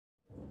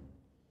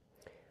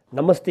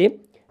नमस्ते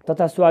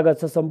तथा स्वागत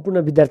छ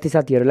सम्पूर्ण विद्यार्थी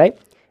साथीहरूलाई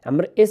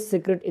हाम्रो एस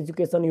सिक्रेट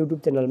एजुकेसन युट्युब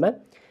च्यानलमा।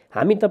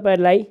 हामी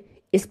तपाईहरुलाई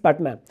यस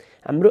पाठमा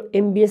हाम्रो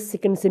MBS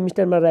सेकेन्ड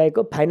सेमिस्टरमा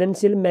रहेको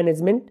फाइनान्शियल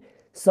म्यानेजमेन्ट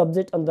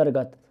सब्जेक्ट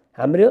अन्तर्गत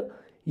हाम्रो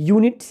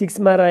युनिट 6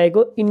 मा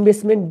रहेको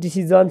इन्भेस्टमेन्ट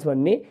डिसिजन्स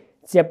भन्ने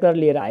च्याप्टर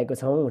लिएर आएको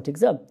छौं। ठीक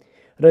छ,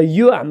 र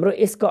यो हाम्रो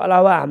यसको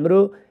अलावा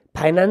हाम्रो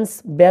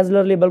फाइनान्स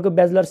ब्याचलर लेभलको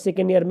ब्याचलर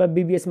सेकेन्ड इयरमा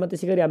BBS मा,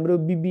 त्यसैगरी हाम्रो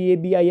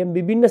BBA BIM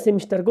विभिन्न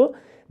सेमिस्टरको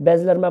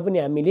ब्याचलरमा पनि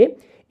हामीले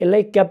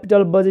यसलाई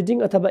क्यापिटल बजेटिङ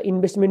अथवा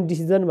इन्भेस्टमेन्ट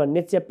डिसिजन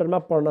भन्ने च्याप्टरमा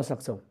पढ्न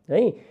सक्छौं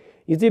है।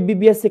 यो चाहिँ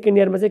BBS सेकेन्ड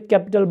इयरमा चाहिँ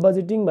क्यापिटल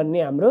बजेटिङ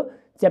भन्ने हाम्रो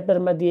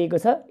च्याप्टरमा दिएको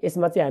छ।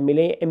 यसमा चाहिँ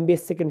हामीले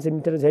MBS सेकेन्ड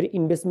सेमिस्टर जरी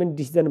इन्भेस्टमेन्ट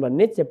डिसिजन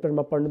भन्ने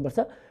च्याप्टरमा पढ्नुपर्छ।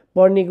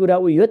 पढ्ने कुरा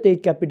उही हो, त्यही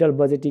क्यापिटल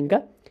बजेटिङका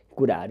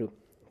कुराहरू।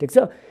 ठीक छ,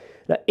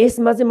 र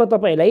यसमा चाहिँ म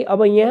तपाईलाई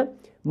अब यहाँ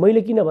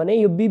मैले किनभने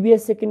यो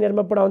BBS सेकेन्ड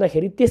इयरमा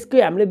पढाउँदाखेरि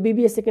त्यसकै हामीले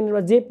BBS सेकेन्ड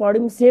इयरमा जे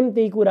पढ्यौं सेम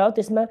त्यही कुरा हो,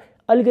 त्यसमा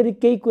अलिकति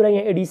केही कुरा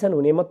यहाँ एडिसन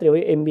हुने मात्रै हो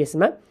MBS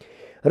मा।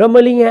 र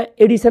मैले यहाँ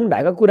एडिसन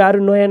भएको कुराहरू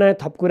नयाँ नयाँ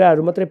थप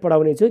कुराहरू मात्रै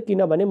पढाउने छु,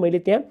 किनभने मैले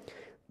त्यहाँ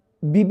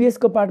BBS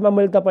को पार्टमा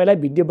मैले तपाईलाई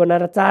भिडियो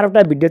बनाएर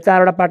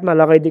चारवटा पार्टमा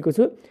लगाइदिएको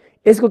छु।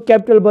 यसको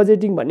क्यापिटल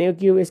बजेटिङ भनेको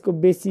के हो, यसको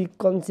बेसिक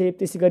कन्सेप्ट,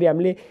 त्यसैगरी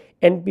हामीले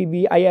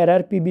NPV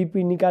IRR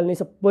PBP निकाल्ने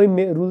सबै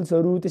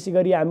रुल्सहरू,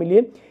 त्यसैगरी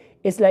हामीले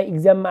यसलाई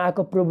एक्जाममा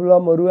आएको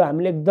प्रब्लमहरू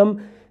हामीले एकदम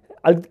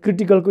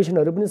क्रिटिकल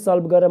क्वेशनहरू पनि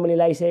सल्भ गरेर मैले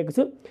ल्याइसकेको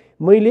छु।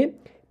 मैले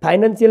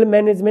financial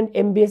management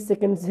MBS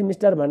second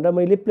semester भनेर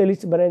मैले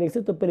प्लेलिस्ट बनाइदिएको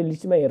छु, त्यो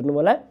प्लेलिस्टमा हेर्नु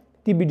होला,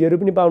 ती भिडियोहरू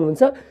पनि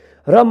पाउनुहुन्छ।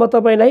 र म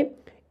तपाईलाई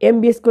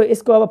MBS को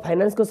यसको अब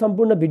फाइनान्सको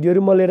सम्पूर्ण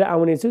भिडियोहरू म लिएर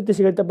आउने छु,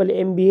 त्यसैगरी तपाईले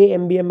MBA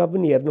MBM मा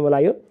पनि हेर्नु होला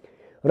यो।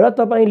 र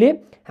तपाईले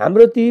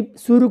हाम्रो ती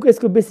सुरुको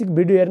यसको बेसिक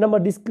भिडियो हेर्न म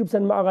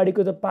डिस्क्रिप्सनमा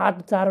अगाडिको त्यो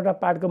चारवटा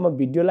पार्टको म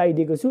भिडियो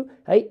लगाइदिएको छु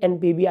है।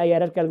 NPV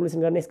IRR क्याल्कुलेसन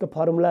गर्ने यसको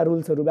फर्मुला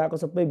रुल्सहरू भएको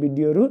सबै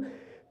भिडियोहरू,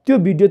 त्यो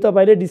भिडियो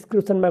तपाईले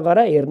डिस्क्रिप्सनमा गएर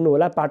हेर्नु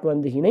होला पार्ट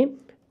 1 देखि नै,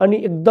 अनि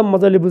एकदम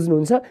मजाले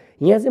बुझ्नुहुन्छ।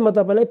 यहाँ चाहिँ म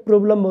तपाईलाई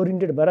प्रब्लम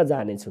ओरिएन्टेड भएर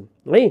जानेछु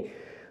है।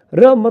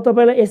 र म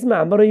तपाईलाई यसमा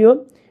हाम्रो यो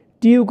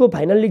TU को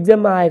फाइनल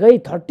एक्जाममा आएको है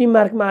 30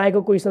 मार्कमा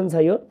आएको क्वेशन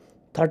छ। यो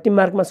 30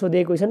 मार्कमा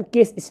सोधेको क्वेशन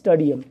केस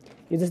स्टडी हो।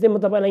 यो जस्तै म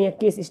तपाईलाई यहाँ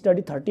केस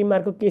स्टडी 30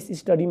 मार्कको केस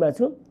स्टडीमा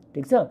छु।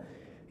 ठीक छ,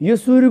 यो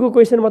सुरुको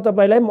क्वेशन म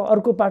तपाईलाई म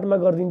अर्को पार्टमा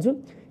गरिदिन्छु,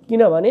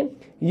 किनभने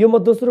यो म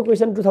दोस्रो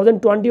क्वेशन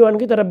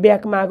 2021 कै तर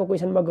ब्याकमा आएको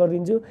क्वेशनमा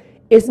गरिदिन्छु।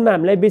 यसमा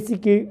हामीलाई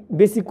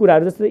बेसिक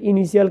कुराहरू जस्तै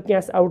इनिशियल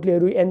क्याश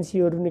आउटलेहरू,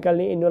 NCO हरू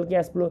निकाल्ने, एनुअल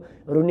क्याश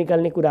फ्लोहरू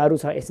निकाल्ने कुराहरू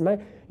छ यसमा।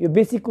 यो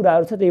बेसिक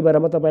कुराहरू छ, त्यही भएर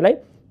म तपाईलाई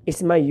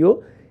यसमा यो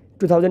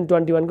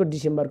 2021 को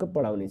डिसेम्बरको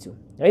पढाउने छु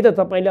है। त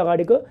तपाईले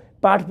अगाडिको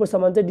पार्ट 4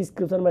 सम्म चाहिँ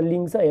डिस्क्रिप्सनमा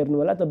लिंक छ, हेर्नु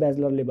होला, त्यो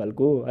ब्याचलर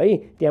लेभलको है,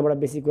 त्यहाँबाट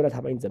बेसिक कुरा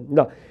थाहा पाइन्छ। ल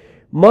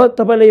म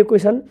तपाईलाई यो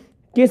क्वेशन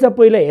के छ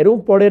पहिला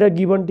हेरौँ, पढेर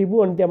गिभन टिपु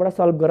अनि त्यहाँबाट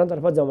सल्भ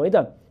गर्नतर्फ जाउँ है।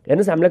 त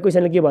हेर्नुस् हामीलाई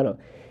क्वेशनले के भन्यो,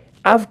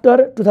 आफ्टर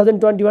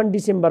 2021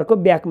 डिसेम्बरको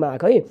ब्याकमा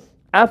आएको है।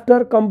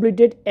 After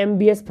completed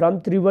MBS from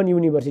Tribhuvan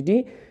university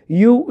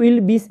you will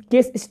be,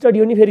 case study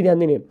हो नि फेरि ध्यान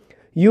दिने,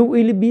 you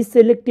will be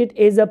selected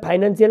as a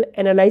financial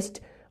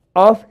analyst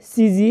of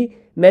CG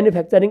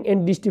manufacturing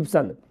and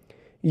distribution.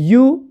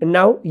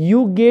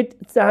 You get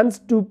chance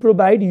to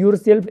provide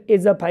yourself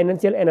as a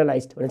financial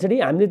analyst। भनेपछि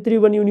हामीले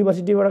Tribhuvan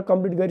युनिभर्सिटीबाट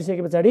complete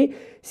गरिसके पछाडि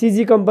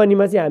CG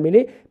कम्पनीमा चाहिँ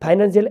हामीले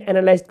फाइनान्शियल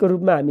एनालिस्टको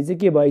रूपमा हामी चाहिँ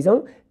के भइछौं,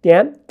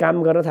 त्यहाँ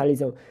काम गर्न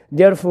थालिछौं।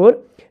 Therefore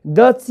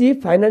the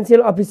chief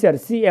financial officer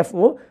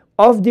CFO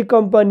of the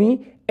company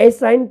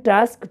assign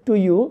task to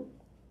you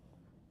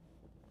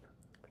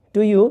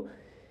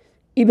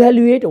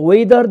evaluate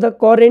whether the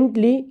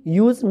currently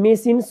used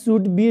machine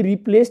should be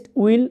replaced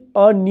with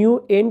a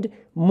new and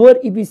more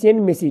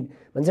efficient machine।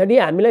 भन्छडी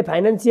हामीलाई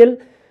फाइनान्शियल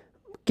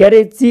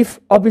चिफ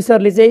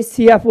अफिसरले चाहिँ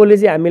CFO ले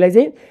चाहिँ हामीलाई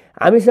चाहिँ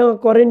हामीसँग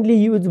currently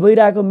use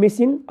भइरहेको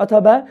machine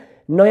अथवा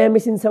नयाँ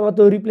मेसिनसँग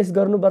त्यो रिप्लेस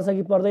गर्नुपर्छ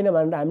कि पर्दैन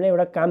भनेर हामीलाई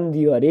एउटा काम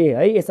दियो अरे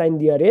है, एसाइन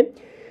दियो अरे।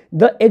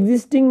 The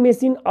existing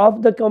machine of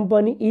the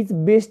company is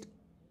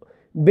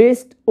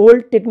best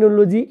old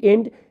technology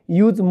and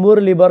use more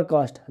labour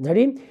cost.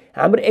 झडी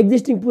हाम्रो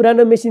एक्जिस्टिङ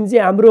पुरानो मेसिन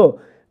चाहिँ हाम्रो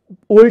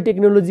ओल्ड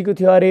टेक्नोलोजीको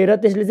थियो अरे, र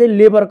त्यसले चाहिँ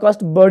लेबर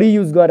कस्ट बढी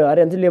युज गर्यो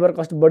अरे, अनि लेबर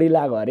कस्ट बढी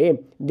लाग्यो अरे।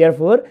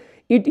 Therefore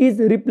it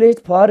is replaced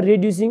for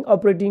reducing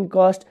operating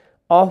cost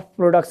of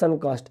production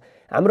cost.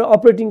 हाम्रो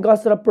अपरेटिङ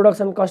कस्ट र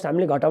प्रोडक्सन कस्ट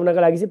हामीले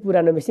घटाउनका लागि चाहिँ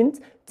पुरानो मेसिन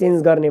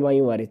चेन्ज गर्ने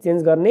भयौँ अरे,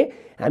 चेन्ज गर्ने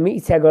हामी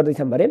इच्छा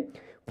गर्दैछौँ अरे।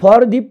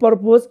 For the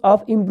purpose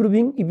of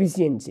improving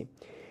efficiency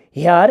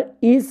here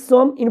is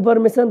some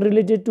information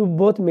related to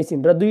both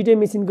machine. र दुईटै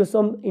मेसिनको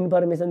सम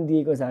इन्फर्मेसन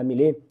दिएको छ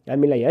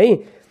हामीलाई है।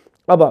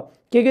 अब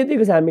के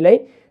दिएको छ हामीलाई,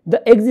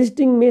 the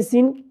existing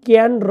machine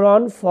can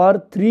run for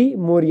 3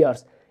 more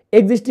years.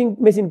 Existing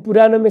machine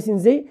पुरानो मेसिन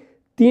चाहिँ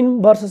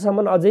 3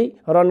 वर्षसम्म अझै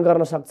रन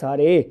गर्न सक्छ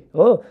अरे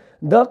हो।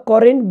 The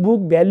current book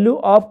value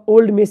of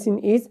old machine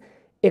is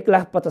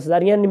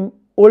 1,50,000। यहाँ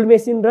ओल्ड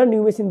मेसिन र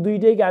न्यू मेसिन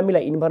दुईटैको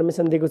हामीलाई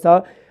इन्फर्मेसन दिएको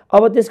छ।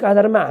 अब त्यसको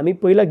आधारमा हामी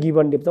पहिला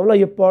गिभन टिप्छौँ। ल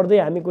यो पढ्दै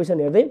हामी क्वेशन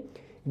हेर्दै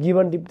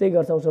गिभन टिप्दै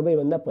गर्छौँ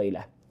सबैभन्दा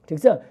पहिला। ठीक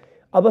छ,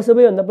 अब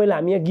सबैभन्दा पहिला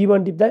हामी यहाँ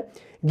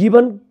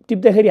गिभन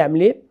टिप्दाखेरि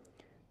हामीले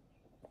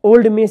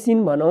ओल्ड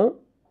मेसिन भनौँ,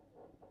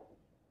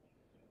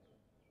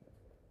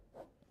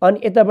 अनि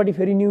यतापट्टि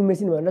फेरि न्यू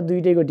मेसिन भनेर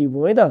दुईटैको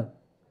टिपौँ है त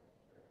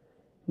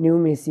न्यू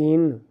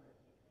मेसिन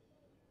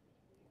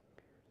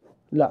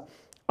ल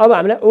अब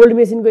हामीलाई ओल्ड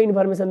मेसिनको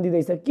इन्फर्मेसन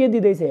दिँदैछ के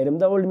दिँदैछ हेरौँ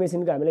त ओल्ड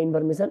मेसिनको हामीलाई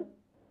information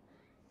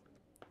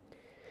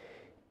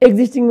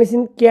existing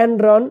machine can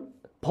run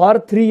for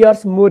 3 years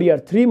more year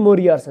 3 more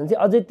years भने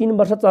चाहिँ अझै 3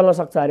 वर्ष चल्न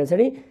सक्छ अरे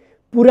छडी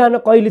पुरानो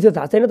कहिले थियो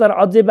थाहा छैन तर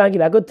अझै बाँकी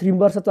भएको 3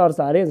 वर्ष चल्छ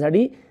अरे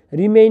छडी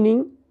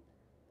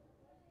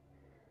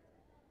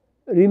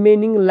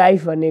रिमेनिङ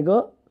लाइफ भनेको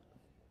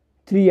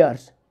 3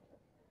 years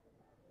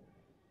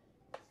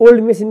ओल्ड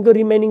मेसिनको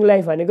रिमेनिङ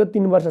लाइफ भनेको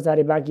 3 वर्ष छ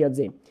अरे बाँकी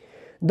अझै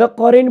the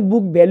current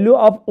book value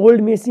of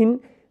old machine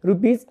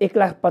rupees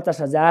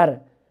 1,50,000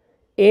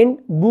 and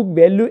book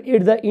value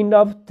at the and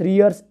of 3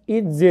 years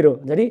is 0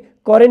 zari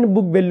current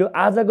book value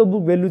आजको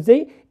बुक भ्यालु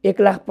चाहिँ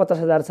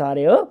 1,50,000 छ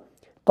अरे हो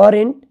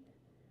करेन्ट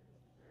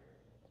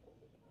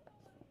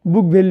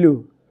बुक भ्यालु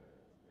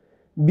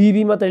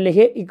बीबी मात्र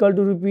लेखे इक्वल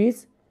टु रुपीज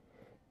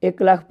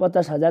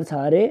 1,50,000 छ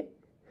अरे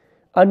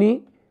अनि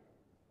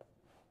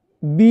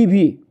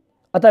बीभी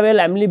अथवा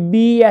यसलाई हामीले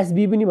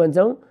बीएसबी पनि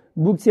भन्छौँ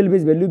book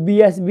salvage value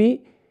BSB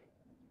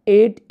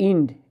 8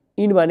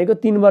 end भनेको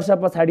 3 वर्ष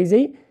पछाडि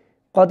चाहिँ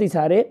कति छ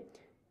अरे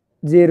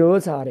 0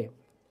 छ अरे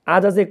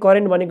आज चाहिँ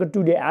करेन्ट भनेको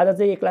टुडे आज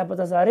चाहिँ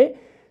 1,50,000 छ अरे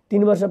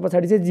 3 वर्ष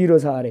पछाडि चाहिँ 0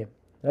 छ अरे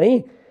है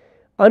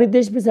अनि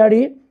त्यस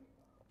पछाडि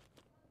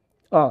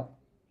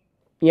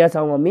यहाँ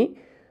छौँ हामी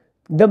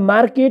the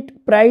market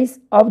price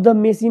of the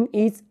machine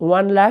is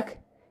 1 lakh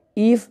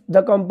if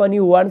the company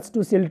wants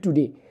to sell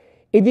today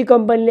यदि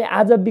कम्पनीले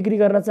आज बिक्री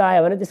गर्न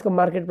चाह्यो भने त्यसको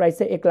मार्केट प्राइस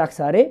चाहिँ 1 लाख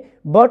छ अरे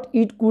but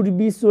it could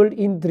be sold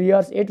in 3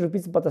 years at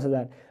rupees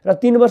 50,000 र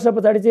 3 वर्ष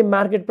पछाडि चाहिँ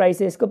मार्केट प्राइस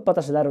चाहिँ यसको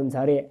 50,000 हुन्छ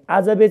अरे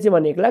आज बेच्यो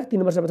भने 1 लाख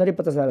 3 वर्ष पछाडि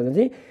 50,000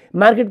 हुन्छ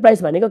मार्केट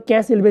प्राइस भनेको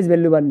क्याश सेल्वेज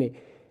भ्यालु भन्ने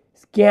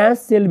क्याश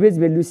सेल्वेज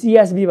भ्यालु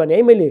सीएसबी भने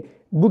है मैले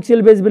book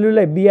salvage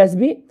भ्यालुलाई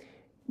BSB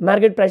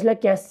market प्राइसलाई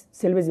cash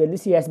salvage value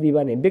CSB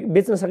भने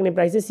बेच्न सक्ने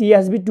प्राइस चाहिँ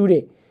सीएसबी टुडे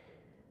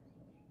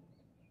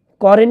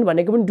करेन्ट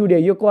भनेको पनि टुडे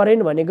यो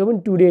करेन्ट भनेको पनि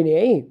टुडे नै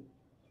है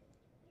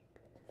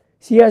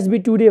सीएसबी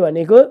टुडे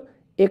भनेको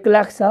 1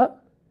 लाख छ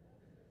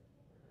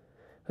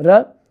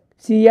र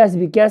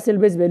CSB cash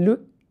salvage value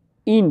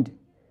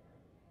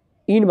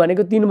end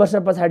भनेको 3 वर्ष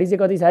पछाडि चाहिँ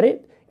कति छ अरे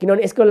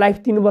किनभने यसको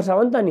लाइफ 3 वर्ष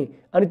हो नि त नि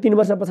अनि 3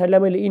 वर्ष पछाडिलाई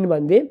मैले इन्ड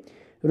भन्दिए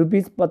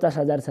रुपीज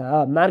 50,000 छ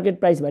मार्केट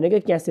प्राइस भनेको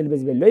क्याश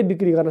सेल्वेज भ्यालु है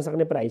बिक्री गर्न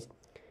सक्ने प्राइस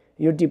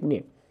यो टिप्ने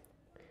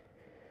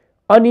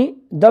अनि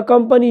the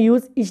company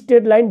use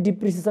straight line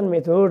depreciation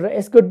method र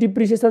यसको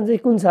डिप्रिसिएसन चाहिँ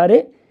कुन छ अरे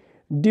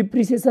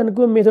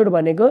डिप्रिसिएसनको मेथड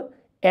भनेको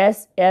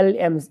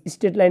एसएलएम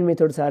स्ट्रेट लाइन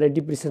मेथड छ अरे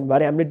डिप्रिसिएसन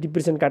भरे हामीले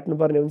डिप्रिसिएसन काट्नु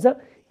पर्ने हुन्छ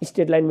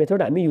स्ट्रेट लाइन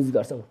मेथड हामी युज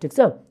गर्छौँ ठीक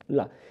छ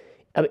ल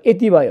अब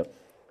यति भयो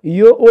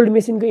यो ओल्ड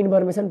मेसिनको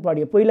इन्फर्मेसन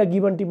पढ्यो पहिला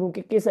गिभन टिप्नु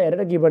के छ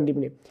हेरेर गिभन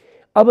टिप्ने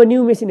अब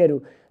न्यू मेसिनहरू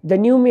the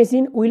new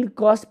machine will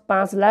cost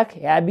 5 lakh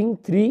having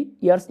 3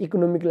 years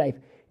economic life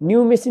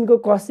new मेसिनको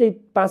cost चाहिँ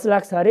 5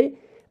 लाख छ अरे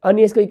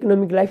अनि यसको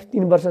इकोनोमिक लाइफ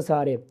 3 वर्ष छ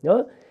अरे हो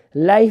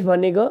लाइफ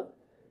भनेको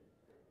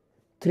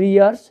 3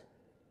 years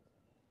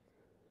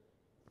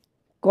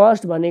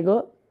कस्ट भनेको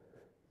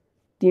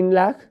 3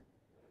 लाख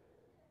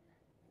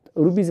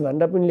रुपीज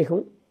भनेर पनि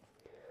लेखौँ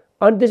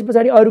अनि त्यस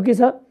पछाडि अरु के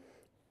छ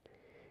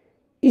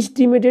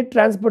estimated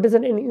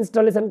transportation and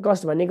installation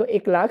cost भनेको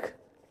 1 lakh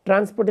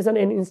transportation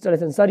and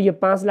installation sir यो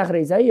 5 लाख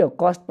रहेछ है यो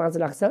कस्ट 5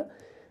 लाख छ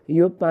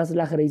यो 5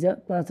 लाख रहेछ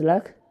 5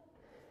 लाख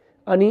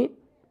अनि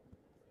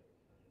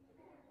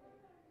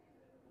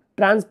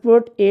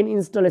ट्रान्सपोर्ट एन्ड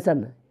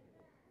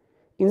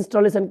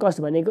इन्स्टलेसन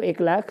कस्ट भनेको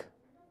 1 लाख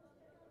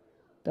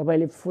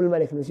तपाईले फुलमा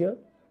लेख्नुस् यो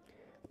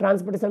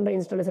ट्रान्सपोर्टेसन र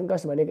इन्स्टलेसन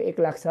कस्ट भनेको 1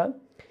 लाख छ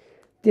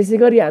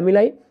त्यसैगरी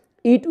हामीलाई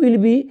it will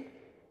be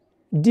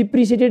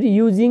depreciated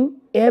using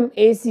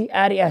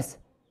MACRS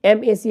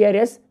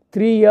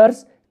 3 years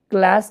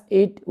class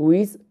 8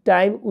 which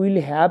time will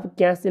have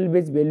cash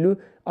salvage value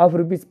of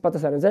rupees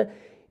 50,000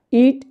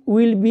 it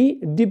will be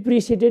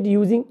depreciated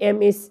using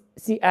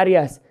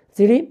MACRS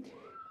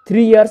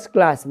 3 years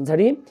class हुन्छ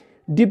नि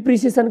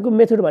डिप्रिसिएसन को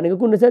मेथड भनेको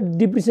कुन रहेछ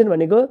डिप्रिसिएसन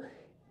भनेको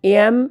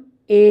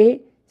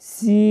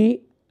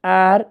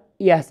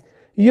MACRS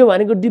यो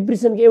भनेको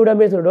डिप्रिसिएसन को एउटा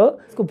मेथड हो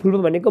यसको फुल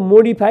फर्म भनेको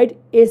मोडिफाइड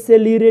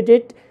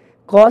एसेलिरेटेड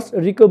कस्ट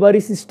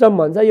रिकभरी सिस्टम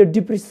भन्छ यो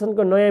डिप्रिसिएसन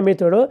को नयाँ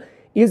मेथड हो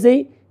यो चाहिँ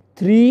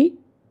 3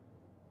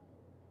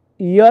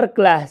 year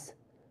क्लास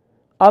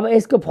अब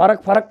यसको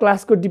फरक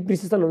क्लास को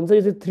डिप्रिसिएसन हुन्छ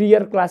यो चाहिँ 3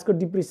 year क्लास को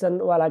डिप्रिसिएसन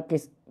वाला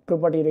केस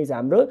प्रोपर्टी रहेछ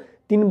हाम्रो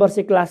 3 वर्ष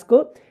क्लास को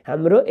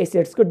हाम्रो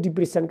एसेट्स को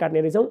डिप्रिसिएसन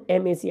काट्ने रहेछौं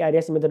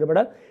MACRS मेथडबाट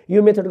यो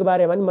मेथडको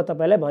बारेमा पनि म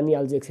तपाईलाई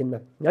भनिहाल्छु एकछिनमा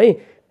है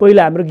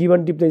पहिला हाम्रो गिभन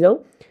टिप्दै जाउँ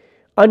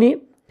अनि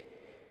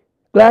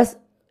class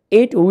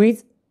 8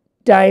 which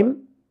time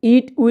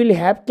it will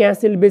have cash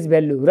salvage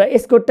value र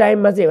यसको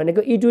टाइममा चाहिँ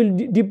भनेको इट विल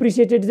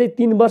डिप्रिसिएटेड चाहिँ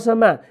 3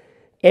 वर्षमा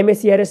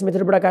MACRS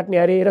मेथडबाट काट्ने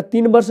अरे र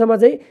 3 वर्षमा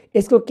चाहिँ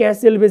यसको क्याश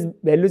सेल्वेज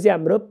भ्यालु चाहिँ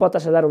हाम्रो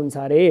 50,000 हुन्छ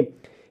अरे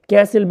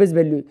cash salvage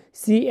value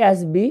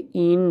CSB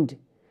end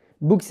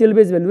book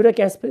salvage value र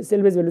क्याश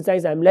सेल्वेज भ्यालु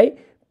चाहिन्छ हामीलाई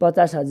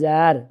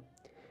 50,000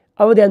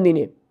 अब ध्यान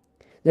दिने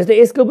जस्तै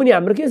यसको पनि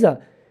हाम्रो के छ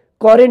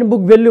करेन्ट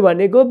बुक भ्यालु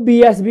भनेको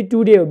BSB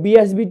टुडे हो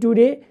BSB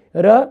टुडे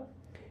र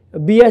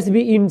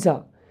बीएसबी इन छ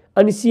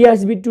अनि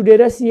सीएसबी टुडे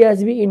र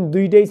सीएसबी इन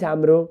दुईटै छ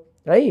हाम्रो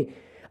है।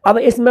 अब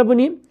यसमा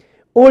पनि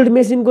ओल्ड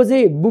मेसिनको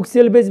चाहिँ बुक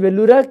सेल बेच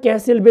भ्यालु र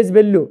क्यास सेल बेच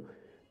भ्यालु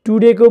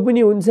टुडेको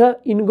पनि हुन्छ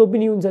इनको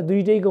पनि हुन्छ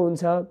दुईटैको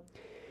हुन्छ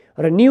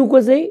र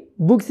न्यूको चाहिँ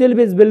बुक सेल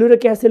बेच भ्यालु र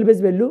क्यास सेल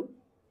बेच भ्यालु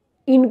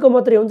इनको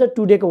मात्रै हुन्छ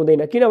टुडेको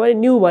हुँदैन किनभने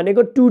न्यू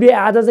भनेको टुडे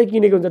आज चाहिँ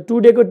किनेको हुन्छ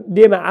टुडेको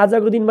डेमा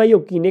आजको दिनमा यो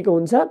किनेको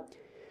हुन्छ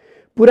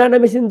पुरानो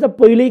मेसिन त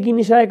पहिल्यै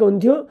किनिसकेको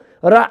हुन्थ्यो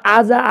र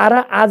आज आएर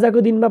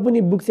आजको दिनमा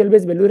पनि बुक सेल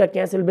बेच भ्यालु र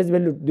क्यास सेल बेच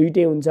भ्यालु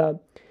दुईटै हुन्छ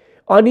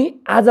अनि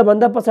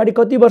आजभन्दा पछाडि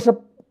कति वर्ष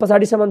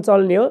पछाडिसम्म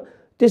चल्ने हो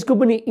त्यसको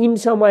पनि इन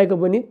समयको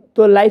पनि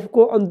त्यो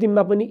लाइफको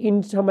अन्तिममा पनि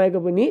इन समयको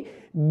पनि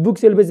बुक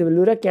सेल बेच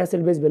भ्यालु र क्यास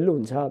सेल बेच भ्यालु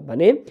हुन्छ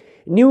भने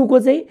न्यूको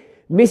चाहिँ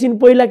मेसिन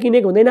पहिला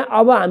किनेको हुँदैन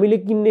अब हामीले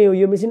किन्ने हो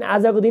यो मेसिन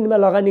आजको दिनमा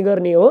लगानी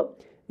गर्ने हो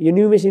यो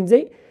न्यू मेसिन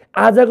चाहिँ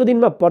आजको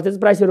दिनमा पर्चेज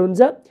प्राइसहरू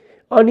हुन्छ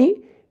अनि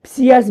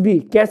सीएसबी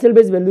क्यास सेल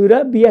बेच भ्यालु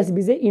र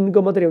बीएसबी चाहिँ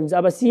इनको मात्रै हुन्छ।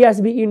 अब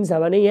सीएसबी इन छ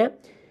भने यहाँ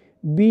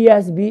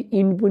बीएसबी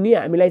इन पनि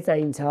हामीलाई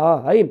चाहिन्छ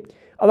है।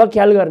 अब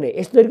ख्याल गर्ने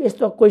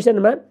यस्तो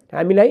क्वेसनमा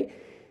हामीलाई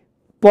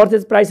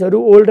पर्चेज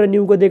प्राइसहरू ओल्ड र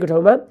न्यूको दिएको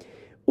ठाउँमा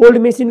ओल्ड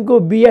मेसिनको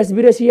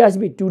बीएसबी र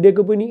सीएसबी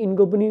टुडेको पनि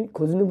इनको पनि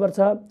खोज्नुपर्छ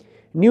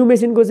न्यू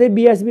मेसिनको चाहिँ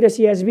बीएसबी र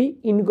सीएसबी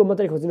इनको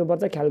मात्रै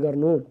खोज्नुपर्छ ख्याल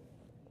गर्नु।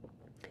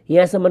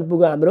 यहाँसम्म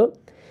पुग्यो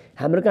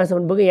हाम्रो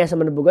कहाँसम्म पुग्यो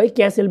यहाँसम्म पुग्यो है।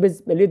 क्यास सेल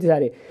बेच भ्यालु यति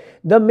सारे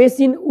the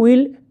machine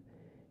will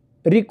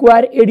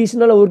require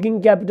additional working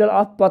capital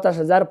of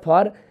 50,000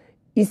 for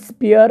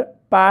spare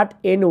part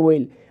and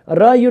well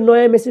र यो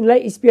नयाँ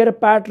मेसिनलाई स्पेयर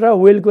पार्ट र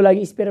वेलको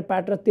लागि स्पेयर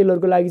पार्ट र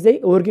तेलहरूको लागि चाहिँ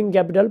वर्किङ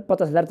क्यापिटल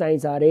 50,000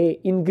 चाहिन्छ अरे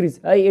इन्क्रिज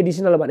है।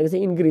 एडिसनल भनेको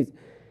चाहिँ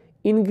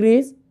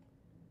इन्क्रिज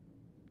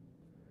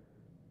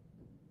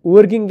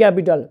वर्किङ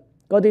क्यापिटल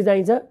कति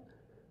चाहिन्छ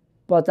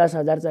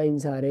 50,000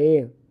 चाहिन्छ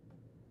अरे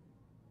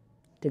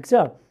ठिक छ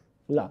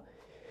ल।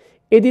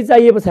 यदि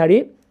चाहिए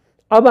पछाडि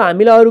अब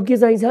हामीलाई अरू के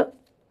चाहिन्छ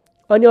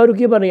अनि अरू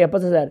के भन्नु यहाँ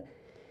 50,000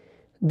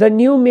 the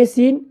new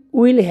machine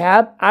will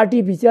have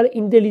artificial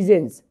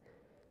intelligence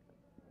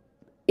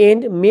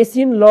and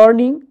machine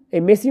learning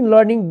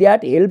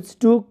that helps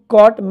to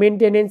cut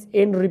maintenance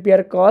and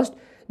repair cost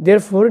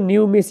therefore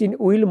new machine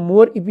will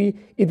more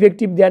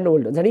effective than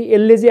old हुन्छ नि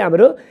यसले चाहिँ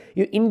हाम्रो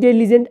यो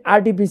इन्टेलिजेन्ट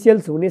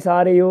आर्टिफिसियल्स हुने छ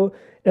अरे यो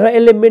र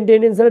यसले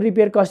मेन्टेनेन्स र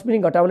रिपेयर कस्ट पनि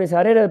घटाउने छ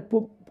अरे र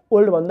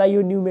ओल्ड भन्दा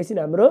यो न्यू मेसिन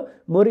हाम्रो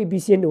मोर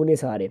इफिसियन्ट हुने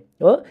छ अरे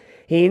हो।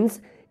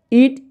 Hence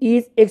it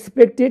is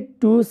expected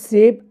to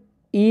save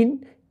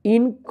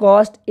in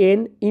cost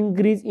and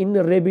increase in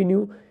revenue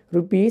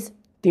rupees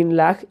 3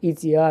 lakh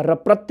each year र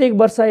प्रत्येक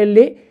वर्ष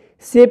यसले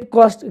सेभ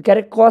कस्ट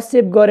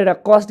सेभ गरेर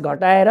कस्ट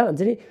घटाएर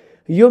हुन्छ नि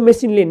यो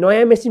मेसिनले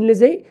नयाँ मेसिनले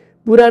चाहिँ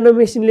पुरानो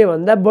मेसिनले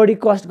भन्दा बढी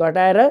कस्ट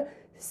घटाएर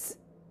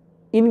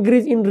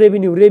इन्क्रिज इन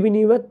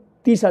रेभिन्यूमा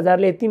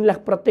 30,000ले 3 लाख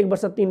प्रत्येक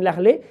वर्ष 3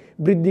 लाखले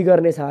वृद्धि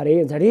गर्ने छ अरे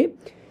हुन्छ नि।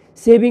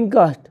 सेभिङ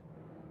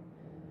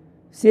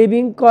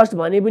कस्ट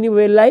भने पनि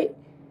यसलाई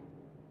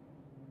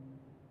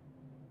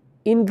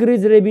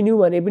इन्क्रिज रेभिन्यू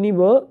भने पनि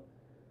भयो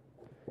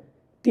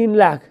 3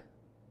 लाख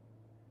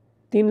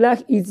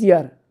इच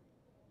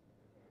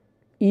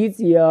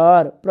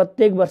इयर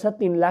प्रत्येक वर्ष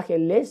 3 लाख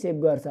यसले सेभ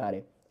गर्छ अरे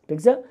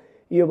ठिक छ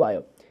यो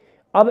भयो।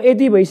 अब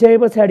यति भइसके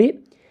पछाडि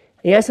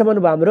यहाँसम्म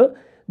भयो हाम्रो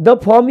the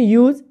form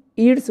use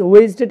it's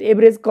wasted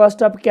average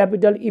cost of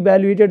capital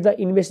evaluated the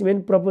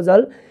investment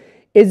proposal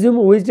assume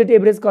wasted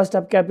average cost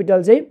of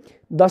capital चाहिँ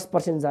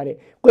 10% छ अरे।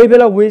 कोही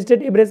बेला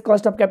wasted average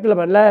cost of capital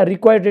भन्ला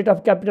रिक्वायर्ड रेट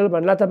अफ क्यापिटल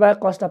भन्ला अथवा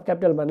कस्ट अफ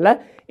क्यापिटल भन्ला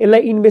यसलाई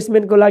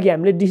इन्भेस्टमेन्टको लागि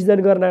हामीले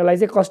डिसिजन गर्नको लागि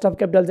चाहिँ कस्ट अफ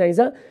क्यापिटल चाहिन्छ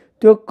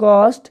त्यो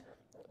कस्ट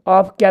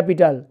अफ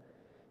क्यापिटल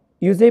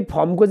यो चाहिँ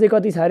फर्मको चाहिँ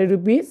कति छ अरे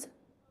रुपिस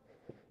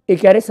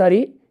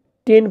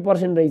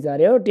 10% रहेछ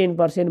अरे हो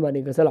 10%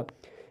 भनेको छ ल।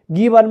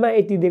 गिभनमा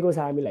यति दिएको छ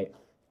हामीलाई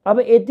अब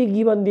यति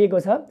गिभन दिएको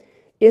छ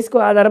यसको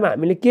आधारमा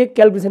हामीले के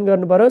क्याल्कुलेसन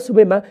गर्नु पर्यो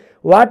सुबैमा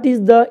what is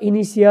the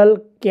initial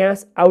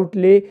cash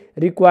outlay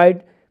required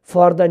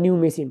for the new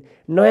machine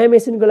नयाँ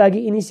मेसिनको लागि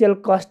इनिसियल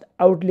कस्ट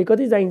आउटले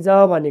कति चाहिन्छ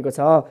भनेको छ।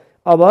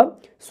 अब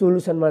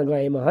सोलुसनमा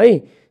गएँ म है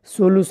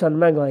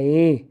सोलुसनमा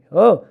गएँ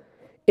हो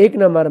 1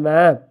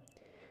 नम्बरमा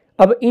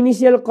अब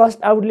इनिसियल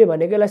कस्ट आउटले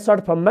भनेको यसलाई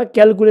सर्ट फर्ममा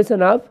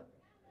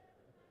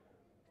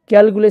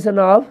calculation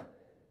of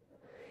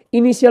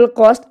initial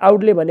cost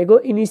outlay भनेको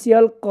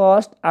इनिसियल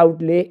कस्ट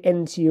आउटले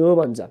NCO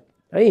भन्छ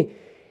है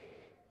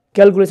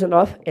क्याल्कुलेसन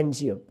अफ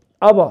NCO।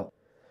 अब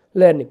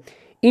ल हेर्ने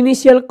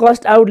इनिसियल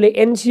कस्ट आउटले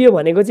NCO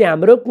भनेको चाहिँ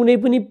हाम्रो कुनै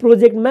पनि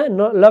प्रोजेक्टमा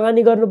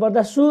लगानी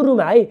गर्नुपर्दा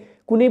सुरुमा है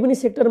कुनै पनि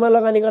सेक्टरमा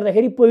लगानी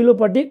गर्दाखेरि पहिलो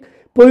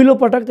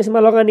पटक त्यसमा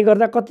लगानी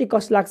गर्दा कति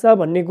कस्ट लाग्छ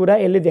भन्ने कुरा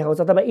यसले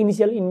देखाउँछ अथवा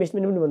इनिसियल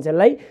इन्भेस्टमेन्ट पनि भन्छ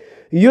यसलाई।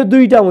 यो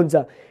दुईटा हुन्छ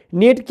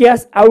नेट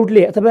क्यास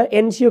आउटले अथवा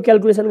NCO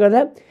क्याल्कुलेसन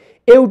गर्दा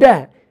एउटा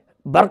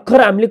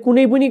भर्खर हामीले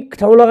कुनै पनि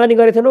ठाउँ लगानी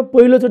गरेको थिएनौँ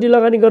पहिलोचोटि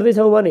लगानी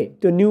गर्दैछौँ भने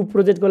त्यो न्यू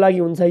प्रोजेक्टको लागि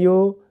हुन्छ यो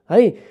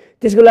है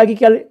त्यसको लागि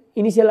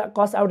इनिसियल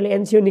कस्ट आउटले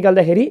NCO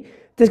निकाल्दाखेरि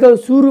त्यसको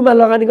सुरुमा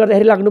लगानी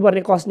गर्दाखेरि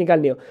लाग्नुपर्ने कस्ट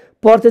निकाल्ने हो।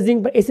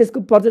 एसएसको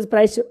पर्चेज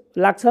प्राइस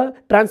लाग्छ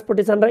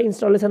ट्रान्सपोर्टेसन र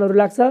इन्स्टलेसनहरू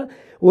लाग्छ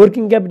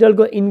वर्किङ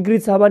क्यापिटलको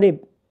इन्क्रिज छ भने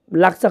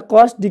लाग्छ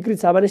कस्ट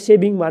डिक्रिज छ भने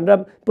सेभिङ भनेर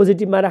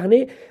पोजिटिभमा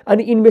राख्ने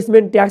अनि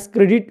इन्भेस्टमेन्ट ट्याक्स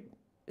क्रेडिट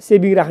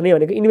सेभिङ राख्ने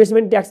भनेको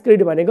इन्भेस्टमेन्ट ट्याक्स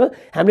क्रेडिट भनेको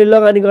हामीले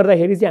लगानी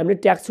गर्दाखेरि चाहिँ हामीले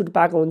ट्याक्स छुट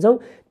पाएको हुन्छौँ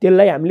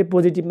त्यसलाई हामीले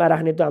पोजिटिभमा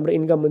राख्ने त हाम्रो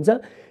इन्कम हुन्छ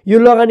यो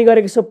लगानी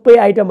गरेको सबै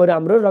आइटमहरू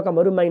हाम्रो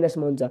रकमहरू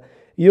माइनसमा हुन्छ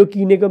यो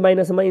किनेको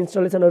माइनसमा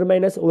इन्स्टलेसनहरू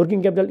माइनस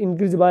वर्किङ क्यापिटल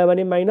इन्क्रिज भयो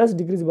भने माइनस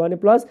डिक्रिज भयो भने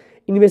प्लस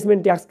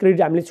इन्भेस्टमेन्ट ट्याक्स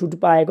क्रेडिट हामीले छुट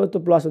पाएको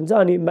त्यो प्लस हुन्छ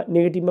अनि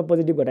नेगेटिभमा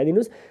पोजिटिभ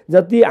घटाइदिनुहोस्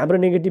जति हाम्रो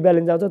नेगेटिभ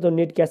ब्यालेन्स आउँछ त्यो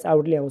नेट क्यास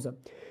आउटले आउँछ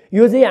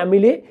यो चाहिँ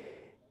हामीले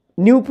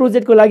न्यू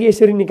प्रोजेक्टको लागि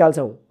यसरी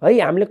निकाल्छौँ है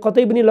हामीले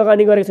कतै पनि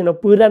लगानी गरेको छैनौँ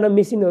पुरानो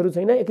मेसिनहरू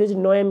छैन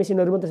एकैचोटि नयाँ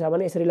मेसिनहरू मात्रै छ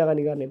भने यसरी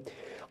लगानी गर्ने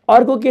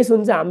अर्को केस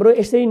हुन्छ हाम्रो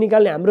यसरी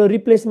निकाल्ने हाम्रो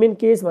रिप्लेसमेन्ट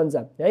केस भन्छ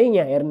है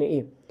यहाँ हेर्ने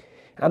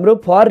हाम्रो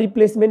फर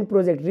रिप्लेसमेन्ट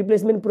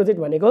प्रोजेक्ट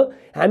भनेको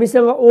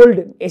हामीसँग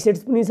ओल्ड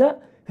एसेट्स पनि छ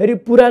फेरि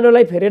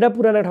पुरानोलाई फेरेर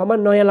पुरानो ठाउँमा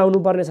नयाँ लाउनु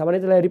पर्ने छ भने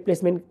त्यसलाई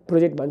रिप्लेसमेन्ट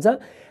प्रोजेक्ट भन्छ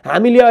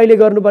हामीले अहिले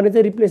गर्नुपर्ने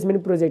चाहिँ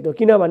रिप्लेसमेन्ट प्रोजेक्ट हो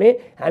किनभने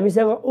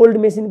हामीसँग ओल्ड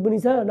मेसिन पनि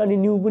छ अनि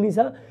न्यू पनि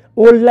छ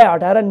ओल्डलाई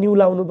हटाएर न्यू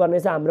लाउनु पर्ने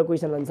छ हाम्रो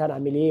क्वेसन अनुसार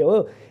हामीले हो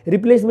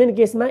रिप्लेसमेन्ट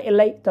केसमा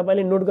यसलाई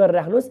तपाईँले नोट गरेर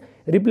राख्नुहोस्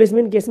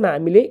रिप्लेसमेन्ट केसमा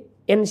हामीले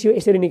एनसिओ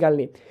यसरी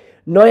निकाल्ने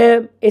नयाँ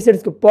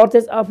एसेट्सको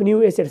पर्चेज अफ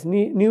न्यू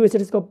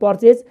एसेट्सको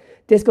पर्चेज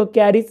त्यसको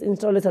क्यारिज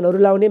इन्स्टलेसनहरू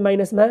लाउने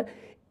माइनसमा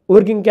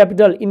वर्किङ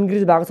क्यापिटल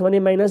इन्क्रिज भएको छ भने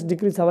माइनस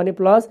डिक्रिज छ भने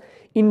प्लस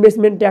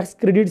इन्भेस्टमेन्ट ट्याक्स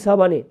क्रेडिट छ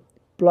भने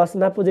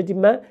प्लसमा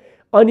पोजिटिभमा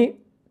अनि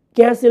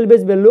cash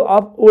salvage value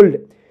of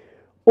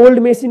old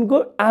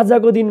मेसिनको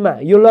आजको दिनमा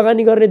यो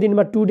लगानी गर्ने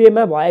दिनमा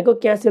टुडेमा भएको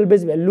क्यास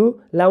सेल्भेज भ्यालु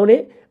लाउने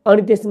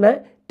अनि त्यसमा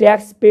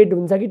ट्याक्स पेड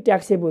हुन्छ कि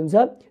ट्याक्स सेभ हुन्छ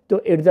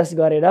त्यो एडजस्ट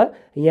गरेर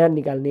यहाँ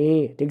निकाल्ने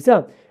ठिक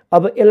छ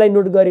अब यसलाई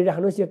नोट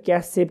गरिराख्नुहोस् यो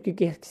क्यास सेभ कि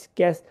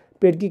क्यास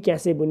पेड कि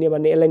क्यास सेभ हुने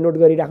भन्ने यसलाई नोट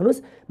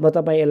गरिराख्नुहोस् म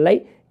तपाईँ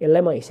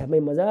यसलाई म हिसाबमै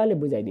मजाले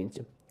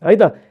बुझाइदिन्छु है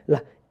त ल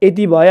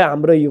यति भयो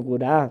हाम्रो यो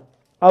कुरा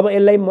अब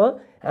यसलाई म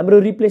हाम्रो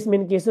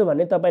रिप्लेसमेन्ट केस हो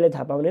भन्ने तपाईँले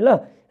थाहा पाउने ल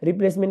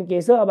रिप्लेसमेन्ट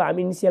केस हो अब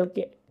हामी initial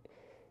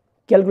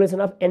calculation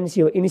of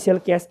एनसिओ initial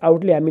cash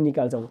outlay हामी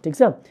निकाल्छौँ ठिक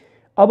छ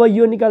अब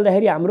यो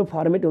निकाल्दाखेरि हाम्रो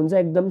फर्मेट हुन्छ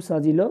एकदम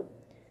सजिलो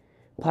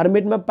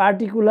फर्मेटमा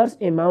पार्टिकुलर्स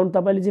एमाउन्ट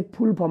तपाईँले चाहिँ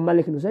फुल फर्ममा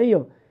लेख्नुहोस् है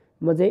यो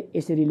म चाहिँ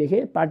यसरी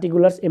लेखेँ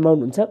पार्टिकुलर्स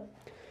एमाउन्ट हुन्छ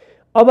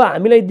अब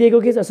हामीलाई दिएको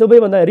के छ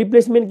सबैभन्दा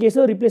रिप्लेसमेन्ट केस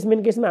हो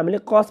रिप्लेसमेन्ट केसमा हामीले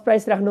कस्ट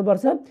प्राइस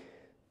राख्नुपर्छ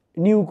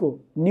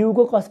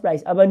न्यूको कस्ट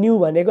प्राइस अब न्यू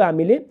भनेको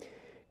हामीले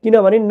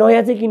किनभने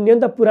नयाँ चाहिँ किन्ने हो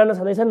नि त पुरानो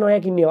छँदैछ नयाँ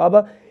किन्ने हो अब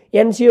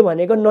एनसिओ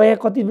भनेको नयाँ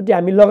कतिपट्टि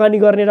हामी लगानी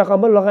गर्ने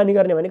रकम हो लगानी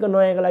गर्ने भनेको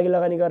नयाँको लागि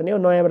लगानी गर्ने हो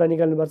नयाँबाट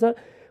निकाल्नुपर्छ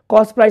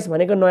कस्ट प्राइस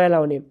भनेको नयाँ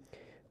लाउने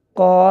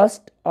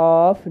cost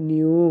of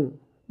new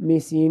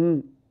machine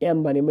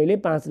am भने मैले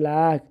 5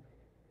 लाख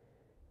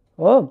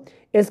हो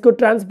यसको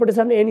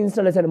ट्रान्सपोर्टेसन एन्ड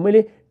इन्स्टलेसन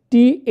मैले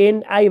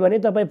टी&आई भने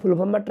तपाईँ फुल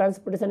फर्ममा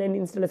ट्रान्सपोर्टेसन एन्ड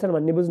इन्स्टलेसन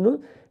भन्ने बुझ्नु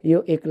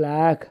यो 1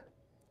 लाख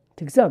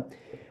ठिक छ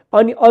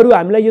अनि अरू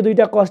हामीलाई यो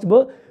दुईटा कस्ट भयो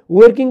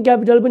वर्किङ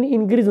क्यापिटल पनि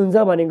इन्क्रिज हुन्छ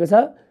भनेको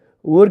छ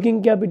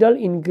वर्किङ क्यापिटल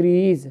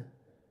इन्क्रिज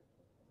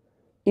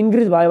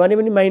भयो भने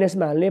पनि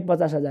माइनसमा हाल्ने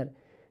 50,000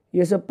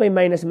 यो सबै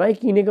माइनसमा है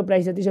किनेको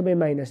प्राइस जति सबै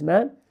माइनसमा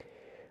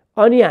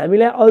अनि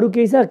हामीलाई अरू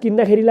केही छ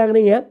किन्दाखेरि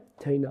लाग्ने यहाँ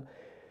छैन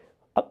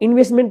अब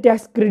इन्भेस्टमेन्ट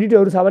ट्याक्स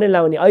क्रेडिटहरू छ भने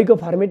लाउने अहिलेको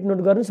फर्मेट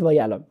नोट गर्नुहोस्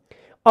भइहाल्यो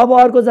अब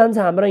अर्को जान्छ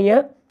हाम्रो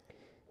यहाँ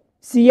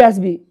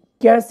CSV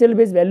cash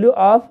salvage value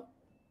of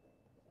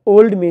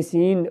old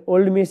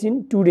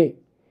machine today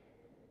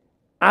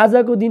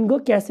आजको दिनको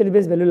क्यास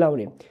सेल्भेज भ्यालु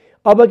लाउने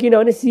अब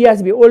किनभने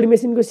CSV ओल्ड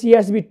मेसिनको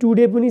CSV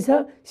टुडे पनि छ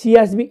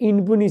CSV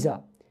इन पनि छ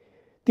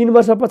 3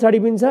 वर्ष पछाडि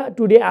पनि छ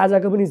टुडे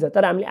आजको पनि छ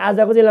तर हामीले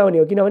आजको चाहिँ लाउने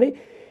हो किनभने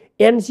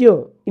एनसिओ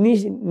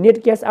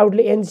नेट क्यास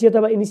आउटले एनसिओ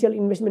अथवा इनिसियल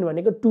इन्भेस्टमेन्ट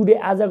भनेको टुडे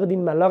आजको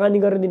दिनमा लगानी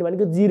गर्ने दिन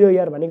भनेको 0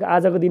 इयर भनेको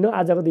आजको दिन हो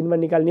आजको दिनमा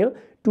निकाल्ने हो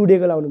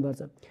टुडेको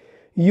लाउनुपर्छ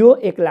यो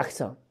 1 लाख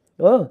छ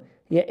हो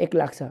यहाँ 1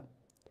 लाख छ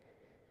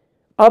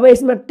अब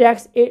यसमा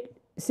ट्याक्स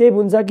सेभ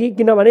हुन्छ कि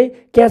किनभने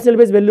क्यास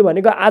सेल्भेज भ्यालु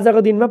भनेको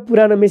आजको दिनमा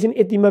पुरानो मेसिन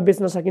यतिमा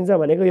बेच्न सकिन्छ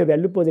भनेको यो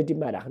भ्यालु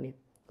पोजिटिभमा राख्ने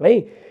है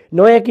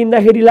नयाँ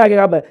किन्दाखेरि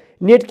लागेको अब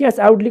नेट क्यास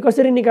आउटले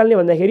कसरी निकाल्ने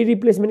भन्दाखेरि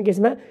रिप्लेसमेन्ट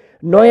केसमा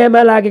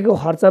नयाँमा लागेको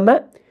खर्चमा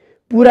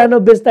पुरानो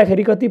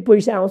बेच्दाखेरि कति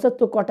पैसा आउँछ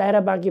त्यो कटाएर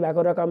बाँकी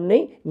भएको रकम नै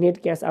नेट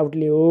क्यास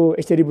आउटले हो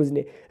यसरी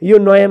बुझ्ने यो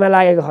नयाँमा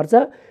लागेको खर्च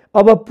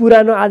अब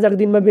पुरानो आजको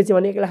दिनमा बेच्यो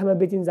भने 1 लाखमा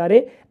बेचिन्छ अरे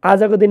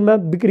आजको दिनमा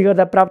बिक्री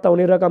गर्दा प्राप्त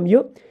हुने रकम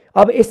यो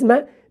अब यसमा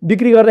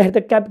बिक्री गर्दाखेरि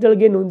त क्यापिटल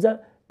गेन हुन्छ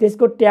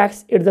त्यसको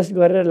ट्याक्स एडजस्ट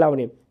गरेर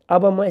लाउने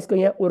अब म यसको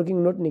यहाँ वर्किङ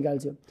नोट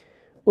निकाल्छु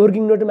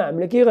वर्किङ नोटमा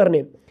हामीले के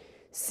गर्ने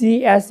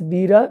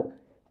CSV र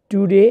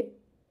टुडे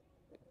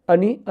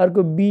अनि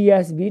अर्को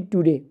BSV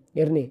टुडे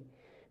हेर्ने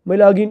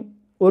मैले अघि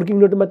वर्किङ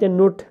नोटमा त्यहाँ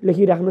नोट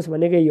लेखिराख्नुहोस्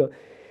भनेकै यो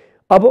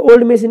अब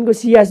ओल्ड मेसिनको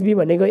CSV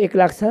भनेको 1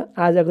 लाख छ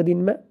आजको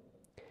दिनमा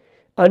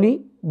अनि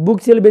book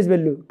salvage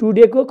value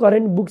टुडेको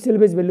current book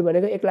salvage value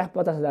भनेको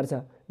 1,50,000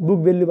 छ बुक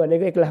भ्यालु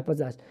भनेको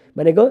 1,50,000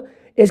 भनेको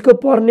यसको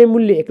पर्ने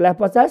मूल्य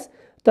 1,50,000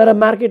 तर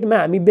मार्केटमा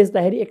हामी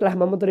बेच्दाखेरि 1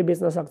 लाखमा मात्रै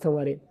बेच्न सक्छौँ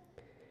अरे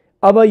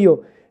अब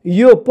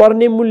यो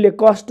पर्ने मूल्य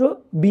कस्ट हो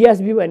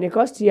BSV भने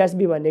कस्ट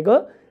CSV भनेको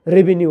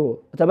रेभेन्यू हो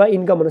अथवा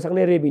इन्कम हुन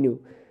सक्ने रेभेन्यू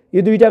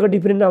यो दुईटाको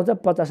डिफरेन्स आउँछ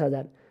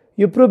 50,000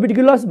 यो प्रॉफिट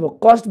की लस भयो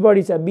कस्ट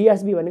बढी छ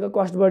BSV भनेको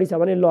कस्ट बढी छ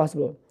भने लस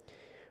भयो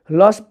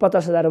लस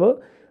 50,000 भयो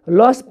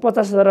लस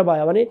 50,000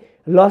 भयो भने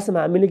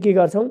लसमा हामीले के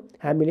गर्छौं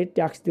हामीले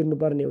ट्याक्स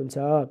तिर्नुपर्ने हुन्छ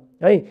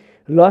है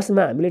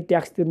लसमा हामीले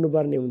ट्याक्स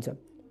तिर्नुपर्ने हुन्छ।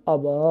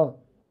 अब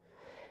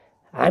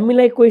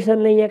हामीलाई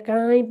क्वेसनले यहाँ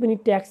कहीँ पनि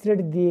ट्याक्स रेट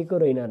दिएको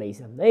रहेन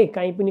रहेछ है,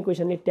 कहीँ पनि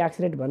क्वेसनले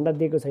ट्याक्स रेट भनेर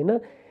दिएको छैन।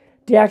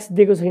 ट्याक्स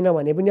दिएको छैन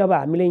भने पनि अब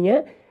हामीले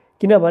यहाँ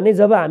किनभने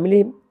जब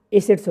हामीले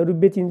एसेट्सहरू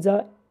बेचिन्छ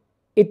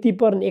यति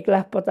पर्ने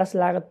 1,50,000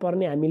 लागत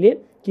पर्ने हामीले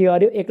के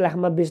गर्यो 1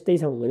 लाखमा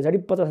बेच्दैछौँ भनेपछि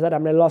 50,000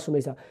 हामीलाई लस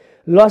हुँदैछ।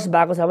 लस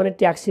भएको छ भने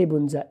ट्याक्स सेभ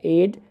हुन्छ,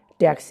 एड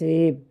ट्याक्स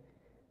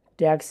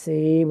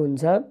सेभ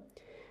हुन्छ।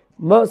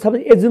 म सबै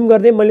एजुम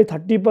गर्दै मैले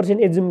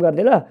 30% एजुम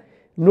गर्दै ल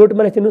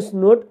नोटमा लेखिदिनुहोस्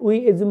note we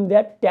assume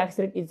that tax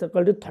rate is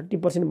equal to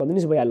 30%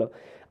 भनिदिनुहोस् भइहाल्यो।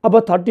 अब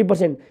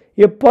 30%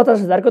 यो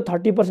 50,000 को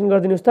 30%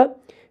 गरिदिनुहोस् त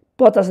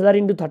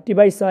 50,000 ×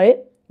 30/100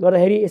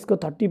 गर्दाखेरि यसको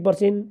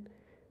 30%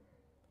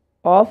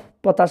 अफ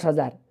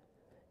 50,000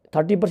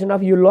 30%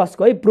 अफ यो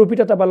लसको है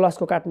प्रॉफिट अथवा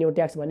लसको काट्ने हो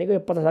ट्याक्स भनेको। यो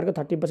 50,000 को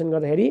 30%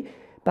 गर्दाखेरि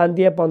 5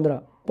 ×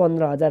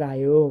 15,000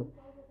 आयो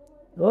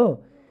हो।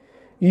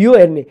 यो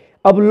हेर्ने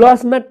अब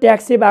लसमा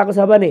ट्याक्स चाहिँ भएको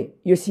छ भने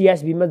यो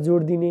सीएसबीमा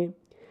जोड दिने।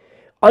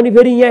 अनि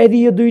फेरि यहाँ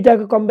यदि यो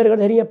दुईटाको कम्पेयर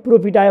गर्दाखेरि यहाँ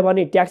प्रॉफिट आयो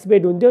भने ट्याक्स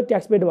पेड हुन्थ्यो,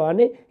 ट्याक्स पेड भयो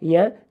भने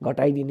यहाँ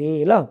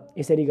घटाइदिने ल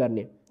यसरी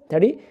गर्ने।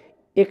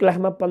 त्यहाँदेखि 1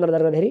 लाखमा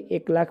 15,000 गर्दाखेरि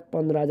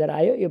 1,15,000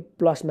 आयो, यो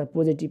प्लसमा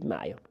पोजिटिभमा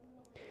आयो।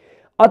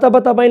 अथवा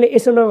तपाईँले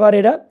यसो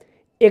नगरेर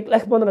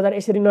 1,15,000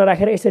 यसरी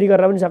नराखेर यसरी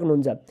गरेर पनि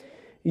सक्नुहुन्छ।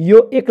 यो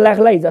 1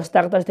 लाखलाई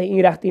जस्ताको तस्तै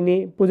यहीँ राखिदिने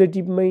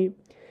पोजिटिभमै।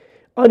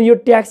 अनि यो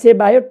ट्याक्स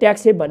सेभ आयो,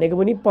 ट्याक्स सेभ भनेको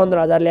पनि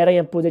 15,000 ल्याएर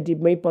यहाँ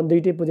पोजिटिभमै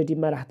दुईटै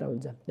पोजिटिभमा राख्दा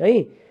हुन्छ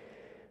है।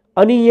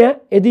 अनि यहाँ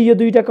यदि यो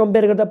दुईटा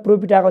कम्पेयर गर्दा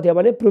प्रॉफिट आएको थियो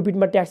भने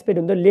प्रॉफिटमा ट्याक्स पेड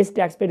हुँदा लेस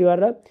ट्याक्स पेड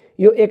गरेर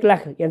यो 1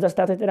 लाख यहाँ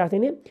जस्ता तस्तै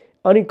राख्दिने।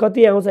 अनि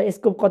कति आउँछ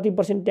यसको कति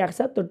 % ट्याक्स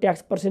छ त्यो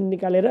ट्याक्स पर्सेन्ट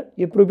निकालेर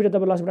यो प्रॉफिट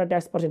अथवा लसबाट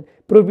ट्याक्स पर्सेन्ट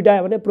प्रॉफिट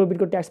आयो भने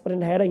प्रॉफिटको ट्याक्स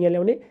पर्सेन्ट हालेर यहाँ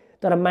ल्याउने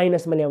तर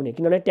माइनसमा ल्याउने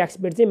किनभने ट्याक्स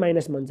पेड चाहिँ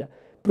माइनसमा हुन्छ।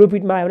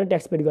 प्रॉफिटमा आयो भने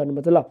ट्याक्स पेड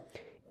गर्नुपर्छ ल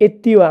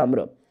यति हो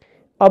हाम्रो।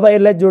 अब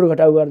यसलाई जोड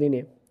घटाउ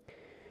गरिदिने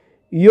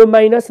यो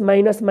माइनस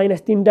माइनस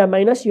माइनस तीनटा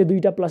माइनस यो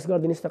दुईटा प्लस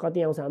गरिदिनुहोस् त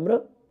कति आउँछ हाम्रो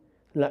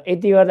ल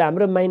यति गर्दा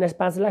हाम्रो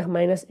 -5 लाख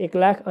 -1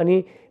 लाख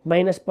अनि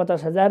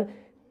 -50,000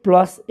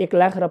 प्लस 1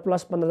 लाख र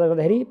प्लस 15,000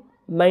 गर्दाखेरि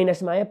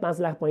माइनसमा आयो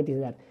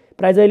 5,35,000।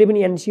 प्राइज अहिले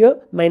पनि एनसीओ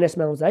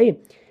माइनसमा आउँछ है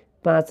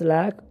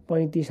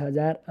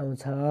 5,35,000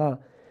 आउँछ।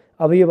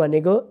 अब यो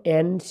भनेको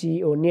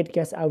एनसीओ नेट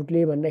क्यास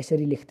आउटले भनेर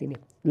यसरी लेख्दिने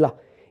ल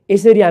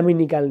यसरी हामी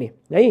निकाल्ने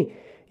है।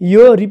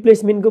 यो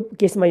रिप्लेसमेन्टको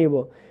केसमा यो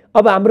भयो।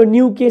 अब हाम्रो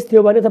न्यू केस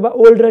थियो भने अथवा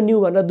ओल्ड र न्यू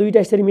भनेर दुईटा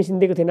यसरी मेसिन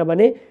दिएको थिएन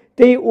भने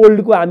त्यही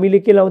ओल्डको हामीले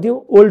के लाउँथ्यौँ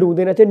ओल्ड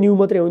हुँदैन थियो न्यू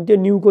मात्रै हुन्थ्यो।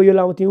 न्यूको यो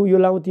लाउँथ्यौँ यो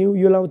लाउँथ्यौँ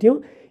यो लाउँथ्यौँ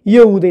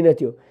यो हुँदैन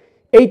थियो।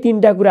 यही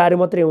तीनटा कुराहरू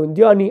मात्रै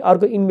हुन्थ्यो। अनि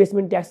अर्को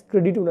इन्भेस्टमेन्ट ट्याक्स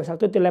क्रेडिट हुन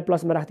सक्थ्यो त्यसलाई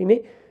प्लसमा राख्दिने।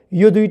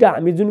 यो दुईटा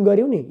हामी जुन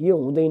गऱ्यौँ नि यो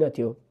हुँदैन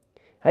थियो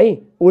है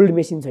ओल्ड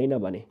मेसिन छैन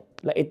भने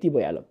ल यति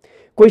भइहाल्यो।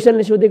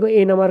 क्वेसनले सोधेको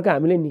ए नम्बरको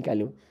हामीले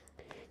निकाल्यौँ।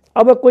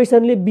 अब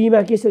क्वेसनले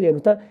बीमा के सोध्यो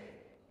हेर्नुहोस् त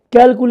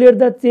calculate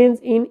the change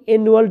in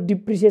annual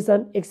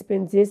depreciation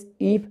expenses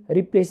if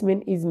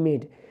replacement is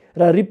made.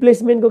 र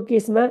रिप्लेसमेन्टको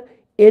केसमा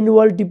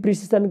annual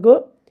डिप्रिसिएसनको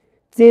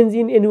change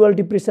in annual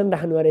depreciation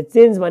राख्नु अरे।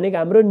 चेन्ज भनेको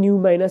हाम्रो न्यू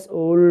माइनस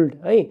ओल्ड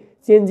है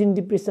चेन्ज इन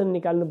डिप्रिसिएसन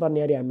निकाल्नु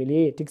पर्ने अरे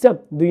हामीले ठिक छ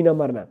 2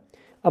 नम्बरमा।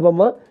 अब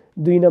म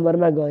 2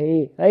 नम्बरमा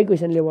गएँ है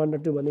क्वेसनले 1 र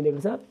 2 भनिदिएको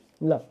छ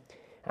ल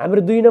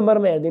हाम्रो 2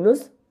 नम्बरमा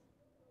हेरिदिनुहोस्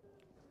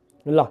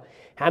ल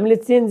हामीले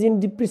चेन्ज इन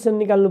डिप्रिसिएसन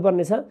निकाल्नु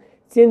पर्ने छ।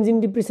 चेन्ज इन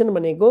डिप्रिसिएसन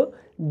भनेको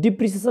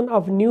depreciation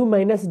of new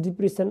minus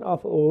depreciation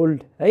of old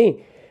है।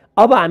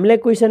 अब हामीलाई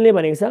क्वेसनले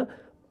भनेको छ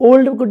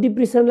ओल्डको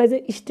डिप्रिसिएसनलाई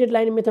चाहिँ स्ट्रेट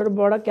लाइन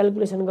मेथडबाट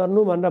क्यालकुलेसन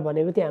गर्नु भनेर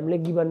भनेको थियो। हामीले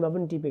गिभनमा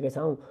पनि टिपेका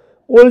छौँ।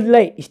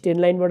 ओल्डलाई स्ट्रेट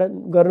लाइनबाट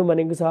गर्नु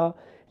भनेको छ।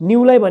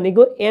 न्यूलाई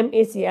भनेको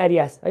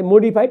एमएसआरएस है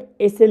मोडिफाइड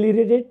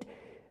एसेलिरेटेड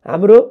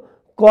हाम्रो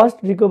कस्ट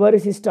रिकभरी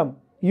सिस्टम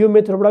यो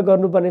मेथडबाट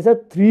गर्नुपर्ने छ।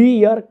 3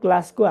 इयर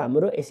क्लासको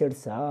हाम्रो एसेट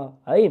छ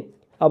है।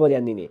 अब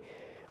ध्यान दिने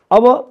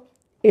अब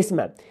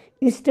यसमा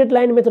स्ट्रेट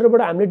लाइन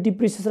मेथडबाट हामीले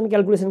डिप्रिसिएसन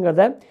क्यालकुलेसन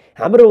गर्दा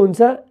हाम्रो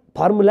हुन्छ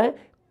फर्मुला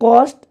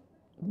कस्ट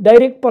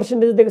डाइरेक्ट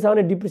पर्सेन्टेज दिएको छ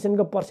भने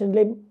डिप्रिसिएसनको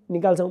पर्सेन्टले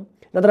निकाल्छौँ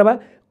नत्र भए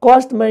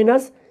cost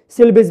minus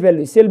sale base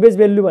value. Sale base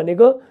value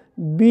भनेको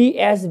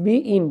बिएसबी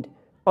इन्ड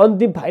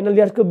अन्तिम final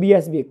इयर्सको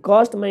बिएसबी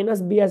cost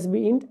minus बिएसबी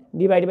end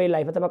divide by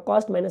life अथवा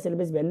cost minus sale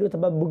base value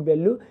अथवा book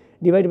value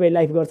divide by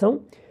life गर्छौँ।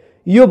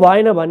 यो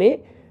भएन भने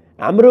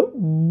हाम्रो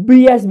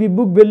बिएसबी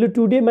book value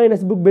today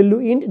minus book value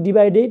end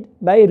divided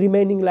by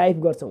remaining life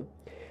गर्छौँ।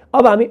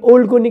 अब हामी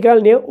ओल्डको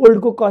निकाल्ने हो।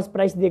 ओल्डको कस्ट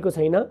प्राइस दिएको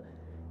छैन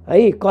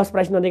है कस्ट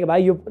प्राइस नदिएको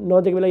भए यो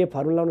नदिएको बेला यो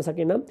फर्मुला लाउन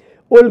सकेन।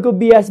 ओल्डको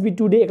बिएसबी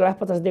टुडे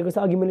 1,50,000 दिएको छ।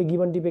 अघि मैले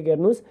गिभन टिपेको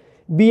हेर्नुहोस्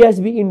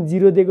बिएसबी इन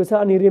 0 दिएको छ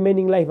अनि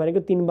रिमेनिङ लाइफ भनेको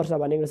 3 वर्ष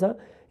भनेको छ।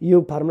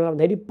 यो फर्मुला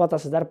भन्दाखेरि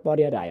 50,000 पर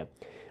इयर आयो।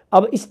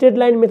 अब स्ट्रेट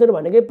लाइन मेथड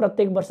भनेकै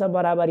प्रत्येक वर्ष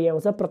बराबरी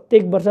आउँछ।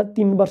 प्रत्येक वर्ष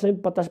 3 वर्ष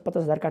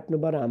 50,000 काट्नु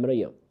पर्यो हाम्रो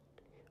यो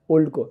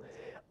ओल्डको।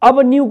 अब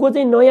न्यूको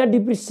चाहिँ नयाँ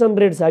डिप्रिसिएसन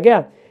रेट छ क्या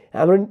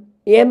हाम्रो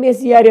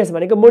एमएसआरएस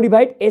भनेको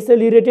मोडिफाइड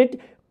एसेलिरेटेड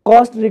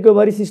कस्ट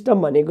रिकभरी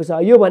सिस्टम भनेको छ।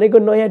 यो भनेको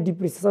नयाँ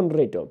डिप्रिसिएसन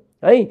रेट हो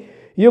है।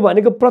 यो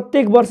भनेको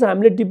प्रत्येक वर्ष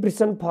हामीले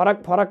डिप्रिसिएसन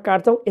फरक फरक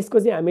काट्छौँ। यसको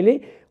चाहिँ हामीले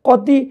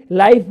कति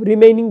लाइफ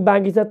रिमेनिङ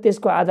बाँकी छ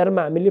त्यसको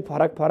आधारमा हामीले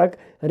फरक फरक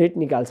रेट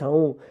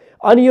निकाल्छौँ।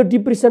 अनि यो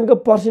डिप्रिसिएसनको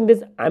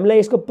पर्सेन्टेज हामीलाई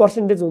यसको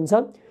पर्सेन्टेज हुन्छ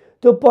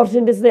त्यो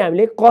पर्सेन्टेज चाहिँ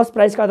हामीले कस्ट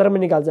प्राइसको आधारमा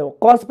निकाल्छौँ।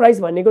 कस्ट प्राइस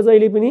भनेको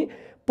जहिले पनि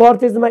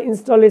पर्चेजमा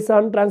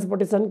इन्स्टलेसन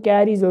ट्रान्सपोर्टेसन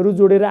क्यारिजहरू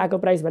जोडेर आएको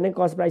प्राइस भने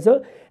कस्ट प्राइस हो।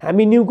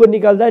 हामी न्यूको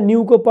निकाल्दा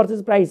न्यूको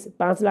पर्चेज प्राइस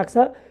 5 लाख छ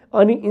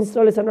अनि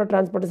इन्स्टलेसन र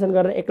ट्रान्सपोर्टेसन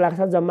गरेर 1 लाख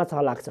छ, जम्मा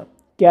 6 लाख छ।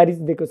 क्यारिज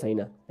दिएको छैन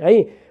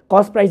है।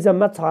 कस्ट प्राइस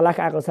जम्मा 6 लाख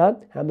आएको छ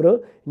हाम्रो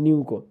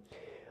न्यूको।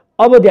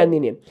 अब ध्यान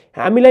दिने,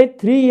 हामीलाई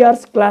 3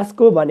 इयर्स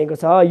क्लासको भनेको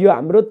छ, यो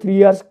हाम्रो 3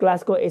 इयर्स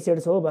क्लासको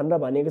एसेट्स हो भनेर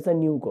भनेको छ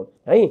न्यूको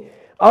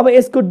है। अब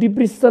यसको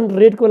डिप्रिसिएसन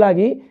रेटको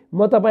लागि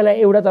म तपाईलाई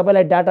एउटा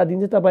तपाईलाई डाटा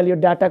दिन्छु, तपाईले यो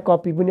डाटा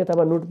कपी पनि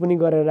अथवा नोट पनि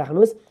गरेर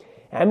राख्नुस्।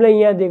 हामीलाई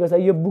यहाँ दिएको छ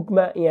यो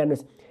बुकमा, यहाँ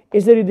हेर्नुस्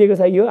यसरी दिएको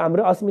छ, यो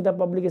हाम्रो अस्मिता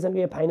पब्लिकेसनको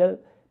यो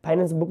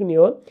फाइनान्स बुक नि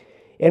हो।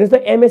 हेर्नुस्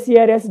त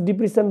एमएससीआरएस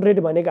डिप्रिसिएसन रेट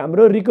भनेको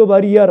हाम्रो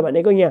रिकभरी इयर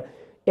भनेको यहाँ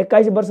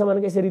 21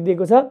 वर्षमानको यसरी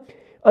दिएको छ।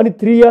 अनि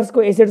 3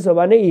 इयर्सको एसेट्स हो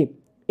भने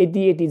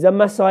यति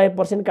जम्मा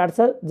 100%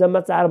 काट्छ जम्मा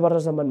 4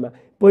 वर्षसम्ममा।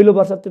 पहिलो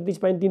वर्ष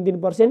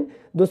 33.33%,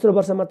 दोस्रो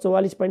वर्षमा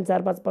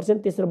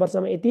 44.45%, तेस्रो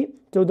वर्षमा यति,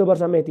 चौथो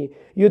वर्षमा यति।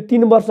 यो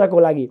 3 वर्षको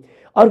लागि।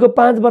 अर्को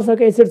 5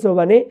 वर्षको एसेट्स हो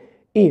भने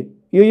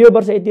यो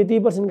वर्ष यति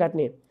 %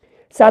 काट्ने,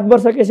 7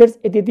 वर्षको एसेट्स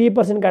यति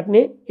 %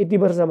 काट्ने यति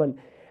वर्षसम्म,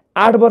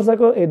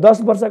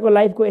 10 वर्षको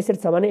लाइफको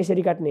एसेट्स छ भने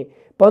यसरी काट्ने,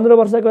 15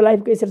 वर्षको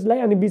लाइफको एसेट्सलाई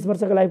अनि 20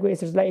 वर्षको लाइफको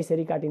एसेट्सलाई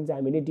यसरी काटिन्छ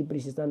हामीले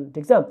डिप्रिसिएसन।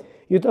 ठीक छ,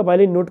 यो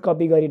तपाईले नोट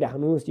कपी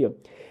गरिराख्नुहोस्। यो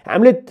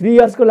हामीले 3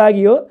 इयर्सको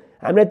लागि हो।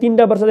 हामीलाई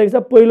 3टा वर्ष दिएको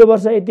छ, पहिलो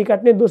वर्ष यति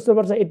काट्ने, दोस्रो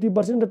वर्ष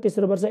 80% र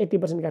तेस्रो वर्ष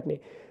 80% काट्ने,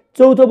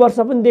 चौथो वर्ष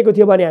पनि दिएको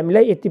थियो भने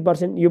हामीलाई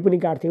 80% यो पनि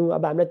काट्थ्यौँ।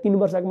 अब हामीलाई 3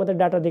 वर्षको मात्रै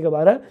डाटा दिएको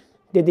भएर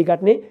त्यति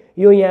काट्ने।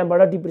 यो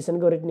यहाँबाट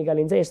डिप्रिसिएसनको रेट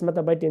निकालिन्छ, यसमा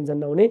तपाईँ टेन्सन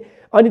नहुने।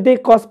 अनि त्यही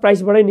कस्ट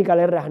प्राइसबाटै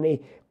निकालेर राख्ने।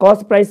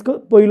 कस्ट प्राइसको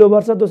पहिलो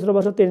वर्ष, दोस्रो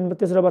वर्ष,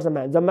 तेस्रो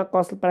वर्षमा जम्मा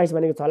कस्ट प्राइस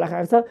भनेको 6 लाख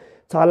आएको छ।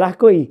 6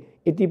 लाखको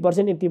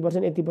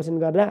 80%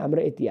 गरेर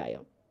हाम्रो यति आयो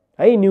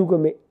है न्यूको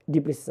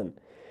डिप्रिसिएसन।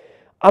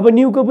 अब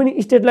न्यूको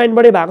पनि स्टेट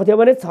लाइनबाटै भएको थियो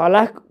भने 6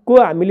 लाखको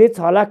हामीले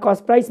 6 lakh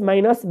cost price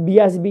minus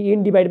बिएसबी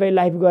in divide by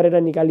life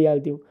गरेर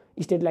निकालिहाल्थ्यौँ,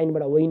 स्टेट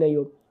लाइनबाट होइन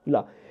यो।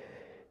 ल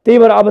त्यही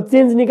भएर अब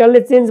चेन्ज निकाल्ने,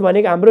 चेन्ज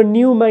भनेको हाम्रो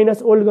न्यू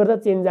माइनस ओल्ड गर्दा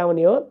चेन्ज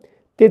आउने हो।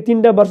 त्यो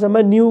 3टा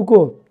वर्षमा न्यूको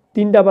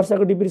 3टा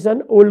वर्षको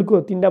डिप्रिसिएसन, ओल्डको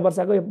 3टा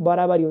वर्षको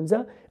बराबरी हुन्छ।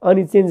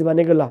 अनि चेन्ज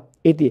भनेको ल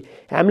यति,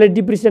 हामीले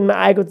डिप्रिसिएसनमा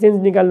आएको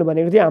चेन्ज निकाल्नु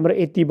भनेको थियो, हाम्रो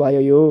यति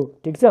भयो यो।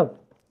 ठिक छ,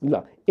 ल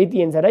यति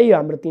एन्सर है, यो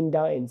हाम्रो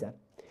 3टा एन्सर।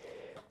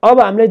 अब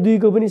हामीलाई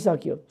 2को पनि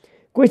सक्यो।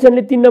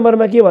 क्वेसनले 3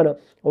 नम्बरमा के भन,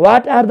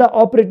 what are the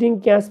operating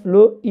cash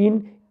flow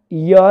in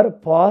year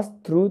first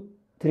through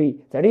 3।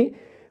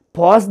 Sorry,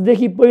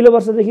 फर्स्टदेखि पहिलो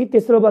वर्षदेखि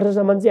तेस्रो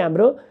वर्षसम्म चाहिँ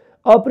हाम्रो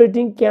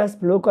अपरेटिङ क्यास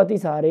फ्लो कति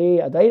छ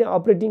अरे है।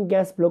 अपरेटिङ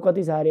क्यास फ्लो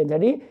कति छ अरे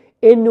भन्दाखेरि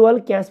एनुअल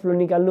क्यास फ्लो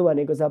निकाल्नु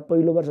भनेको छ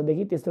पहिलो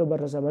वर्षदेखि तेस्रो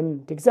वर्षसम्म।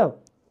 ठिक छ,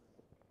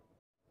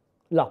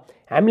 ल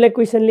हामीलाई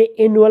क्वेसनले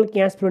एनुअल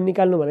क्यास फ्लो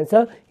निकाल्नु भनेको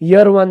छ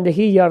इयर 1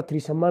 देखि इयर 3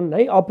 सम्म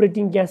है।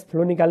 अपरेटिङ क्यास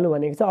फ्लो निकाल्नु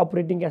भनेको छ,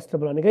 अपरेटिङ क्यास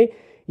फ्लो भनेकै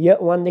इयर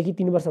 1 देखि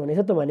 3 वर्ष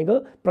भनेको छ, त्यो भनेको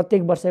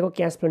प्रत्येक वर्षको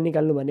क्यास फ्लो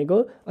निकाल्नु भनेको,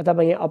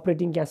 अथवा यहाँ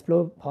operating cash flow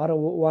for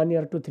 1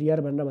 year to 3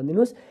 year भनेर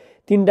भनिदिनुहोस्।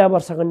 3टा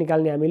वर्षको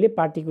निकाल्ने हामीले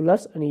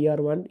पार्टिकुलर्स, अनि इयर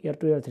 1 इयर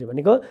 2 इयर 3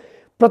 भनेको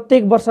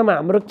प्रत्येक वर्षमा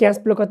हाम्रो क्यास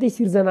फ्लो कति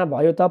सिर्जना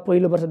भयो त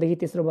पहिलो वर्षदेखि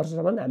तेस्रो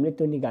वर्षसम्म हामीले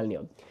त्यो निकाल्ने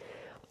हो।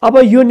 अब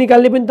यो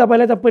निकाल्ने पनि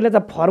तपाईलाई त पहिला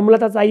त फर्मुला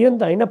त चाहियो नि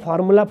त हैन,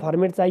 फर्मुला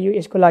फर्मेट चाहियो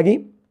यसको लागि।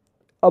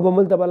 अब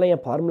मैले तपाईलाई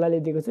यहाँ फर्मुला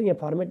लेखेको छु, यहाँ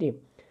फर्मेट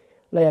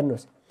ल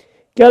हेर्नुस्,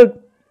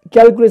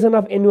 calculation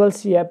of annual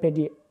CFAT,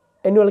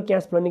 annual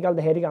cash flow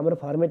निकाल्दाखेरि हाम्रो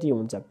फर्मेट यो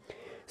हुन्छ।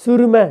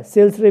 सुरुमा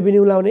सेल्स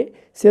रेभेन्यू लाउने,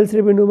 सेल्स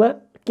रेभेन्यूमा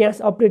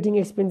क्यास अपरेटिङ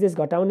एक्सपेन्सेस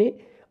घटाउने,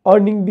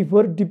 earning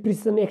before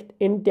depreciation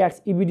and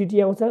tax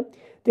EBDT आउँछ,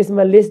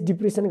 त्यसमा लेस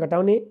डिप्रिसिएसन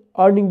घटाउने,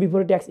 अर्निङ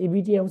बिफोर ट्याक्स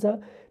EBT आउँछ,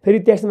 फेरि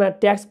ट्याक्समा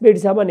ट्याक्स पेड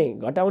छ भने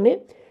घटाउने,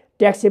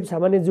 ट्याक्स सेभ छ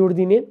भने जोड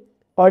दिने,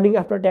 अर्निङ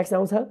आफ्टर ट्याक्स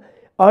आउँछ,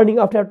 अर्निङ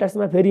आफ्टर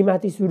ट्याक्समा फेरि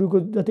माथि सुरुको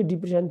जति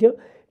डिप्रिसिएसन थियो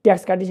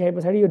ट्याक्स काटिसके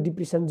पछाडि यो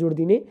डिप्रिसिएसन जोड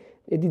दिने,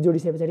 यति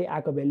जोडिसके पछाडि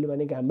आएको भ्यालु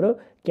भनेको हाम्रो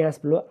क्यास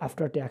फ्लो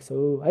आफ्टर ट्याक्स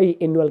हो है।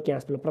 एनुअल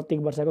क्यास फ्लो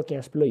प्रत्येक वर्षको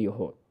क्यास फ्लो यो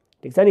हो।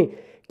 ठिक छ नि,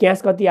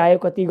 क्यास कति आयो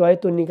कति गयो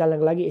त्यो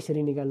निकाल्नको लागि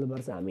यसरी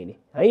निकाल्नुपर्छ हामीले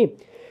है।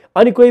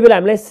 अनि कोही बेला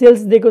हामीलाई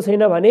सेल्स दिएको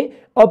छैन भने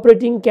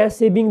अपरेटिङ क्यास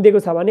सेभिङ दिएको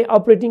छ भने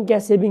अपरेटिङ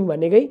क्यास सेभिङ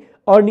भनेकै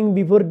earning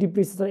before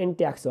depreciation and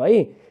tax हो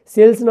है।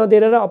 सेल्स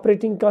नदिएर र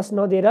अपरेटिङ कस्ट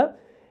नदिएर,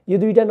 यो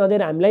दुईटा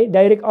नदिएर हामीलाई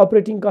डाइरेक्ट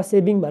अपरेटिङ कस्ट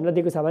सेभिङ भनेर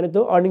दिएको छ भने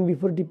त्यो earning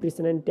before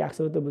depreciation and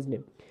tax हो, त्यो बुझ्ने।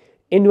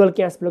 एनुअल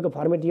क्यास फ्लोको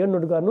फर्मेट यो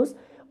नोट गर्नुहोस्।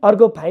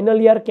 अर्को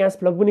फाइनल इयर क्यास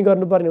फ्लो पनि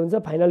गर्नुपर्ने हुन्छ,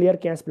 फाइनल इयर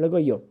क्यास फ्लोको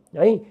यो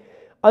है।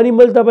 अनि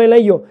मैले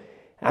तपाईँलाई यो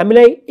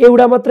हामीलाई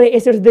एउटा मात्रै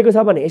एसेट्स दिएको छ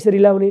भने यसरी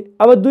लाउने,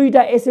 अब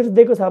 2टा एसेट्स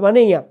दिएको छ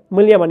भने यहाँ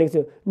मैले यहाँ भनेको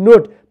छु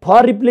नोट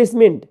फर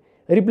रिप्लेसमेन्ट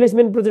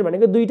प्रोजेक्ट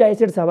भनेको 2टा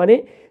एसेट्स छ भने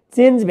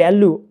change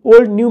value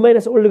old new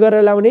minus old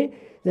गरेर लाउने।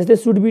 जस्तै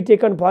should be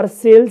taken for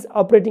sales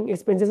operating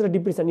expenses र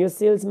डिप्रिसिएसन, यो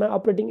सेल्समा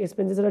अपरेटिङ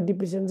एक्सपेन्सेस र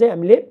डिप्रिसिएसन चाहिँ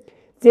हामीले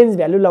चेन्ज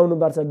भ्यालु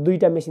लाउनुपर्छ।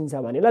 2टा मेसिन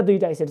छ भने ल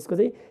 2टा एसेट्सको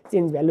चाहिँ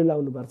चेन्ज भ्यालु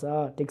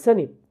लाउनुपर्छ। ठिक छ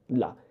नि,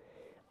 ल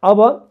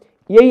अब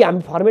यही हामी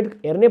फर्मेट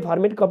हेर्ने,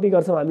 फर्मेट कपी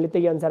गर्छौँ हामीले,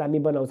 त्यही अनुसार हामी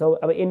बनाउँछौँ।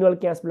 अब एनुअल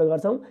क्यास फ्लो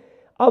गर्छौँ।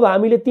 अब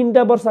हामीले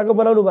 3टा वर्षको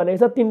बनाउनु भनेको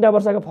छ, 3टा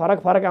वर्षको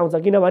फरक आउँछ,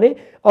 किनभने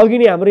अघि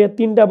नै हाम्रो यहाँ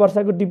 3टा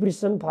वर्षको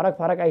डिप्रिसिएसन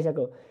फरक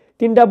आइसक्यो।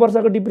 3टा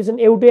वर्षको डिप्रिसिएसन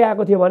एउटै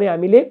आएको थियो भने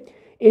हामीले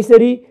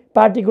यसरी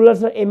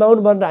पार्टिकुलर्स र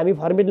एमाउन्ट भनेर हामी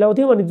फर्मेट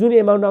ल्याउँथ्यौँ अनि जुन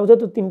एमाउन्ट आउँछ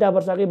त्यो 3टा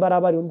वर्षकै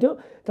बराबर हुन्थ्यो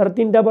तर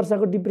 3टा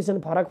वर्षको डिप्रेसन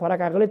फरक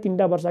फरक आएकोले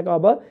 3टा वर्षको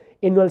अब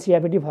एनुअल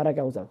CFAT फरक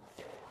आउँछ।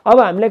 अब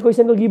हामीलाई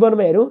क्वेसनको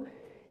गिभनमा हेरौँ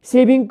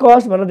सेभिङ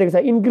कस्ट भनेर दिएको छ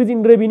इन्क्रिज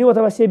इन रेभिन्यू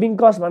अथवा सेभिङ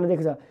कस्ट भनेर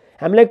दिएको छ।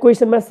 हामीलाई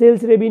क्वेसनमा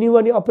सेल्स रेभिन्यू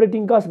अनि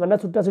अपरेटिङ कस्ट भनेर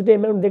छुट्टा छुट्टै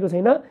एमाउन्ट दिएको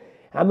छैन।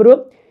 हाम्रो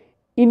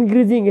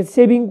increasing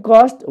saving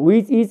cost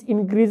which is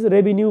increase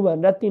revenue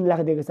भनेर 3 लाख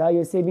दिएको छ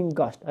यो सेभिङ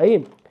कस्ट है।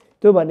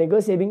 त्यो भनेको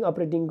सेभिङ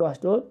अपरेटिङ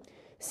कस्ट हो।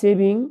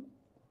 सेभिङ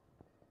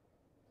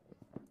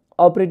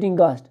अपरेटिङ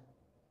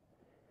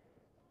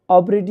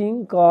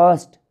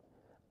कस्ट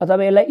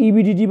अथवा यसलाई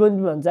EBDT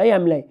पनि भन्छ है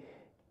हामीलाई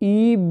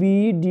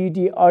EBDT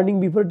earning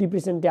before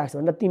depression tax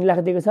भनेर 3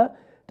 लाख दिएको छ।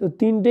 त्यो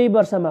 3टै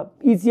वर्षमा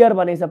इच इयर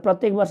भनेको छ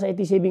प्रत्येक वर्ष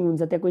यति सेभिङ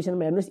हुन्छ त्यहाँ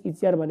क्वेसनमा हेर्नुहोस्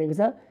इच इयर भनेको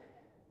छ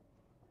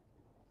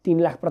 3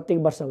 लाख प्रत्येक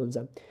वर्ष हुन्छ।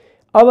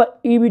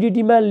 अब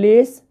EBDT मा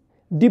लेस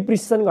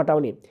डिप्रेसन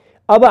घटाउने।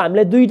 अब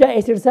हामीलाई दुईटा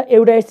एसेट्स छ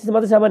एउटा एसेट्स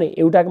मात्रै छ भने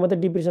एउटाको मात्रै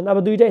डिप्रेसन अब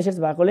दुईटा एसेट्स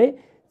भएकोले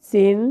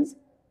चेन्ज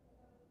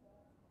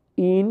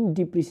इन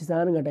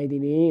डिप्रेसन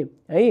घटाइदिने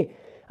है।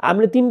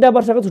 हामीले 3टा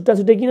वर्षको छुट्टा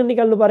छुट्टै किन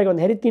निकाल्नु परेको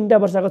भन्दाखेरि 3टा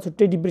वर्षको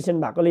छुट्टै डिप्रेसन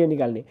भएकोले यो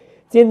निकाल्ने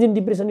चेन्ज इन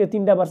डिप्रेसन यो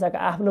 3टा वर्षको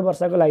आफ्नो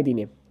वर्षको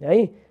लगाइदिने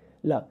है।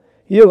 ल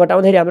यो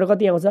घटाउँदाखेरि हाम्रो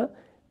कति आउँछ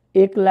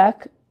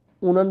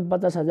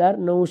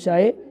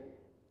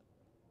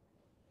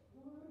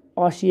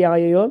 1,49,980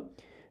 आयो यो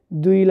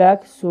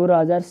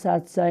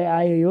 2,16,700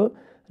 आयो यो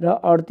र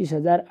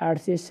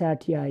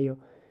 38,860 आयो।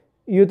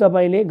 यो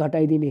तपाईले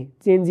घटाइदिने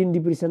चेन्ज इन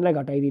डिप्रेसनलाई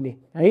घटाइदिने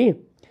है।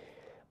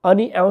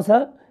 अनि आउँछ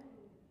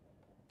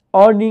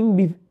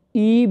earning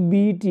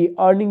EBT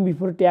earning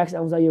before tax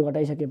आउँछ यो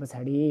घटाइसके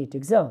पछाडि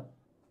ठीक छ।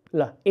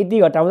 ल यति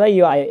घटाउँदा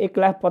यो आयो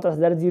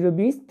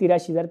 1,50,020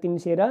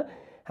 83,300 र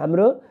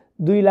हाम्रो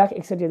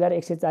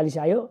 2,61,140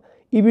 आयो।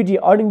 EBT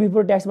अर्निङ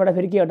बिफोर ट्याक्सबाट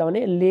फेरि के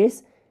घटाउने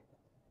लेस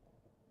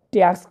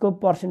ट्याक्सको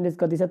पर्सेन्टेज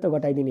कति छ त्यो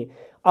घटाइदिने।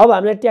 अब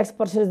हामीलाई ट्याक्स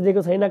पर्सेन्टेज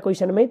दिएको छैन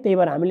क्वेसनमै त्यही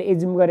भएर हामीले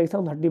एज्युम गरेको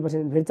छौँ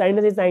 30%। फेरि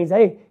चाहिन्छ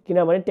है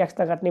किनभने ट्याक्स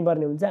त काट्नै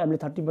पर्ने हुन्छ हामीले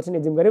 30%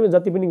 एज्युम गऱ्यौँ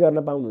जति पनि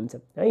गर्न पाउनुहुन्छ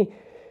है।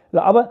 ल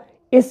अब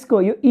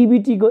यसको यो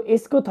EBT को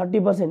यसको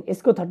 30%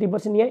 यसको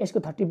 30% यहाँ यसको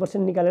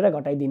 30% निकालेर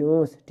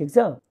घटाइदिनुहोस् ठीक छ।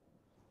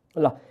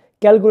 ल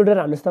क्यालकुलेटर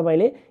हान्नुहोस्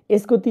तपाईले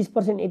यसको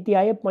 30% यति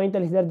आयो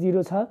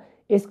 45,000 छ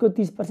यसको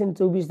 30%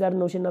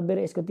 24,990 र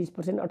यसको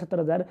 30%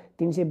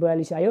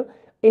 78,342 आयो।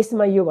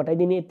 यसमा यो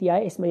घटाइदिने यति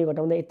आयो यसमा यो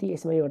घटाउँदा यति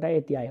यसमा यो घटाए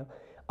यति आयो।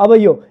 अब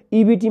यो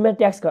EBT मा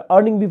ट्याक्स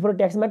अर्निङ बिफोर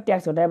ट्याक्समा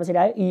ट्याक्स घटाएपछि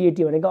आयो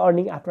EAT भनेको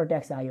अर्निङ आफ्टर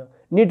ट्याक्स आयो।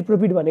 नेट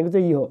प्रॉफिट भनेको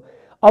चाहिँ यो हो।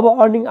 अब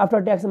अर्निङ आफ्टर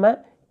ट्याक्समा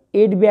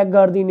एड ब्याक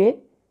गरिदिने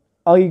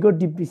अघिको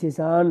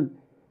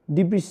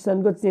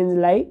डिप्रिसिएसनको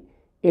चेन्जलाई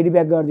एड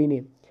ब्याक गरिदिने।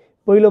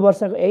 पहिलो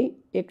वर्षको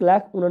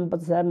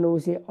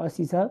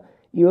 1,49,980 छ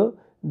यो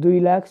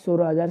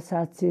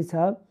 2,16,700 छ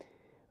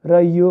र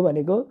यो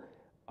भनेको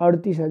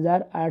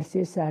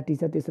 38,860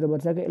 छ तेस्रो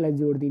वर्षको यसलाई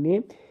जोडिदिने।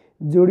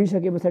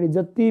 जोडिसके पछाडि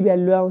जति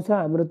भ्यालु आउँछ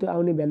हाम्रो त्यो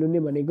आउने भ्यालु नै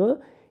भनेको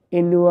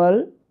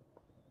एनुअल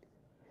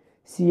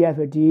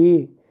CFAT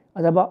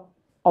अथवा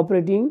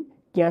अपरेटिङ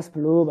क्याश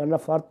फ्लो भनेर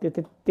फर्क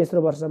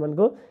तेस्रो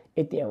वर्षमानको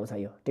यति आउँछ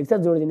यो ठीक छ।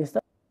 जोडिदिनुहोस् त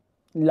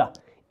ल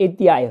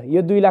यति आयो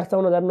यो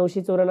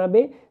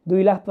 2,54,994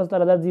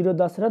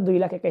 2,75,010 र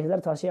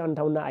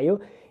 2,21,658 आयो।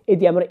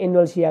 यति हाम्रो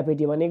एनुअल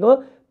CFAT भनेको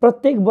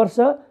प्रत्येक वर्ष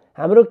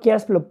हाम्रो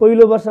क्याश फ्लो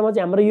पहिलो वर्षमा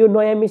चाहिँ हाम्रो यो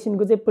नयाँ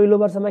मेसिनको चाहिँ पहिलो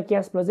वर्षमा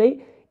क्याश फ्लो चाहिँ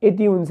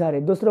यति हुन्छ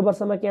अरे दोस्रो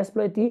वर्षमा क्याश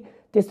फ्लो यति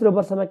तेस्रो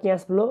वर्षमा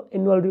क्याश फ्लो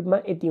एनुअल रूपमा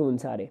यति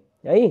हुन्छ अरे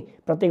है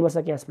प्रत्येक वर्ष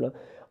क्याश फ्लो।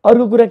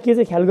 अर्को कुरा के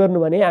चाहिँ ख्याल गर्नु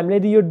भने हामीले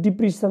यदि यो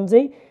डिप्रिसिएसन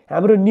चाहिँ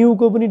हाम्रो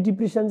न्यूको पनि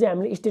डिप्रिसिएसन चाहिँ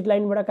हामीले स्टेट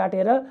लाइनबाट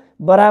काटेर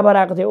बराबर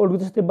आएको थियो ओल्डको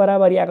जस्तै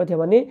बराबरी आएको थियो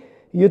भने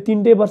यो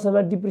 3टै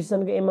वर्षमा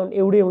डिप्रिसिएसनको एमाउन्ट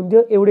एउटै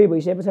हुन्थ्यो। एउटै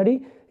भइसके पछाडि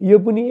यो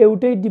पनि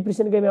एउटै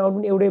डिप्रिसिएसनको एमाउन्ट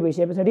पनि एउटै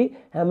भइसके पछाडि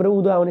हाम्रो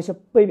उँधो आउने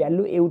सबै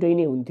भ्यालु एउटै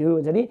नै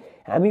हुन्थ्यो। भने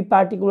हामी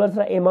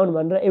पार्टिकुलर्स र एमाउन्ट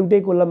भनेर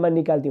एउटै कोलममा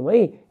निकाल्थ्यौँ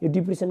है। यो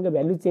डिप्रिसिएसनको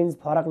भ्यालु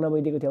चेन्ज फरक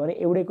नभइदिएको थियो भने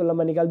एउटै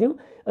कोलममा निकाल्थ्यौँ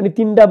अनि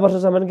 3टा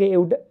वर्षसम्मको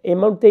एउटा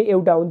एमाउन्ट चाहिँ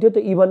एउटा हुन्थ्यो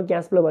त्यो इभन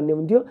क्याश फ्लो भन्ने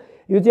हुन्थ्यो।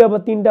 यो चाहिँ अब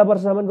 3टा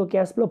वर्षसम्मको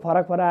क्याश फ्लो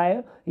फरक फरक आयो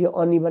यो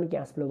अनइभन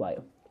क्याश फ्लो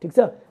भयो ठीक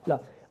छ। ल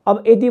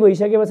अब यति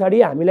भइसके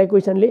पछाडि हामीलाई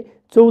क्वेसनले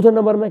 4थो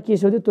नम्बरमा के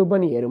सोध्यो त्यो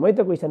पनि हेरौँ है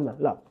त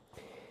क्वेसनमा। ल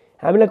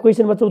हामीलाई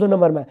क्वेसनमा 4थो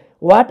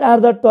नम्बरमा what are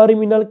the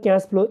terminal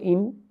cash flow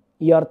in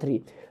year 3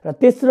 र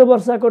तेस्रो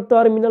वर्षको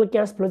टर्मिनल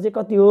क्याश फ्लो चाहिँ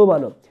कति हो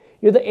भनौँ।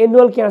 यो त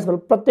एनुअल क्याश फ्लो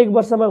प्रत्येक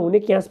वर्षमा हुने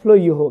क्याश फ्लो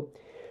यो हो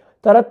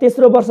तर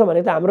तेस्रो वर्ष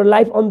भने त हाम्रो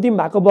लाइफ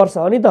अन्तिम भएको वर्ष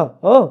हो नि त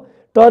हो।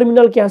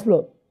 टर्मिनल क्याश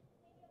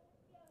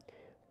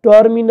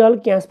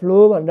फ्लो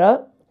भनेर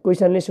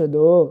क्वेसनले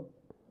सोध्यो।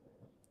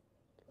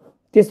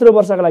 तेस्रो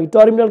वर्षको लागि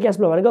टर्मिनल क्याश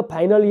फ्लो भनेको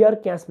फाइनल इयर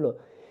क्याश फ्लो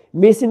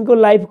मेसिनको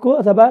लाइफको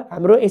अथवा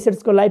हाम्रो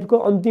एसेट्सको लाइफको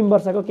अन्तिम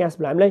वर्षको क्याश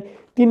फ्लो। हामीलाई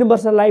 3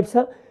 वर्ष लाइफ छ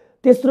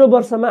तेस्रो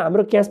वर्षमा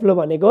हाम्रो क्याश फ्लो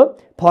भनेको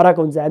फरक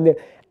हुन्छ। हामीले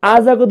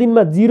आजको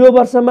दिनमा 0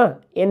 वर्षमा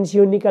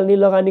NCO निकाल्ने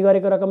लगानी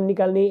गरेको रकम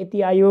निकाल्ने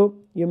यति आयो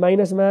यो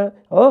माइनसमा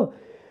हो।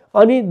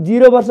 अनि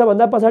 0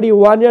 वर्षभन्दा पछाडि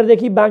 1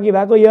 इयरदेखि बाँकी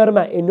भएको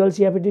इयरमा एनुअल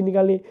CFAT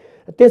निकाल्ने।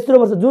 तेस्रो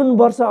वर्ष जुन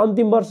वर्ष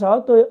अन्तिम वर्ष हो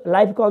त्यो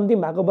लाइफको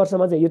अन्तिम भएको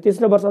वर्षमा चाहिँ यो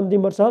तेस्रो वर्ष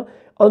अन्तिम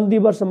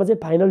वर्षमा चाहिँ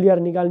फाइनल इयर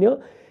निकाल्ने हो।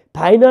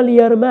 फाइनल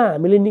इयरमा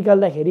हामीले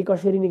निकाल्दाखेरि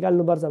कसरी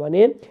निकाल्नुपर्छ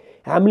भने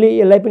हामीले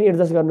यसलाई पनि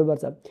एडजस्ट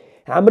गर्नुपर्छ।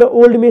 हाम्रो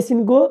ओल्ड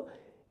मेसिनको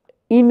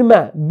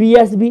इनमा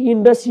बिएसबी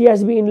इन र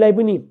सिएसबी इनलाई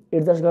पनि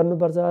एडजस्ट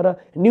गर्नुपर्छ र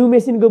न्यू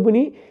मेसिनको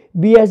पनि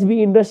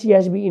बिएसबी इन र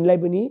सिएसबी इनलाई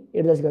पनि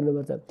एडजस्ट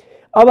गर्नुपर्छ।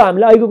 अब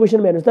हामीले अहिलेको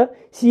क्वेसनमा हेर्नुहोस् त,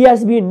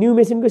 सिएसबी न्यू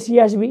मेसिनको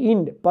सिएसबी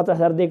इन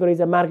 50,000 दिएको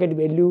रहेछ मार्केट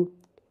भ्याल्यु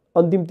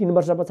अन्तिम 3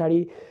 वर्ष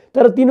पछाडि।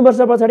 तर 3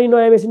 वर्ष पछाडि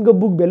नयाँ मेसिनको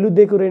बुक भ्याल्यु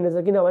दिएको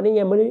रहेनछ, किनभने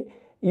यहाँ मैले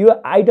यो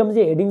आइटम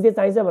चाहिँ हेडिङ चाहिँ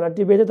चाहिन्छ भनेर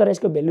टिपेको तर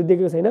यसको भ्याल्यु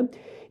दिएको छैन।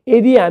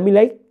 यदि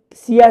हामीलाई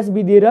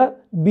सिएसबी दिएर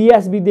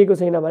बिएसबी दिएको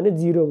छैन भने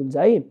 0 हुन्छ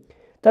है।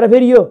 तर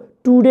फेरि यो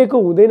 2 डेको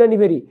हुँदैन नि,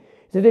 फेरि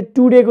जस्तै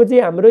 2 डेको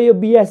चाहिँ हाम्रो यो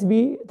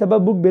बिएसबी अथवा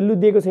बुक भ्याल्यु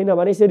दिएको छैन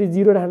भने यसरी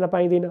 0 राख्न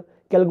पाइँदैन,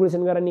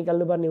 क्यालकुलेसन गरेर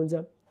निकाल्नुपर्ने हुन्छ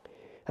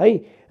है।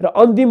 र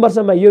अन्तिम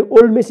वर्षमा यो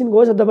ओल्ड मेसिनको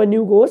होस् अथवा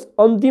न्यूको होस्,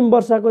 अन्तिम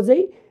वर्षको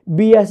चाहिँ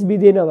बिएसबी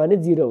दिएन भने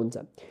 0 हुन्छ।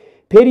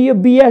 फेरि यो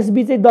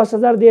बिएसबी चाहिँ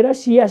 10,000 दिएर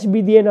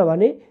सिएसबी दिएन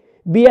भने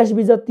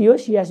बिएसबी जति हो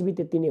सिएसबी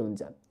त्यति नै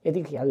हुन्छ,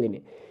 यति ख्याल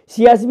दिने।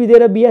 सिएसबी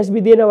दिएर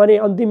बिएसबी दिएन भने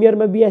अन्तिम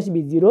इयरमा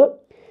बिएसबी 0।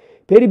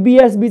 फेरि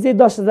बिएसबी चाहिँ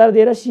 10,000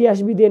 दिएर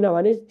सिएसबी दिएन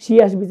भने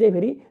सिएसबी चाहिँ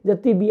फेरि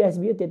जति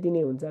बिएसबी हो त्यति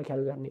नै हुन्छ, ख्याल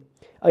गर्ने।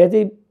 यहाँ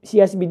चाहिँ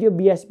सिएसबी दियो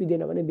बिएसबी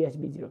दिएन भने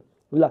बिएसबी 0।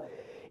 ल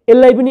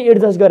यसलाई पनि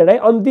एडजस्ट गरेर है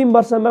अन्तिम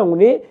वर्षमा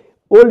हुने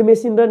ओल्ड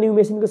मेसिन र न्यू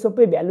मेसिनको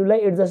सबै भ्यालुलाई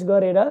एडजस्ट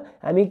गरेर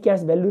हामी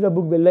क्यास भ्यालु र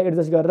बुक भ्यालुलाई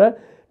एडजस्ट गरेर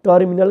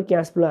टर्मिनल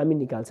क्यास फ्लो हामी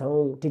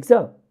निकाल्छौँ, ठिक छ।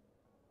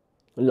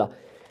 ल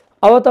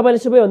अब तपाईँले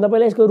सबैभन्दा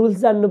पहिला यसको रुल्स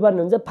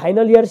जान्नुपर्ने हुन्छ।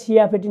 फाइनल इयर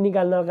सिएफएटी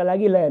निकाल्नका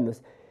लागि ल हेर्नुहोस्,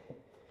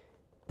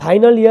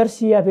 फाइनल इयर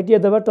सिएफएटी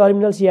अथवा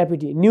टर्मिनल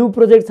सिएफएटी न्यू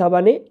प्रोजेक्ट छ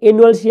भने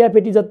एनुअल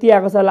सिएफएटी जति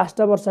आएको छ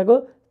लास्ट वर्षको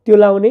त्यो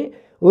लाउने।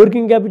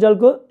 वर्किङ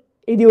क्यापिटलको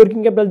यदि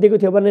वर्किङ क्यापिटल दिएको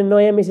थियो भने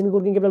नयाँ मेसिनको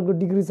वर्किङ क्यापिटलको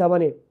डिक्रिज छ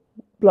भने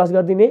प्लस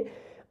गरिदिने,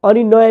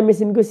 अनि नयाँ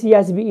मेसिनको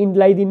सिएसबी इन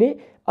लगाइदिने,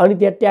 अनि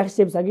त्यहाँ ट्याक्स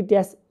सेभ छ कि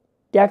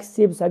ट्याक्स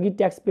सेभ छ कि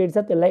ट्याक्स पेड छ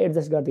त्यसलाई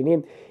एडजस्ट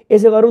गरिदिने।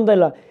 यसो गरौँ त,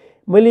 ल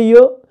मैले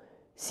यो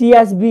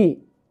सिएसबी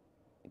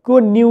को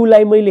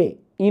न्यूलाई मैले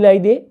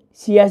इलाइदिएँ,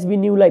 सिएसबी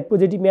न्यूलाई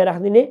पोजिटिभमा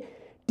राखिदिने,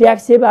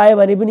 ट्याक्स सेभ आयो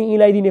भने पनि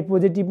इलाइदिने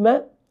पोजिटिभमा,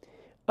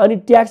 अनि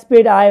ट्याक्स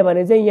पेड आयो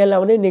भने चाहिँ यहाँ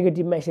लाउने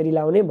नेगेटिभमा यसरी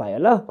लाउने भयो।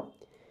 ल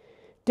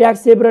ट्याक्स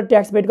सेभ र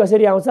ट्याक्स पेड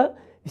कसरी आउँछ,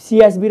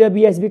 सिएसबी र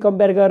बिएसबी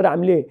कम्पेयर गरेर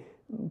हामीले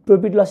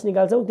प्रफिट लस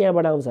निकाल्छौँ,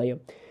 त्यहाँबाट आउँछ यो।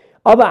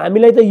 अब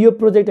हामीलाई त यो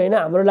प्रोजेक्ट होइन,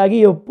 हाम्रो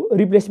लागि यो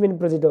रिप्लेसमेन्ट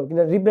प्रोजेक्ट हो, किन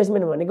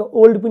रिप्लेसमेन्ट भनेको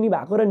ओल्ड पनि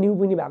भएको र न्यू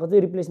पनि भएको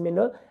चाहिँ रिप्लेसमेन्ट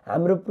हो।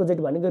 हाम्रो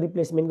प्रोजेक्ट भनेको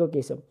रिप्लेसमेन्टको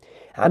केस हो,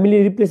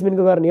 हामीले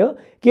रिप्लेसमेन्टको गर्ने हो।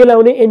 के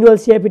लाउने, एनुअल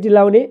सिएफएटी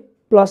लाउने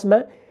प्लसमा,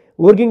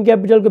 वर्किङ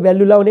क्यापिटलको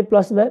भ्यालु लाउने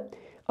प्लसमा,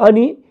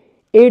 अनि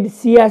एड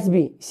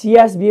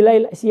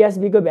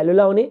सिएसबीको भ्यालु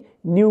लाउने,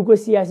 न्यूको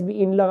सिएसबी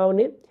इन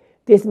लगाउने,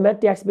 त्यसमा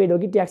ट्याक्स पेड हो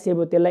कि ट्याक्स सेभ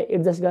हो त्यसलाई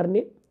एडजस्ट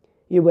गर्ने।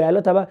 यो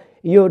भइहाल्यो, अथवा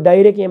यो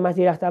डाइरेक्ट यहाँ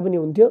माथि राख्दा पनि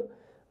हुन्थ्यो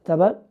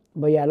अथवा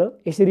भइहाल्यो,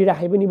 यसरी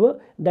राखे पनि भयो,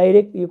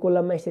 डाइरेक्ट यो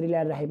कोलममा यसरी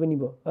ल्याएर राखे पनि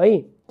भयो है,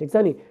 ठिक छ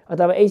नि।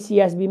 अथवा यही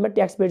सिएसबीमा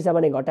ट्याक्स पेड छ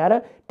भने घटाएर,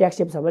 ट्याक्स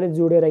सेभ छ भने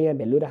जोडेर यहाँ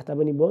भ्यालु राख्दा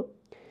पनि भयो।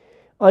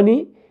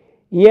 अनि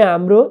यहाँ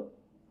हाम्रो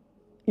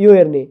यो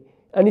हेर्ने,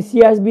 अनि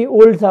सिएसबी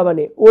ओल्ड छ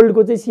भने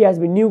ओल्डको चाहिँ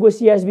सिएसबी, न्यूको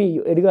सिएसबी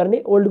हेरी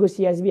गर्ने, ओल्डको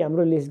सिएसबी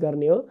हाम्रो लेस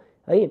गर्ने हो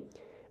है।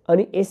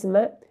 अनि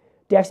यसमा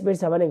ट्याक्स पेड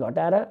छ भने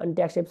घटाएर, अनि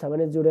ट्याक्स सेभ छ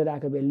भने जोडेर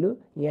आएको भ्यालु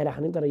यहाँ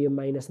राख्ने, तर यो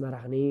माइनसमा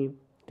राख्ने,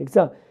 ठिक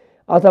छ।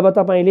 अथवा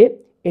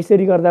तपाईँले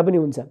यसरी गर्दा पनि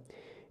हुन्छ,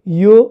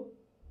 यो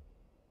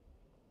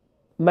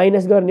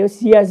माइनस गर्ने हो,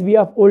 सिएसबी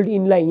अफ ओल्ड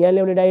इनलाई यहाँ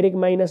ल्याउने डाइरेक्ट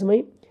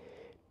माइनसमै,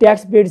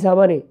 ट्याक्स पेड छ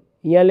भने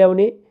यहाँ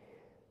ल्याउने,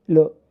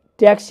 लो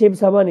ट्याक्स सेभ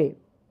छ भने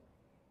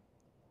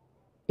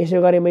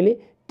यसो गरेँ मैले,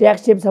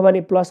 ट्याक्स सेभ छ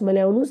भने प्लसमा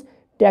ल्याउनुहोस्,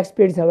 ट्याक्स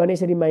पेड छ भने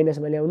यसरी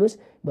माइनसमा ल्याउनुहोस्,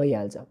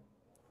 भइहाल्छ।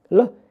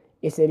 ल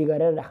यसरी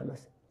गरेर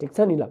राख्नुहोस्, ठिक छ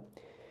नि। ल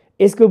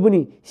यसको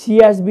पनि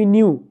सिएसबी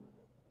न्यू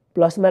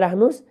प्लसमा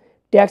राख्नुहोस्,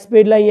 ट्याक्स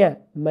पेडलाई यहाँ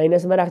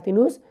माइनसमा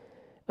राखिदिनुहोस्,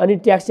 अनि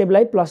ट्याक्स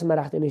सेभलाई प्लसमा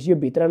राखिदिनुहोस्, यो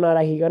भित्र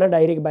नराखिकन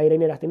डाइरेक्ट बाहिर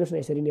नै राखिदिनुहोस् न,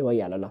 यसरी नै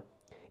भइहाल्यो। ल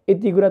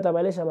यति कुरा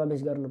तपाईँले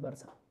समावेश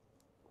गर्नुपर्छ,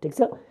 ठिक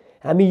छ।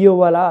 हामी यो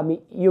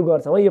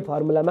गर्छौँ, यो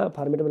फर्मुलामा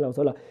फर्मेटमा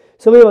ल्याउँछौँ। ल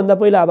सबैभन्दा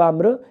पहिला अब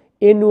हाम्रो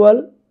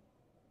एनुअल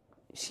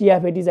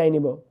सिएफएटी चाहिने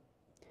भयो।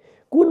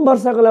 कुन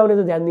वर्षको लाउने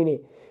त ध्यान दिने,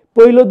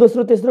 पहिलो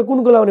दोस्रो तेस्रो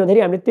कुनको लाउने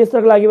भन्दाखेरि हामीले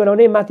तेस्रोको लागि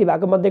बनाउने, माथि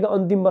भएको मध्येको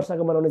अन्तिम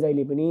वर्षको बनाउने,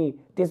 जहिले पनि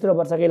तेस्रो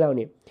वर्षकै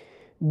लाउने।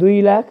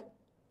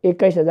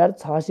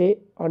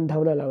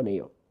 2,21,658 लाउने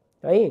यो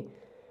है।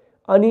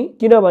 अनि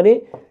किनभने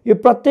यो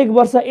प्रत्येक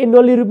वर्ष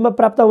एनुअली रूपमा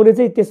प्राप्त हुने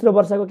चाहिँ तेस्रो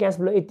वर्षको क्यास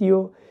फ्लो यति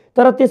हो,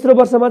 तर तेस्रो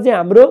वर्षमा चाहिँ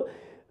हाम्रो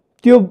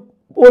त्यो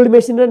ओल्ड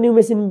मेसिन र न्यू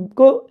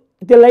मेसिनको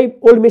त्यसलाई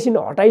ओल्ड मेसिन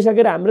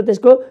हटाइसकेर हाम्रो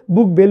त्यसको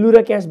बुक भ्यालु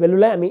र क्यास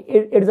भ्यालुलाई हामी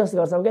एडजस्ट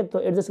गर्छौँ क्या, त्यो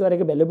एडजस्ट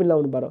गरेको भ्यालु पनि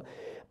लाउनु पर्यो।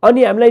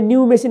 अनि हामीलाई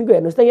न्यू मेसिनको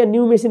हेर्नुहोस् त, यहाँ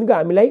न्यू मेसिनको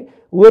हामीलाई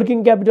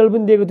वर्किङ क्यापिटल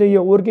पनि दिएको थियो,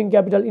 यो वर्किङ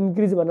क्यापिटल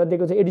इन्क्रिज भनेर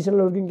दिएको थियो,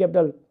 एडिसनल वर्किङ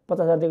क्यापिटल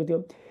 50,000 दिएको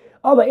थियो।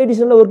 अब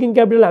एडिसनल वर्किङ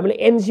क्यापिटल हामीले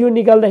एनसिओ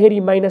निकाल्दाखेरि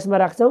माइनसमा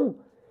राख्छौँ,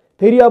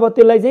 फेरि अब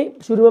त्यसलाई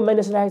चाहिँ सुरुमा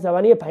माइनस राखेको छ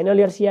भने फाइनल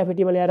इयर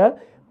सिएफएटीमा ल्याएर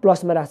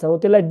प्लसमा राख्छौँ,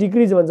 त्यसलाई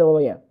डिक्रिज भन्छौँ। अब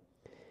यहाँ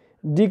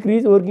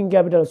डिक्रिज वर्किङ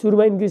क्यापिटल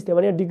सुरुमा इन्क्रिज थियो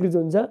भने यहाँ डिक्रिज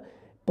हुन्छ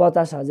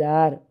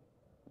 50,000,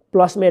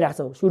 प्लसमै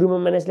राख्छौँ, सुरुमा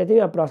माइनस ल्याएको थियो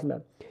यहाँ प्लसमा।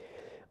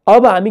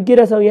 अब हामी के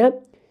राख्छौँ यहाँ,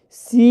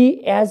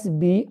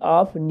 CSB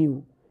of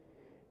new,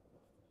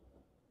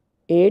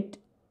 at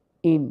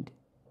end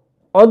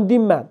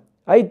अन्तिममा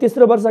है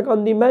तेस्रो वर्षको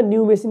अन्तिममा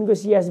न्यू मेसिनको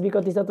सिएसबी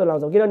कति छ त्यो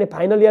लाउँछौँ किनभने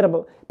फाइनल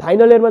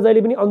इयरमा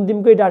जहिले पनि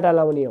अन्तिमकै डाटा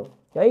लाउने हो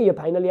है यो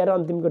फाइनल इयर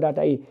अन्तिमको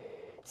डाटा है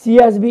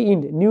सिएसबी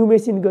इन्ड न्यू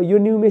मेसिनको यो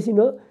न्यू मेसिन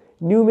हो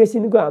न्यू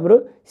मेसिनको हाम्रो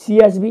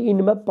सिएसबी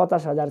इन्डमा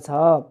 50,000 छ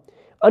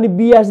अनि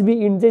बिएसबी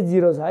इन्ड चाहिँ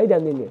 0 छ है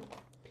ध्यान दिने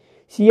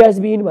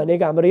सिएसबी इन्ड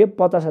भनेको हाम्रो यो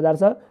 50,000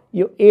 छ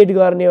यो एड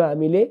गर्ने हो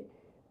हामीले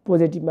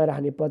पोजिटिभमा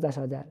राख्ने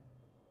 50,000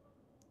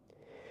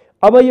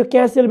 अब यो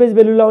क्याश सेल्स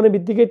भ्यालु लाउने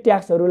बित्तिकै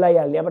ट्याक्सहरु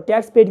लगाइहाल्ने अब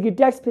ट्याक्स पेड कि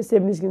ट्याक्स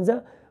सेभ निस्किन्छ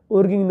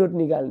वर्किङ नोट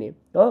निकाल्ने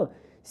हो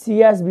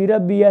सिएसबी र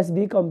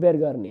बिएसबी कम्पेयर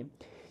गर्ने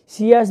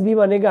सिएसबी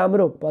भनेको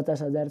हाम्रो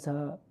 50,000 छ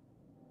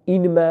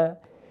इनमा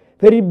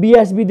फेरि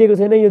बिएसबी दिएको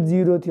छैन यो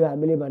 0 थियो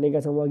हामीले भनेका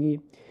छौं अघि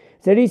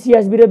फेरि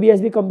सिएसबी र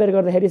बिएसबी कम्पेयर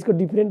गर्दाखेरि यसको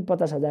डिफरेन्ट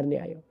 50,000 नै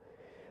आयो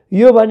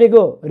यो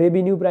भनेको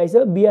रेभिन्यू प्राइस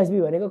हो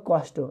बिएसबी भनेको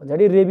कस्ट हो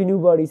जति रेभिन्यू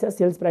बढी छ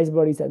सेल्स प्राइस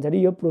बढी छ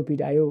जति यो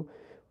प्रॉफिट आयो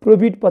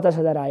प्रॉफिट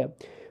 50,000 आयो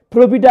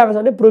प्रॉफिट आएको छ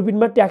भने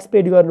प्रॉफिटमा ट्याक्स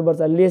पेड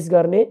गर्नुपर्छ लेस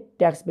गर्ने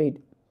ट्याक्स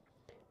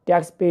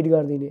पेड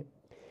गरिदिने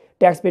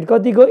ट्याक्स पेड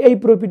कतिको यही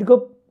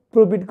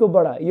प्रॉफिटको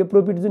बडा यो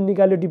प्रॉफिट जुन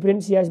निकाल्यो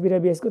डिफरेन्ट सिएसबी र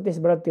बिएसको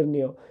त्यसबाट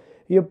तिर्ने हो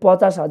यो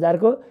 50,000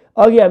 को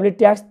अघि हामीले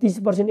ट्याक्स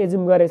 30%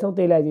 एजुम गरेका छौं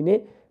त्यसलाई दिने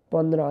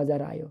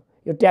 15,000 आयो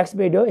यो ट्याक्स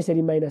पेड हो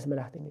यसरी माइनसमा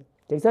राख्दिने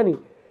ठीक छ नि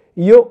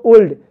यो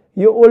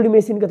ओल्ड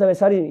मेसिनको तपाईं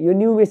सरी यो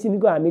न्यू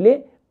मेसिनको हामीले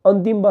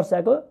अन्तिम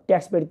वर्षको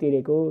ट्याक्स पेड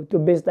तिरेको त्यो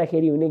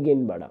बेच्दाखेरि हुने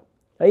गेनबाट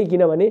है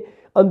किनभने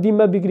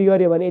अन्तिममा बिक्री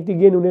गर्यो भने यति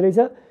गेन हुने रहेछ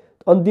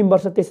अन्तिम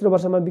वर्ष तेस्रो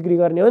वर्षमा बिक्री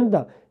गर्ने हो नि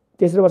त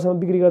तेस्रो वर्षमा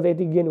बिक्री गर्दा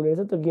यति गेन हुने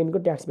रहेछ त्यो गेनको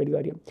ट्याक्स पेड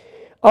गरियो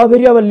अब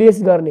फेरि अब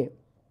लेस गर्ने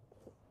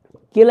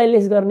केलाई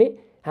लेस गर्ने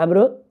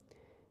हाम्रो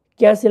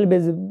cash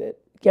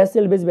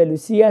sales value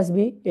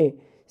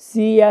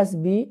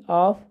CSB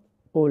of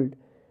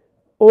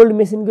old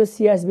मेसिनको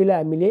CSB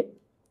लाई हामीले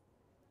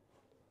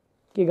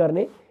के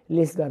गर्ने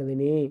लेस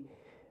गरिदिने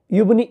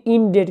यो पनि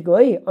इन डेटको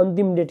है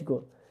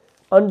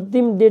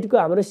अन्तिम डेटको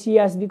हाम्रो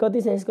सिएसबी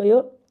कति छ यसको यो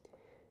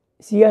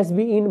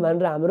सिएसबी इन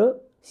भनेर हाम्रो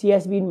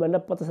सिएसबी इन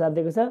भनेर 50,000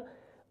 दिएको छ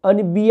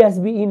अनि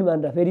बिएसबी इन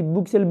भनेर फेरि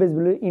book sale base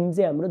value in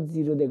चाहिँ हाम्रो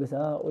 0 दिएको छ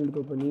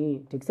ओल्डको पनि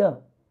ठीक छ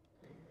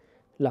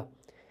ल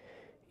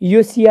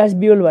यो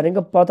सिएसबी ओल्ड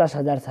भनेको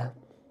 50,000 छ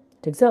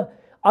ठीक छ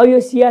अब यो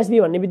सिएसबी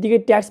भन्ने बित्तिकै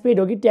ट्याक्स पेड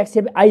हो कि ट्याक्स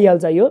सेभ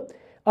आइहाल्छ यो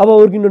अब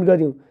वर्किङ नोट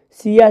गरिदिउँ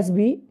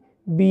सिएसबी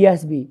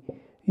बिएसबी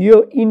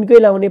यो इनकै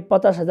लाउने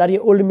 50,000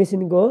 यो ओल्ड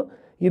मेसिनको हो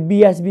यो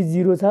बिएसबी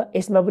 0 छ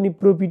यसमा पनि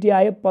प्रॉफिट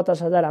आयो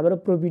 50,000 हाम्रो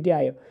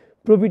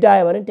प्रॉफिट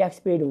आयो भने ट्याक्स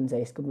पेड हुन्छ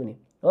यसको पनि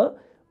हो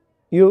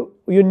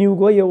यो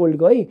न्यूको यो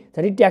ओल्डको है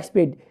जति ट्याक्स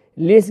पेड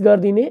लेस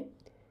गरिदिने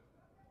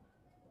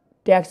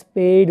ट्याक्स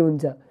पेड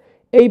हुन्छ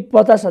यही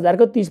 50,000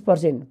 को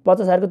 30%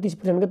 50,000 को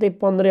 30% को त्यही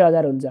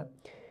 15,000 हुन्छ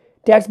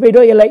ट्याक्स पेड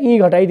हो यसलाई यही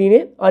घटाइदिने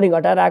अनि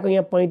घटाएर आएको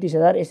यहाँ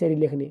 35,000 यसरी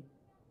लेख्ने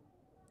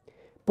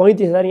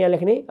 35,000 यहाँ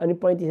लेख्ने अनि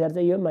 35,000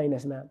 चाहिँ यो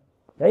माइनसमा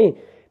है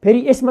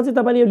फेरि यसमा चाहिँ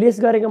तपाईले यो लेस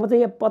गरेकोमा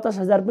चाहिँ यहाँ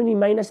 50,000 पनि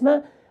माइनसमा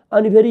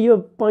अनि फेरि यो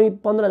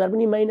 15,000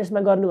 पनि माइनसमा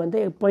गर्नु भने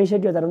चाहिँ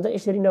 65,000 हुन्छ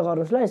यसरी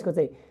नगर्नुस् ल यसको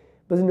चाहिँ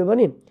बुझ्नु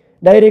पनि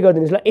डाइरेक्ट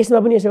गरिदिनुस् ल यसमा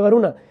पनि यसो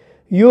गरौँ न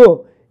यो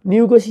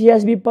न्यूको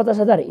सिएसबी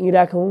 50,000 यही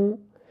राखौं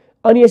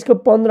अनि यसको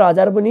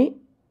 15,000 पनि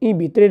यही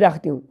भित्रै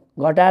राख्दियौ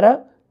घटाएर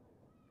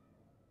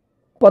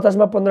 50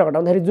 मा 15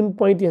 घटाउँदाखेरि जुन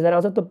 35,000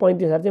 आउँछ त्यो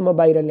 35,000 चाहिँ म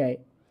बाहिर ल्याएँ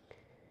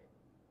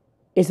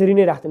यसरी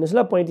नै राख्दिनुस्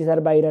ल 35,000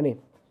 बाहिर नै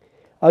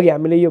अघि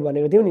हामीले यो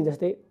भनेको थियौ नि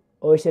जस्तै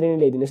हो यसरी नै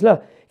ल्याइदिनुस् ल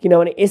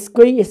किनभने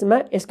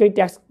यसकै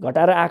ट्याक्स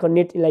घटाएर आएको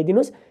नेट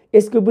ल्याइदिनुस्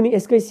यसको पनि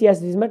यसकै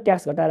सिएसबीमा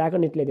ट्याक्स घटाएर आएको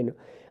नेट ल्याइदिनु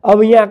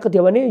अब यहाँ आएको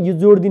थियो भने यो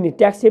जोड दिने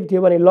ट्याक्स सेभ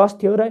थियो भने लस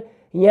थियो र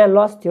यहाँ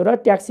लस थियो र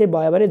ट्याक्स सेभ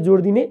भयो भने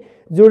जोड दिने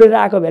जोडेर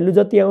आएको भ्यालु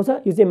जति आउँछ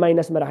यो चाहिँ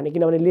माइनसमा राख्ने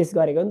किनभने लेस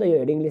गरेको नि त यो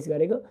हेडिङ लेस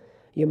गरेको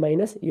यो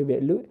माइनस यो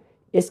भ्यालु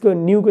यसको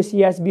न्यूको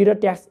सिएसबी र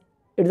ट्याक्स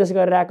एडजस्ट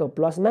गरेर आएको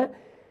प्लसमा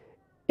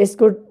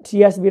यसको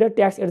सिएसबी र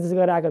ट्याक्स एडजस्ट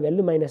गरेर आएको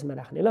भ्यालु माइनसमा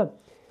राख्ने ल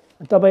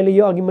तपाईले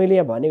यो अघि मैले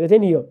यहाँ भनेको थिएँ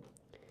नि यो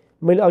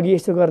मैले अघि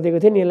यसो गर्दिएको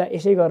थिएँ नि यसलाई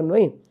यसै गर्नु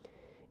है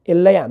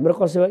यसलाई हाम्रो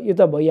कसो यो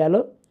त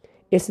भइहाल्यो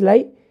यसलाई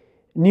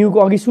न्यूको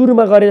अघि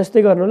सुरुमा गरे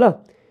जस्तै गर्नु ल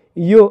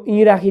यो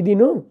ई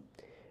राखिदिनु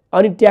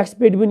अनि ट्याक्स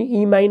पेड पनि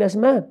ई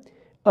माइनसमा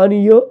अनि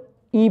यो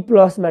ई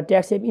प्लसमा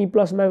ट्याक्स सेभ ई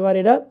प्लसमा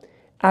गरेर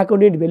आको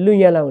नेट भ्यालु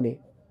यहाँ लाउने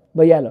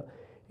भइहाल्यो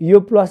यो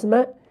प्लसमा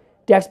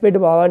ट्याक्स पेड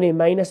भयो भने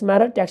माइनसमा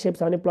र ट्याक्स सेभ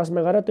छ भने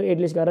प्लसमा गरेर त्यो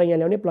एडलेस गरेर यहाँ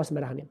ल्याउने प्लसमा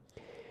राख्ने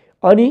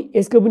अनि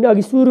यसको पनि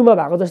अघि सुरुमा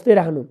भएको जस्तै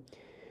राख्नु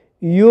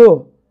यो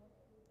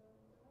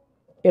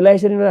यसलाई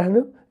यसरी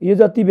नराख्नु यो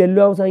जति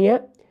भ्यालु आउँछ यहाँ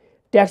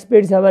ट्याक्स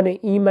पेड छ भने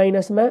ई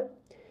माइनसमा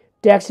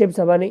ट्याक्स सेभ छ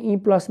भने ई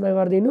प्लसमा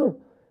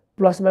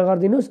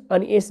गरिदिनुस्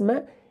अनि यसमा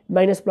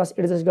माइनस प्लस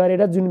एडजस्ट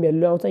गरेर जुन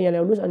भ्यालु आउँछ यहाँ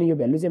ल्याउनुस् अनि यो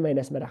भ्यालु चाहिँ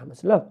माइनसमा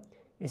राख्नुस् ल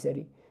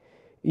यसरी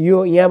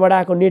यो यहाँबाट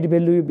आएको नेट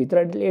भ्यालु यो भित्र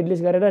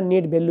एडजस्ट गरेर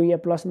नेट भ्यालु यहाँ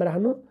प्लसमा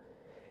राख्नु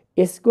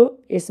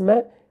यसमा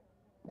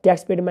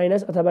ट्याक्स पेड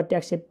माइनस अथवा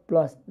ट्याक्स सेभ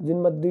प्लस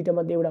जुनमा दुईटा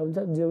मध्ये एउटा हुन्छ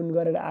जुन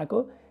गरेर आएको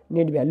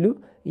नेट भ्यालु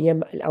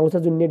यहाँ आउँछ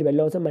जुन नेट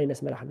भ्यालु आउँछ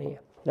माइनसमा राख्ने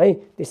यहाँ है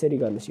त्यसरी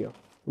गर्नुस् यो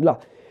ल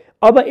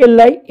अब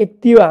यसलाई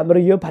यति हो हाम्रो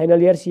यो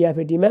फाइनल इयर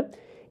सीएफएटी मा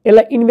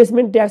यसलाई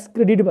इन्भेस्टमेन्ट ट्याक्स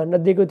क्रेडिट भनेर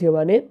दिएको थियो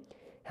भने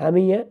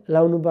हामी यहाँ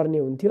लाउनु पर्ने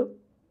हुन्थ्यो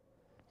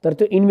तर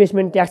त्यो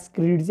इन्भेस्टमेन्ट ट्याक्स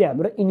क्रेडिट चाहिँ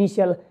हाम्रो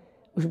इनिसियल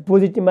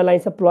पोजिटिभमा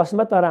लाइन्छ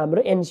प्लसमा, तर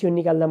हाम्रो एनसिओ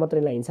निकाल्दा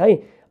मात्रै लाइन्छ है।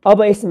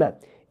 अब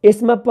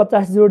यसमा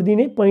 50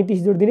 जोडिदिने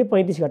 35 जोडिदिने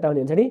 35 घटाउने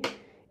हुन्छ नि।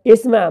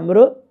 यसमा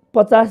हाम्रो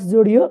 50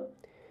 जोडियो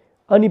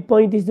अनि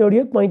 35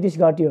 जोडियो 35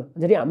 घट्यो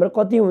जरी हाम्रो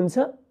कति हुन्छ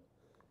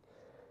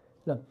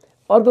ल।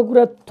 अर्को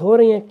कुरा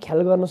थोरै यहाँ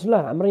ख्याल गर्नुहोस् ल,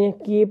 हाम्रो यहाँ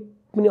के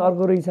पनि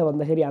अर्को रहेछ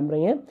भन्दाखेरि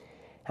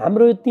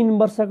हाम्रो 3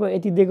 वर्षको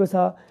यति दिएको छ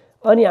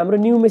अनि हाम्रो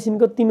न्यू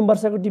मेसिनको 3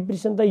 वर्षको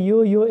डिप्रिसिएसन त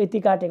यो यति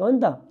काटेको हो नि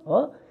त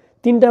हो।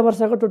 3टा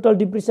वर्षको टोटल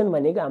डिप्रिसिएसन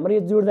भनेको हाम्रो यो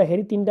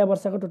जोड्दाखेरि 3टा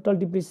वर्षको टोटल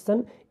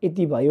डिप्रिसिएसन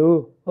यति भयो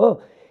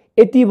हो।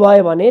 यति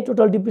भयो भने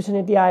टोटल डिप्रिसिएसन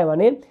यति आयो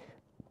भने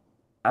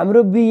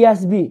हाम्रो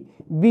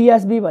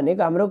बिएसबी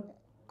भनेको हाम्रो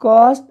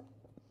कस्ट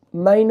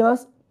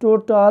माइनस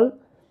टोटल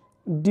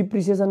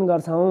डिप्रिसिएसन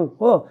गर्छौं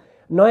हो।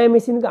 नयाँ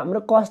मेसिनको हाम्रो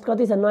कस्ट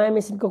कति छ, नयाँ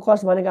मेसिनको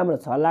कस्ट भनेको हाम्रो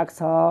 6 लाख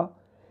छ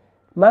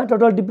मा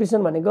टोटल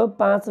डिप्रिसिएसन भनेको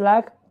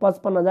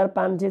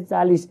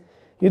 5,55,540।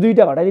 यो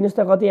दुईटा घटाइदिनुस् त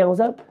कति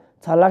आउँछ,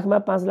 6 लाखमा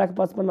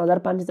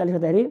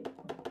 5,55,540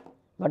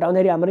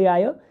 घटाउँदाखेरि हाम्रो यो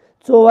आयो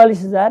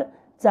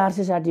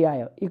 44,460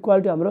 आयो,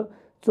 इक्वल टु हाम्रो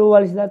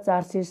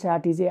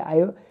 44,460 चाहिँ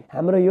आयो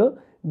हाम्रो यो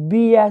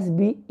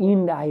बिएसबी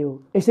इन्ड आयो।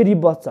 यसरी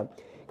बच्छ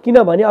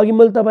किनभने अघि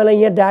मैले तपाईलाई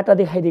यहाँ डाटा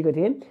देखाइदिएको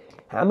थिएँ।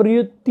 हाम्रो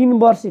यो 3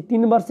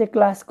 वर्ष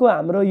क्लासको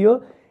हाम्रो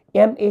यो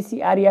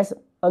एमएसीआरएस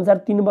अनुसार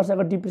 3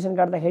 वर्षको डिप्रिसिएसन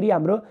काट्दाखेरि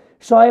हाम्रो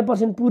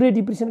 100% पुरै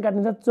डिप्रिसिएसन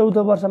काट्ने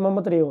 14 वर्षमा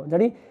मात्रै हो।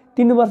 जडी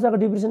 3 वर्षको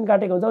डिप्रिसिएसन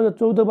काटेको हुन्छ यो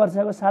 14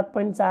 वर्षको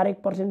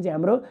 7.41% चाहिँ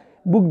हाम्रो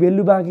बुक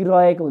भ्यालु बाँकी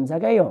रहेको हुन्छ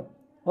क्या यो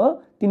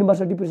हो। 3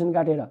 वर्ष डिप्रिसिएसन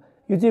काटेर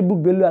यो चाहिँ बुक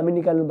भ्यालु हामी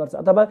निकाल्नुपर्छ।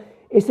 अथवा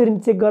यसरी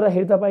चेक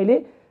गर्दाखेरि तपाईले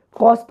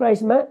कस्ट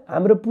प्राइसमा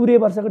हाम्रो पुरै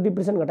वर्षको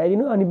डिप्रिसिएसन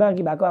घटाइदिनु अनि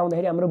बाँकी भएको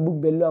आउँदाखेरि हाम्रो बुक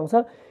भ्यालु आउँछ।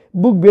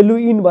 बुक भ्यालु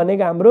इन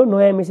भनेको हाम्रो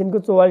नयाँ मेसिनको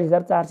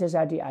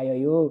 44,460 आयो।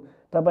 यो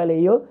तपाईले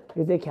यो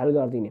चाहिँ ख्याल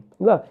गरिदिने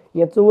ल।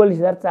 यहाँ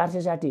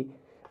 44,460।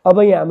 अब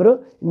यहाँ हाम्रो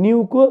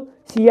न्यूको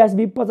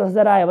सीएसबी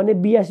 50,000 आयो भने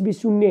बीएसबी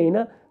शून्य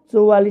हैन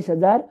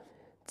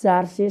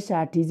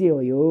 44,460 चाहिँ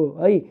हो यो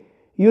है।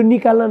 यो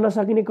निकाल्न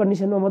नसकिने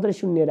कन्डिसनमा मात्रै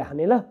शून्य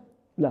राख्ने ल।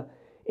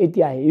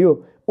 यति आयो।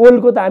 यो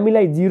ओल्डको त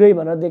हामीलाई 0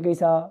 भनेर दिएकै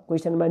छ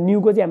क्वेशनमा,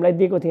 न्यूको चाहिँ हामीलाई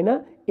दिएको थिएन।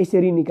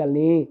 यसरी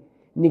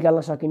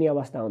निकाल्न सकिने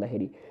अवस्था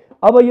आउँदाखेरि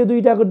अब यो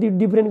दुईटाको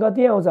डिफरेन्ट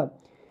कति आउँछ,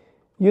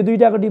 यो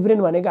दुईटाको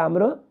डिफरेन्ट भनेको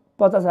हाम्रो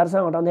 50,000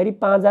 सँग घटाउँदाखेरि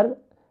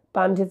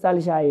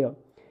 5,540 आयो।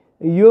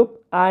 यो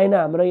आएन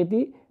हाम्रो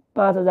यति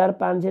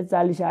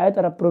 5,540 आयो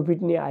तर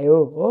प्रॉफिट नै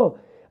आयो हो।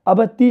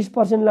 अब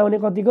 30% लाउने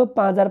कतिको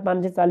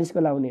 5,540 को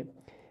लाउने,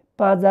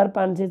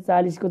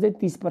 5,540 को चाहिँ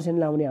 30%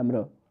 लाउने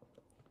हाम्रो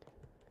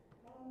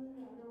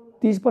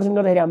 30%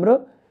 गर्दाखेरि हाम्रो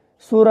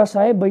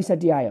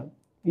 1,662 आयो।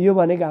 यो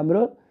भनेको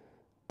हाम्रो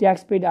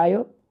ट्याक्स पेड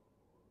आयो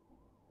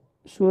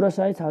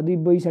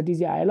 1,662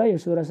 चाहिँ आयो ल। यो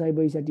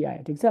 1,662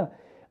 आयो ठीक छ।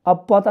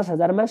 अब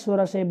 50,000 मा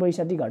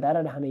 1,662 घटाएर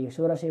राख्ने, यो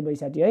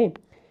 1,662 है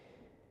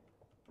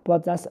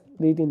 50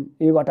 2 3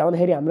 यो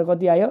घटाउँदाखेरि हाम्रो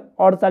कति आयो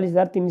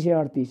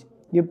 48,338।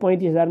 यो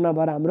 35,000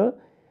 नभएर हाम्रो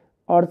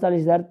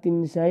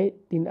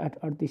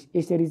 48,338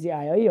 यसरी चाहिँ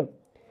आयो है। यो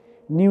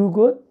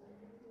न्यूको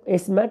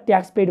यसमा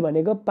ट्याक्स पेड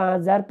भनेको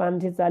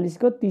 5,540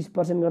 को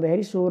 30%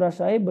 गर्दाखेरि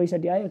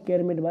 1,662 आयो।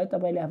 केयरमेट भयो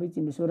तपाईले आफै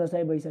चिन्नु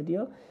 1,662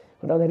 हो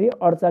घटाउँदाखेरि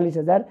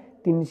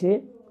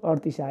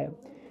 48,338 आयो।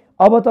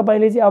 अब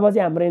तपाईले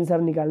चाहिँ हाम्रो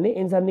एन्सर निकाल्ने।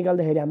 एन्सर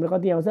निकाल्दाखेरि हाम्रो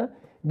कति आउँछ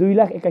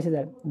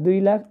 2,21,000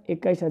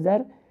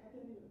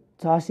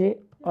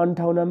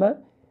 2,21,658 मा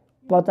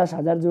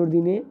 50,000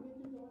 जोड्दिने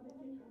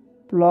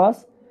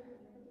प्लस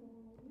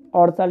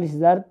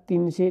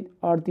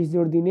 48,338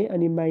 जोड्दिने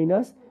अनि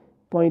माइनस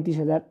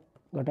 35,000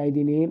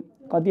 घटाइदिने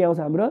कति आउँछ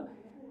हाम्रो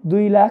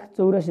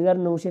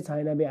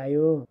 2,84,996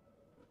 आयो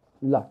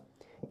ल।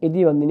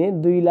 यदि भन्दिने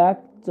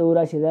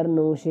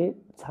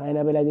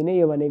 2,84,996 ल्याइदिने।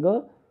 यो भनेको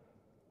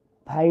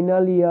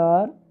फाइनल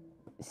इयर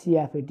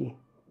CFAT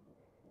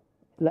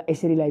ल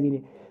यसरी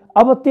ल्याइदिने।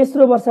 अब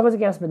तेस्रो वर्षको चाहिँ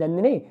क्याश फ्लो ध्यान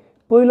दिने।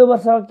 पहिलो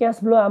वर्षको क्याश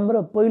फ्लो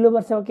हाम्रो पहिलो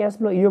वर्षको क्याश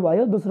फ्लो यो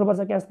भयो, दोस्रो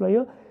वर्षको क्याश फ्लो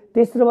यो,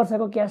 तेस्रो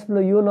वर्षको क्याश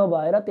फ्लो यो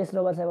नभएर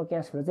तेस्रो वर्षको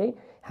क्याश फ्लो चाहिँ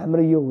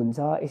हाम्रो यो हुन्छ।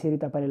 यसरी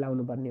तपाईले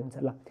लाउनु पर्ने हुन्छ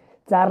ल।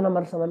 4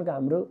 नम्बरसम्मको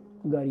हाम्रो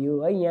गरियो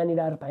है।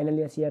 यहाँनिर फाइनल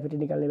इयर CFAT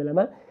निकाल्ने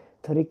बेलामा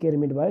थोरै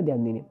केयरमेट भयो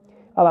ध्यान दिने।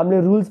 अब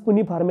हामीले रुल्स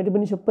पनि फर्मेट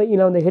पनि सबै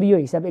मिलाउँदाखेरि यो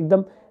हिसाब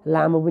एकदम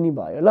लामो पनि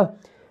भयो ल।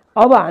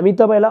 अब हामी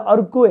तपाईलाई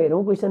अर्को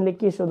हेरौँ क्वेशनले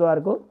के सोध्यो।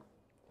 अर्को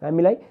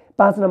हामीलाई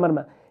 5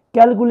 नम्बरमा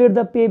calculate the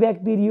payback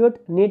period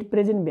net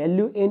present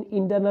value and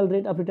internal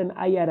rate of return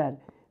IRR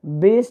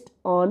based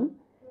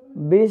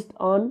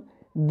on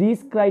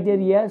this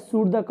criteria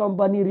should the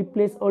company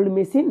replace old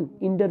machine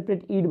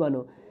interpret it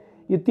भनौँ।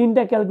 यो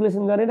 3टा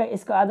क्याल्कुलेसन गरेर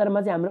यसको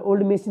आधारमा चाहिँ हाम्रो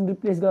ओल्ड मेसिन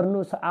रिप्लेस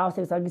गर्नु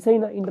आवश्यक छ कि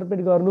छैन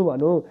इन्टरप्रेट गर्नु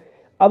भनौँ।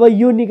 अब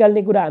यो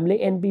निकाल्ने कुरा हामीले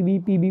एनपीबी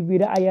पीबीपी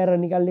र IRR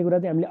निकाल्ने कुरा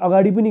चाहिँ हामीले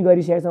अगाडि पनि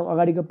गरिसकेका छौँ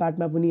अगाडिको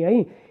पार्टमा पनि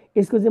है।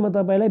 यसको चाहिँ म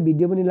तपाईलाई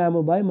भिडियो पनि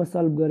लामो भयो म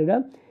सल्भ गरेर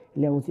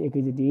ल्याउँछु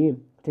एकैचोटि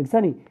ठीक छ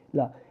नि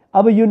ल।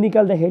 अब यो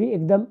निकाल्दाखेरि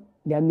एकदम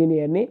ध्यान दिने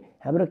हेर्ने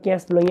हाम्रो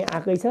क्याश फ्लो यहाँ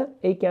आकै छ,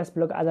 यही क्याश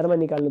फ्लोको आधारमा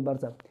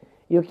निकाल्नुपर्छ।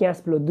 यो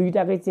क्याश फ्लो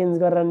दुईटाकै चेन्ज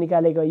गरेर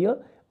निकालेको यो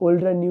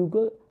ओल्ड र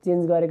न्यूको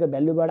चेन्ज गरेको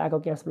भ्यालुबाट आएको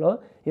क्याश फ्लो हो।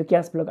 यो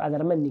क्याश फ्लोको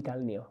आधारमा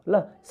निकाल्ने हो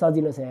ल।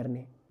 सजिलो छ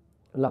हेर्ने।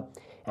 ल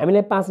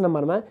हामीलाई 5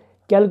 नम्बरमा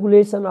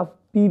क्याल्कुलेसन अफ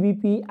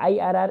पिबिपी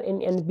आइआरआर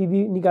एन्ड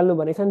एनपिबी निकाल्नु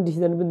भनेको छ नि,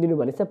 डिसिजन पनि दिनु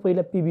भनेको छ।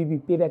 पहिला पिबिपी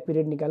पेब्याक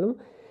पिरियड निकाल्नु।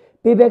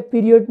 पेब्याक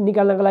पिरियड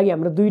निकाल्नको लागि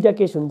हाम्रो दुईटा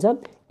केस हुन्छ।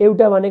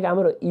 एउटा भनेको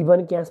हाम्रो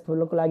इभन क्यास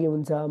फ्लोको लागि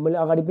हुन्छ, मैले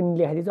अगाडि पनि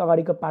लेखाइदिएको छु,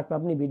 अगाडिको पार्टमा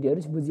पनि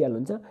भिडियोहरू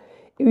बुझिहाल्नुहुन्छ।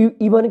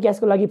 इभन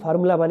क्यासको लागि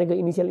फर्मुला भनेको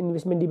initial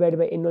investment divide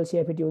by annual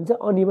CFAT हुन्छ।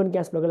 अनइभन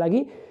क्यास फ्लोको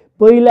लागि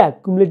पहिला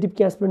कुमुलेटिभ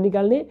क्यास फ्लो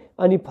निकाल्ने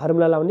अनि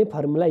फर्मुला लाउने,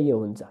 फर्मुला यो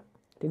हुन्छ।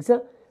 ठिक छ।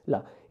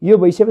 ल यो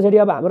भइसके पछाडि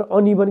अब हाम्रो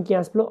अनइभन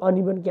क्यास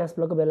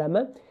फ्लोको बेलामा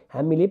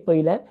हामीले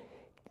पहिला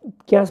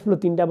क्यास फ्लो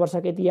 3टा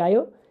वर्षको यति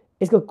आयो,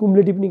 यसको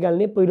कुमुलेटिभ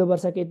निकाल्ने, पहिलो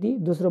वर्षको यति,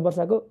 दोस्रो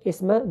वर्षको,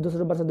 यसमा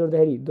दोस्रो वर्ष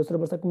जोड्दाखेरि दोस्रो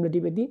वर्ष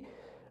कुमुलेटिभ यति,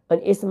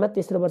 अनि यसमा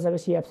तेस्रो वर्षको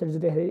CFAT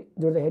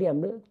जोड्दाखेरि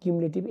हाम्रो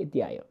क्युमुलेटिभ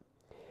यति आयो।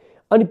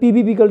 अनि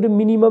पिबिपी equal to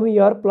minimum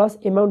year plus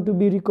amount to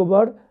be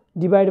recovered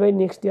divide by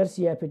next year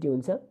CFAT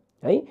हुन्छ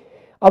है।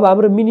 अब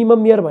हाम्रो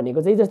मिनिमम इयर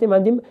भनेको चाहिँ जस्तै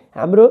मान्छौँ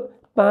हाम्रो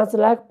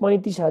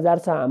 5,35,000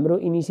 छ हाम्रो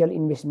इनिसियल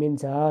इन्भेस्टमेन्ट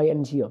छ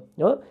NCO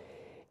हो।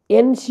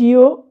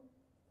 NCO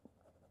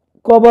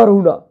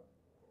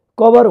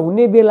कभर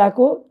हुने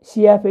बेलाको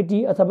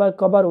CFAT अथवा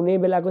कभर हुने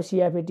बेलाको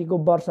CFAT को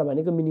वर्ष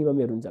भनेको मिनिमम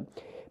इयर हुन्छ।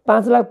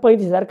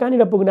 5,35,000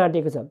 कहाँनिर पुग्न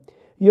आँटेको छ?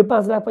 यो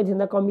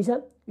 5,35,000 कमी छ,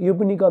 यो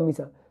पनि कमी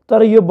छ,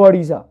 तर यो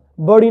बढी छ।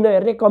 बढी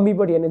नहेर्ने,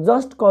 कमीपट्टि हेर्ने,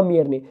 जस्ट कमी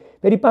हेर्ने।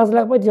 फेरि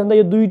 5,35,000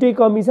 यो दुईटै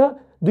कमी छ,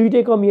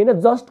 दुईटै कमी होइन,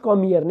 जस्ट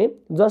कमी हेर्ने।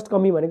 जस्ट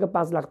कमी भनेको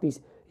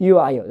 5,30,000 यो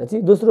आयो।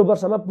 चाहिँ दोस्रो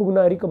वर्षमा पुग्न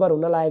रिकभर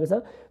हुन लागेको छ।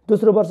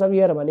 दोस्रो वर्षको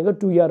इयर भनेको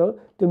 2 इयर हो,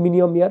 त्यो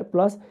minimum year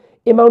plus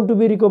amount to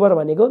be recover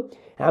भनेको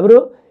हाम्रो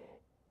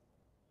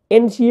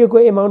NCO को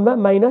एमाउन्टमा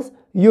माइनस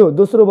यो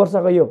दोस्रो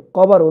वर्षको यो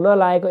कभर हुन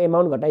लागेको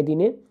amount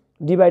घटाइदिने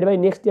divide by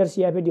next year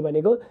CFAT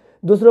भनेको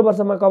दोस्रो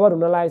वर्षमा कभर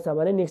हुन लागेको छ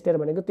भने नेक्स्ट इयर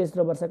भनेको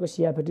तेस्रो वर्षको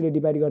CFAT ले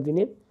डिभाइड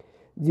गरिदिने।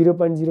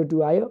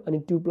 0.02 आयो अनि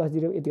 2 +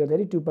 0 यति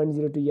गर्दाखेरि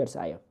 2.02 इयर्स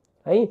आयो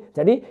है।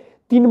 jadi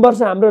 3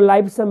 वर्ष हाम्रो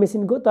लाइफ छ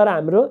मेसिनको, तर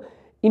हाम्रो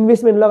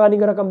इन्भेस्टमेन्ट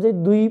लगानीको रकम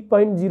चाहिँ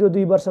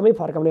 2.02 वर्षमै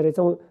फर्काउने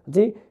रहेछौँ।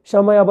 चाहिँ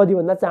समय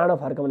अवधिभन्दा चाँडो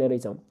फर्काउने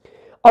रहेछौँ।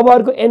 अब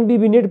अर्को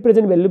NPV नेट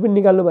प्रेजेन्ट भ्यालु पनि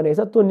निकाल्नु भनेको छ।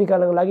 त्यो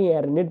निकाल्नको लागि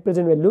यहाँ नेट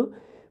प्रेजेन्ट भ्यालु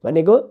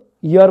भनेको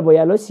इयर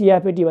भइहाल्यो,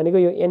 CFAT भनेको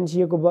यो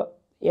NCO को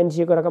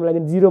रकम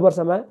लगाइदिने, 0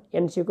 वर्षमा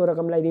NCO को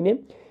रकम लगाइदिने,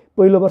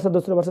 पहिलो वर्ष,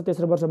 दोस्रो वर्ष,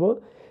 तेस्रो वर्ष भयो।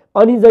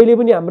 अनि जहिले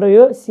पनि हाम्रो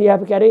यो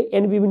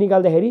NPV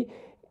निकाल्दाखेरि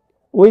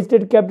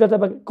वेस्टेड क्यापिटल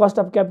अथवा कस्ट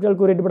अफ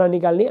क्यापिटलको रेटबाट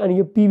निकाल्ने, अनि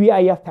यो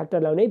PVIF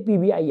फ्याक्टर लाउने।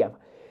 PVIF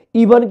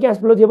इभन क्यास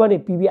फ्लो थियो भने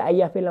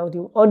PVIF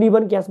लाउँथ्यौँ,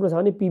 अनइभन क्यास फ्लो छ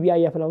भने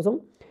PVIF लाउँछौँ।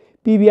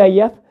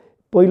 PVIF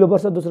पहिलो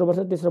वर्ष, दोस्रो वर्ष,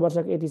 तेस्रो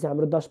वर्षको यति छ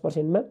हाम्रो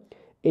 10%मा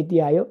यति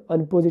आयो।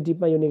 अनि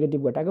पोजिटिभमा यो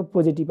नेगेटिभ घटाएको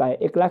पोजिटिभ आयो,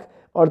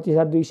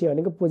 1,38,200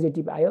 भनेको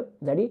पोजिटिभ आयो।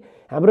 jadi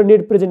हाम्रो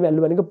नेट प्रेजेन्ट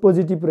भ्यालु भनेको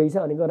पोजिटिभ रहेछ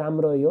भनेको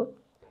राम्रो यो।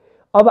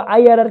 अब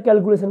IRR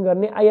क्याल्कुलेसन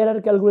गर्ने।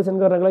 IRR क्याल्कुलेसन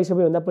गर्नको लागि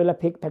सबैभन्दा पहिला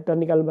फेक फ्याक्टर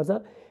निकाल्नुपर्छ।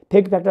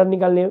 फेक फ्याक्टर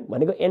निकाल्ने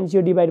भनेको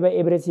NCO divide by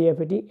average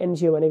CFAT।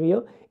 NCO भनेको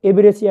यो,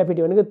 एभरेज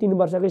CFAT भनेको 3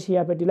 वर्षको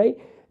CFAT लाई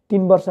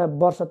 3 वर्ष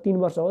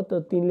हो, त्यो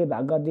 3 ले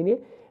भाग गरिदिने,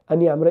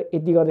 अनि हाम्रो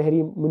यति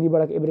गर्दाखेरि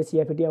मुनिबाट एभरेज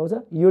CFAT आउँछ।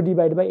 यो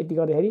डिभाइड बाई यति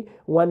गर्दाखेरि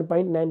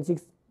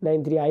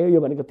 1.9693 आयो।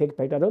 यो भनेको फेक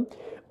फ्याक्टर हो।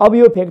 अब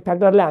यो फेक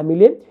फ्याक्टरलाई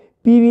हामीले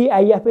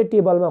PVIF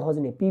टेबलमा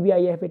खोज्ने,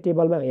 PVIF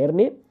टेबलमा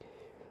हेर्ने,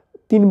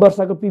 3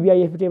 वर्षको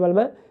PVIF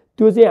टेबलमा।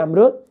 त्यो चाहिँ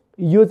हाम्रो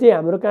यो चाहिँ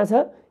हाम्रो कहाँ छ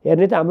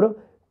हेर्ने त हाम्रो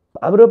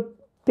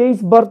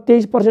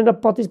 23% र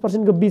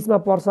 25% को बिचमा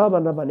पर्छ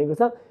भनेर भनेको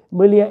छ।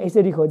 मैले यहाँ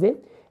यसरी खोजेँ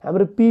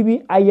हाम्रो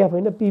PVIF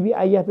होइन,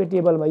 PVIF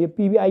टेबलमा, यो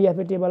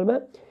PVIF टेबलमा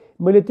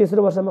मैले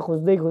तेस्रो वर्षमा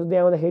खोज्दै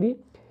आउँदाखेरि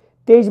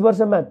 23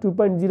 वर्षमा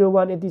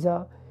 2.01 यति छ,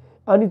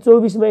 अनि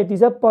 24 मा यति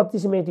छ,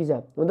 25 मा यति छ।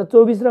 हुन त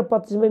 24 र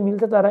 25 मा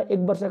मिल्छ, तर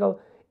 1 वर्षको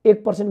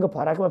 1% को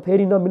फरकमा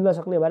फेरि नमिल्न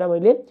सक्ने भएर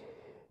मैले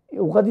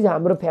कति छ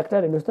हाम्रो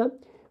फ्याक्टर हेर्नुहोस् त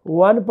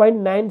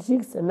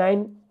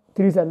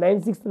 1.9693 छ।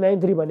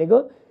 9693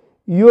 भनेको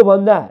यो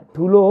भन्दा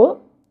ठुलो हो,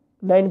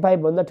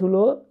 95 भन्दा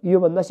ठुलो हो, यो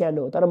भन्दा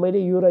सानो हो, तर मैले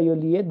यो र यो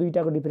लिए,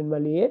 दुईटाको डिफरेन्समा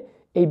लिए,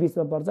 यही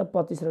बिचमा पर्छ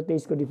 25 र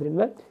 23 को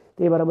डिफरेन्समा।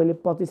 त्यही भएर मैले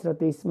 25 र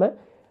 23 मा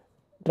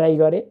ट्राई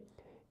गरेँ,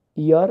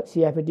 इयर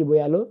CFAT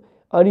भइहाल्यो।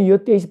 अनि यो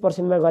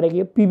 23% मा गरेको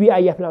यो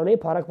PVIF लाउने,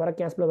 फरक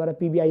क्यास फ्लो गरेर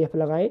PVIF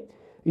लगाएँ,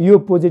 यो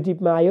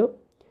पोजिटिभमा आयो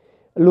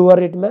लोवर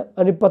रेटमा,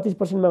 अनि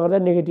 25% मा गर्दा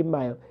नेगेटिभमा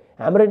आयो।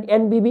 हाम्रो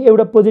NPV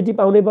एउटा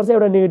पोजिटिभ आउनै पर्छ,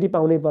 एउटा नेगेटिभ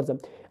आउनै पर्छ।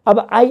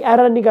 अब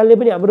IRR निकाल्ने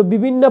पनि हाम्रो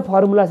विभिन्न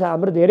फर्मुला छ,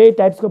 हाम्रो धेरै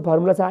टाइप्सको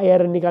फर्मुला छ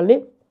IRR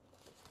निकाल्ने।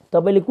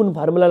 तपाईले कुन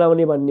फर्मुला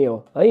लाउने भन्ने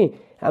हो है।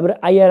 हाम्रो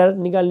IRR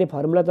निकाल्ने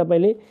फर्मुला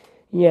तपाईले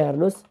यहाँ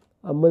हेर्नुस्,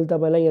 मैले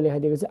तपाईलाई यहाँ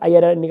लेखाइदिएको छु।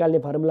 IRR निकाल्ने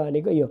फर्मुला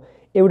भनेको यो,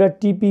 एउटा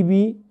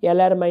TPV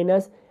LR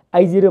माइनस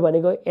I0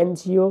 भनेको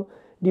NCO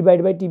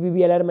divide by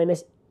TPV LR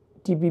minus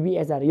TPV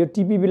HR। यो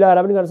TPV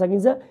लगाएर पनि गर्न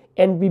सकिन्छ,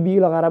 NPV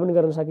लगाएर पनि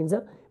गर्न सकिन्छ।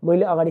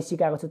 मैले अगाडि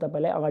सिकाएको छु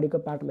तपाईलाई, अगाडिको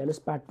पार्टमा हेर्नुस्,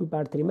 पार्ट 2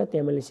 पार्ट 3 मा,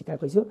 त्यहाँ मैले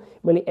सिकाएको छु।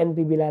 मैले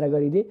NPV लगाएर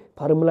गरिदिएँ,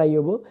 फर्मुला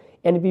यो भयो।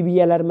 NPV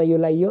LR मा यो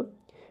लाइयो,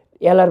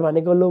 LR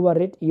भनेको लोवर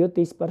रेट, यो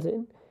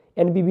 23%,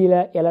 NPV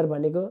LR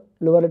भनेको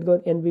लोवर रेटको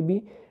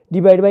NPV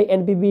divide by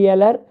NPV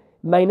LR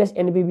minus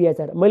NPV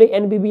HR। मैले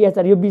NPV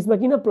HR यो बिचमा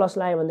किन प्लस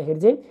लाएँ भन्दाखेरि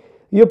चाहिँ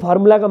यो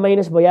फर्मुलाको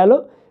माइनस भइहाल्यो,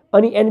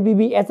 अनि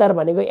एनपीबी एचआर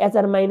भनेको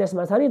एचआर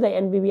माइनसमा छ नि त,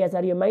 एनपीबी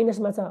एचआर यो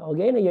माइनसमा छ हो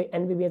कि हैन, यो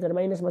एनपीबी एचआर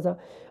माइनसमा छ।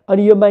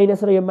 अनि यो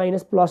माइनस र यो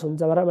माइनस प्लस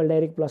हुन्छ भनेर मैले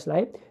डाइरेक्ट प्लस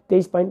लगाएँ,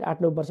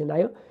 23.89%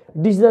 आयो।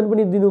 डिसिजन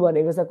पनि दिनु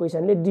भनेको छ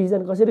क्वेसनले,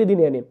 डिसिजन कसरी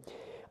दिने भने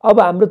अब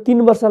हाम्रो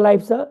 3 वर्ष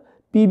लाइफ छ,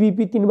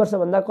 पीबीपी 3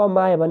 वर्षभन्दा कम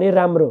आयो भने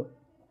राम्रो,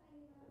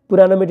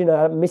 पुरानो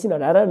मेसिन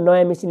हटाएर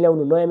नयाँ मेसिन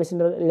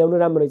ल्याउनु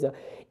राम्रो रहेछ।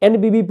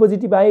 एनपीबी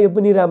पोजिटिभ आयो, यो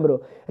पनि राम्रो।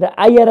 र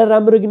आइआरआर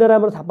राम्रो किन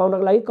राम्रो थाहा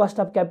पाउनको लागि कस्ट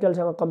अफ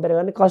क्यापिटलसँग कम्पेयर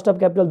गर्ने, कस्ट अफ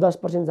क्यापिटल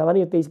 10% छ भने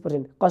यो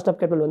 23%, कस्ट अफ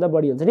क्यापिटलभन्दा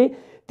बढी हुन्छ नि।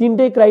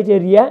 तिनटै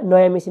क्राइटेरिया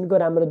नयाँ मेसिनको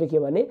राम्रो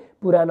देखियो भने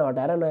पुरानो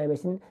हटाएर नयाँ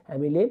मेसिन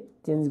हामीले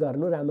चेन्ज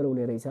गर्नु राम्रो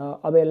हुने रहेछ।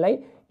 अब यसलाई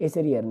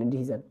यसरी हेर्ने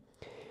decision.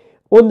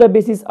 On the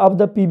basis of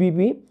the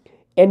PBP,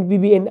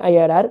 NPB and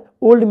IRR,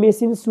 old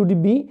machine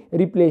should be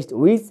replaced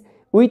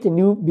with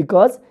new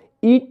because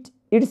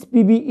its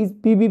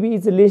PBP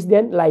is less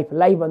than life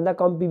भन्दा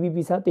कम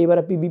PBP छ, त्यही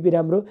भएर PBP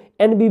राम्रो।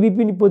 NBP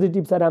पनि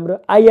पोजिटिभ छ, राम्रो।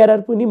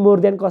 IRR पनि more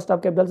than cost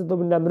of capital छ, त्यो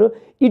पनि राम्रो।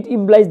 इट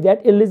इम्प्लाइज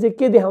द्याट, यसले चाहिँ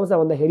के देखाउँछ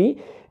भन्दाखेरि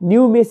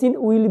new machine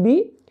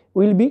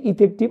will be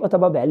effective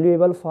अथवा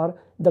भ्यालुएबल फर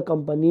द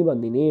कम्पनी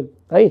भनिदिने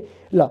है।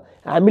 ल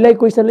हामीलाई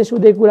क्वेसनले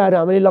सोधेको कुराहरू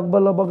हामीले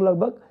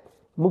लगभग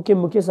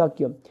मुख्य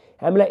सक्यो।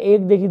 हामीलाई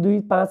 1 देखि 2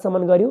 5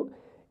 सम्म गर्यौं।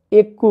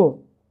 1 को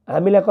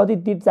हामीलाई कति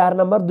 4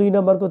 नम्बर, 2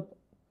 नम्बरको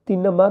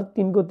 3 नम्बर,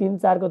 3 को 3,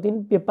 4 को 3,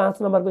 यो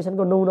 5 नम्बर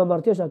क्वेसनको 9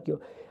 नम्बर थियो, सक्यो।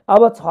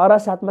 अब 6 र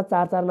 7 मा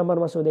 4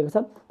 नम्बरमा सोधेको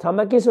छ। 6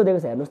 मा के सोधेको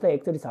छ हेर्नुस् त,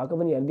 एकचोटी 6 को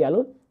पनि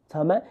हेर्दिहालौं।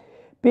 6 मा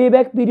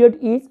payback period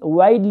is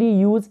widely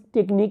use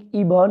technique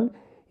even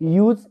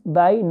use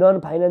by non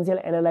financial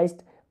analyst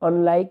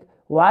unlike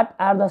what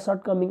are the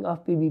सर्टकमिङ of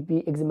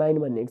PBP examine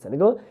भन्ने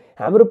भनेको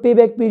हाम्रो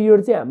पेब्याक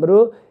पिरियड चाहिँ हाम्रो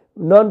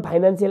नन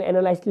फाइनान्शियल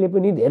एनालाइस्टले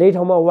पनि धेरै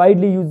ठाउँमा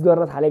वाइडली युज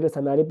गर्न थालेको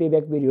छन् अरे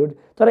पेब्याक पिरियड।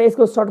 तर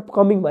यसको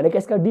सर्टकमिङ भनेको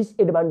यसका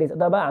डिसएडभान्टेज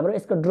अथवा हाम्रो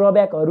यसका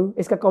ड्रब्याकहरू,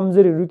 यसका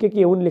कमजोरीहरू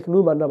के हुन्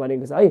लेख्नु भनेर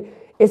भनेको छ है।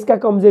 यसका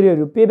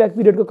कमजोरीहरू, पेब्याक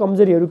पिरियडको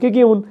कमजोरीहरू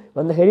के हुन्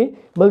भन्दाखेरि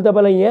मैले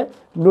तपाईलाई यहाँ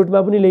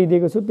नोटमा पनि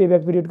लेखिदिएको छु।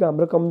 पेब्याक पिरियडको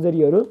हाम्रो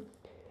कमजोरीहरू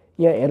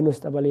यहाँ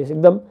हेर्नुस्, तपाईले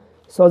एकदम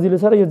सजिलो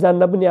छ र यो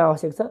जान्न पनि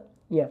आवश्यक छ।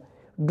 यहाँ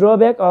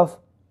ड्रब्याक अफ,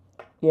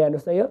 यहाँ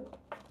हेर्नुस् त, यो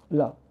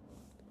ल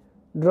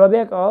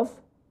ड्रब्याक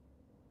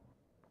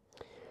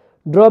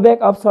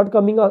अफ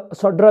सर्टकमिङ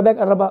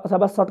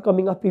अथवा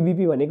सर्टकमिङ अफ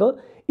पीबीपी भनेको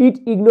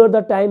it ignore the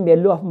time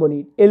value of money.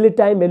 यसले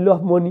टाइम भ्यालु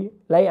अफ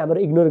मनीलाई हाम्रो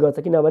इग्नोर गर्छ,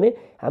 किनभने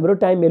हाम्रो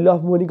टाइम भ्यालु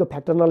अफ मनीको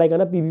फ्याक्टर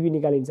नलाइकन पीबीपी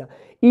निकालिन्छ।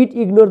 It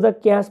ignore the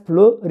cash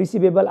flow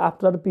receivable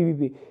after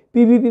PBP,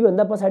 PBP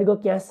भन्दा पछाडिको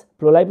क्याश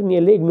फ्लोलाई पनि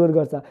यसले इग्नोर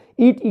गर्छ।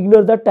 It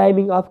ignore the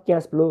timing of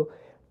cash flow,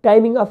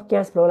 timing of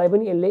cash फ्लोलाई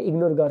पनि यसले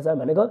इग्नोर गर्छ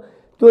भनेको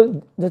त्यो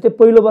जस्तै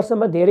पहिलो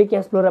वर्षमा धेरै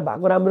क्याश फ्लो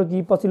भएको राम्रो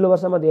कि पछिल्लो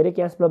वर्षमा धेरै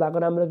क्याश फ्लो भएको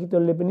राम्रो कि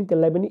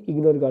त्यसलाई पनि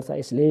इग्नोर गर्छ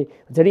यसले।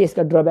 जसरी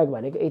यसका ड्रब्याक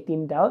भनेको यही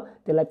 3टा हो,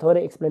 त्यसलाई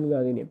थोरै एक्सप्लेन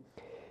गरिदिने।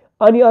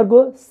 अनि अर्को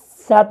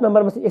 7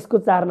 नम्बरमा यसको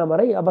 4 नम्बर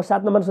है। अब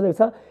 7 नम्बर सोधेको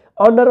छ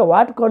under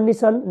what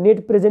condition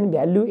net present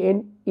value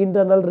and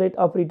internal rate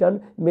of return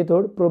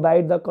method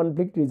provide the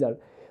conflict result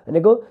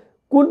भनेको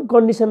कुन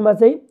कन्डिसनमा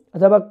चाहिँ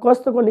अथवा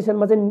कस्तो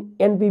कन्डिसनमा चाहिँ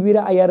एनपीबी र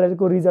आइआरआर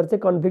को रिजल्ट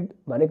चाहिँ कन्फ्लिक्ट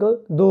भनेको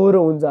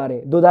दोहोरो हुन्छ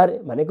अरे। दोधार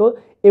भनेको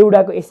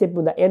एउटाको एक्सेप्ट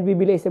हुँदा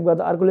एनपीबीले एक्सेप्ट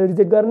गर्दा अर्कोले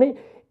रिजेक्ट गर्ने,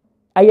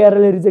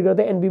 आइआरआरले रिजेक्ट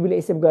गर्दा एनपीबीले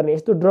एक्सेप्ट गर्ने,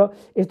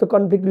 यस्तो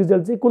कन्फ्लिक्ट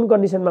रिजल्ट चाहिँ कुन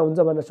कन्डिसनमा हुन्छ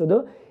भनेर सोध्यो।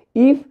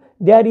 If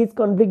there is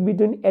conflict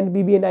between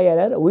NPB and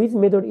IRR which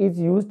method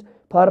is used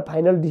for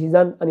final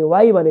decision, अनि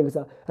वाइ भनेको छ।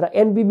 र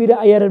एनपीबी र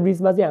आइआरआर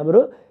बीचमा चाहिँ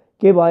हाम्रो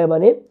के भयो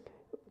भने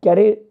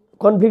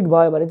कन्फ्लिक्ट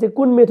भयो भने चाहिँ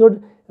कुन मेथड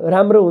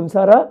राम्रो हुन्छ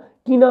र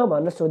किन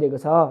भनेर सोधेको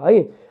छ है।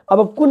 अब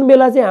कुन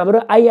बेला चाहिँ हाम्रो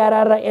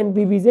आइआरआर र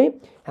एनपीबी चाहिँ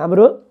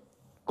हाम्रो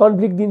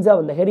कन्फ्लिक्ट दिन्छ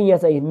भन्दाखेरि यहाँ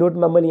चाहिँ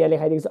नोटमा मैले यहाँ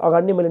लेखाइदिएको छु,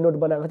 अगाडि नै मैले नोट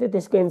बनाएको थिएँ,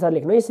 त्यसको एन्सर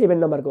लेख्नु है 7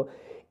 नम्बरको।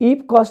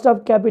 If cost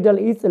of capital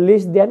is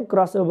less than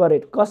crossover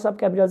rate, cost of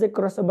capital चाहिँ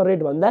क्रसओभर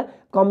रेट भन्दा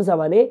कम छ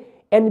भने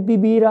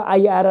एनपीबी र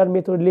आइआरआर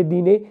मेथडले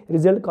दिने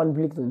रिजल्ट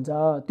कन्फ्लिक्ट हुन्छ,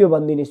 त्यो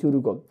भनिदिने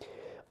सुरुको।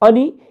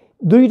 अनि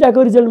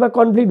दुईटाको रिजल्टमा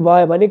कन्फ्लिक्ट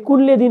भयो भने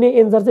कुनले दिने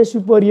एन्सर चाहिँ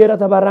सुपेरियर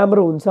अथवा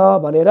राम्रो हुन्छ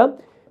भनेर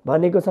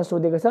भनेको छ,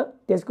 सोधेको छ।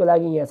 त्यसको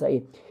लागि यहाँ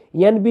छ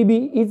NPB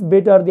is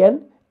better than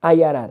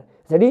IRR.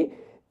 जसरी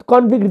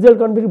कन्फ्लिक्ट रिजल्ट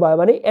कन्फ्लिक्ट भयो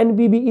भने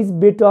NPB is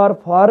better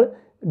for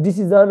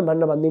decision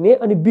भनेर भनिदिने।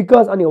 अनि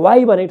बिकज अनि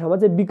वाइ भनेको ठाउँमा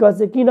चाहिँ बिकज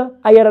चाहिँ किन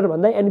आइआरआर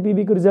भन्दा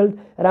एनपीबी को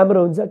रिजल्ट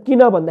राम्रो हुन्छ, किन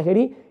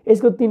भन्दाखेरि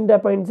यसको 3टा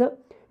पोइन्ट छ।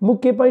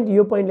 मुख्य पोइन्ट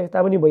यो पोइन्ट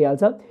लेख्दा पनि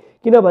भइहाल्छ,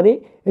 किनभने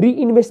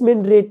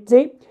रिइन्भेस्टमेन्ट रेट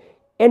चाहिँ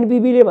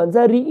एनपीबीले भन्छ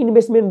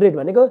रिइन्भेस्टमेन्ट रेट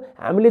भनेको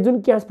हामीले जुन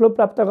क्याश फ्लो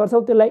प्राप्त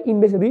गर्छौँ त्यसलाई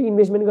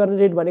रिइन्भेस्टमेन्ट गर्ने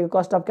रेट भनेको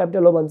कस्ट अफ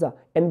क्यापिटल हो भन्छ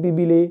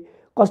एनपीबीले।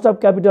 कस्ट अफ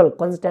क्यापिटल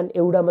कन्स्ट्यान्ट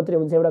एउटा मात्रै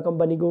हुन्छ एउटा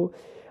कम्पनीको।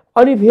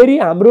 अनि फेरि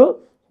हाम्रो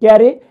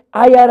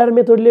आइआरआर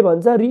मेथडले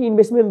भन्छ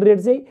रिइन्भेस्टमेन्ट रेट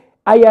चाहिँ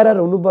आइआरआर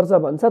हुनुपर्छ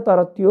भन्छ,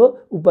 तर त्यो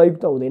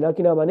उपयुक्त हुँदैन,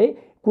 किनभने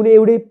कुनै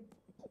एउटै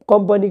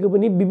कम्पनीको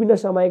पनि विभिन्न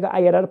समयको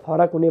आइआरआर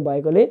फरक हुने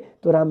भएकोले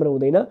त्यो राम्रो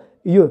हुँदैन।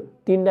 यो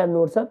 3टा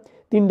नोट छ,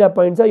 3टा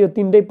पोइन्ट छ, यो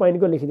 3टै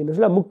पोइन्टको लेखिदिनुस्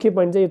ल। मुख्य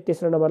पोइन्ट चाहिँ यो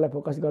तेस्रो नम्बरलाई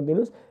फोकस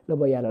गरिदिनुस् ल,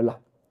 भइहाल्यो ल।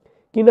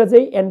 किन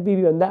चाहिँ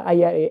एनपीबी भन्दा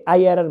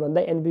आइआरआर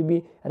भन्दा एनपीबी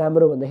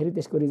राम्रो भन्दाखेरि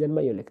त्यसको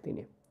रिजनमा यो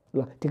लेखिदिने।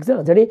 ल ठिक छ।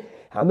 झन्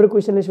हाम्रो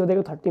क्वेसनले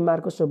सोधेको 30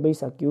 मार्कको सबै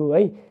सक्यो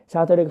है,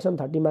 7वटा क्वेसन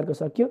 30 मार्कको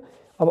सक्यो।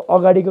 अब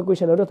अगाडिको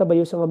क्वेसनहरू अथवा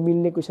योसँग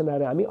मिल्ने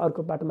क्वेसनहरू हामी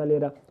अर्को पार्टमा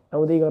लिएर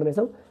आउँदै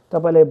गर्नेछौँ।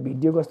 तपाईँलाई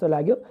भिडियो कस्तो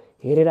लाग्यो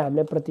हेरेर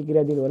हामीलाई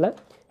प्रतिक्रिया दिनुहोला।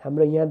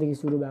 हाम्रो यहाँदेखि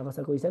सुरु भएको छ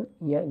क्वेसन,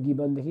 यहाँ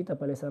गिभनदेखि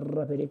तपाईँले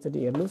सरर फेरि एकचोटि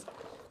हेर्नुहोस्।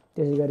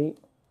 त्यसै गरी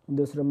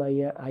दोस्रोमा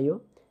यहाँ आयो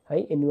है,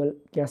 एनुअल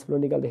क्यास फ्लो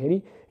निकाल्दाखेरि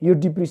यो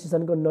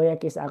डिप्रिसिएसनको नयाँ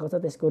केस आएको छ,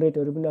 त्यसको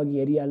रेटहरू पनि अघि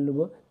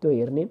हेरिहाल्नुभयो, त्यो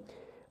हेर्ने।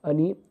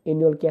 अनि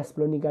एनुअल क्यास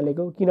फ्लो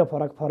निकालेको किन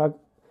फरक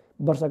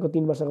वर्षको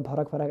 3 वर्षको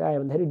फरक आयो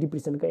भन्दाखेरि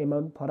डिप्रिसिएसनको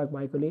एमाउन्ट फरक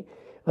भएकोले।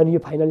 अनि यो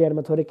फाइनल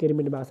इयरमा थोरै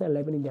क्रिमेन्ट भएको छ,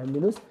 यसलाई पनि ध्यान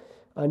दिनुहोस्।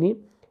 अनि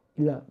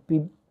ल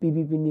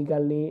पिबिपी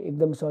निकाल्ने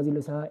एकदम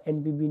सजिलो छ,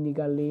 एनपिबी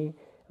निकाल्ने,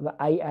 अब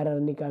आइआरआर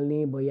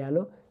निकाल्ने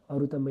भइहाल्यो।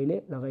 अरू त मैले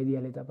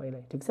लगाइदिइहालेँ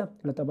तपाईँलाई, ठिक छ।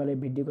 ल तपाईँलाई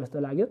भिडियो कस्तो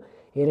लाग्यो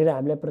हेरेर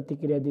हामीलाई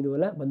प्रतिक्रिया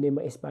दिनुहोला भन्दै म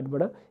यस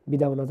पार्टबाट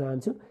बिदा हुन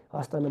चाहन्छु।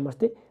 हस्त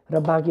नमस्ते। र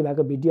बाँकी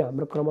भएको भिडियो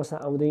हाम्रो क्रमशः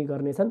आउँदै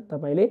गर्नेछन्।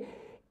 तपाईँले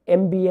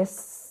MBS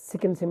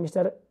second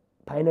semester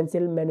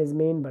financial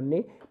management भन्ने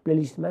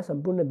प्लेलिस्टमा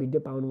सम्पूर्ण भिडियो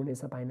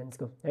पाउनुहुनेछ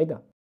फाइनेन्सको है त।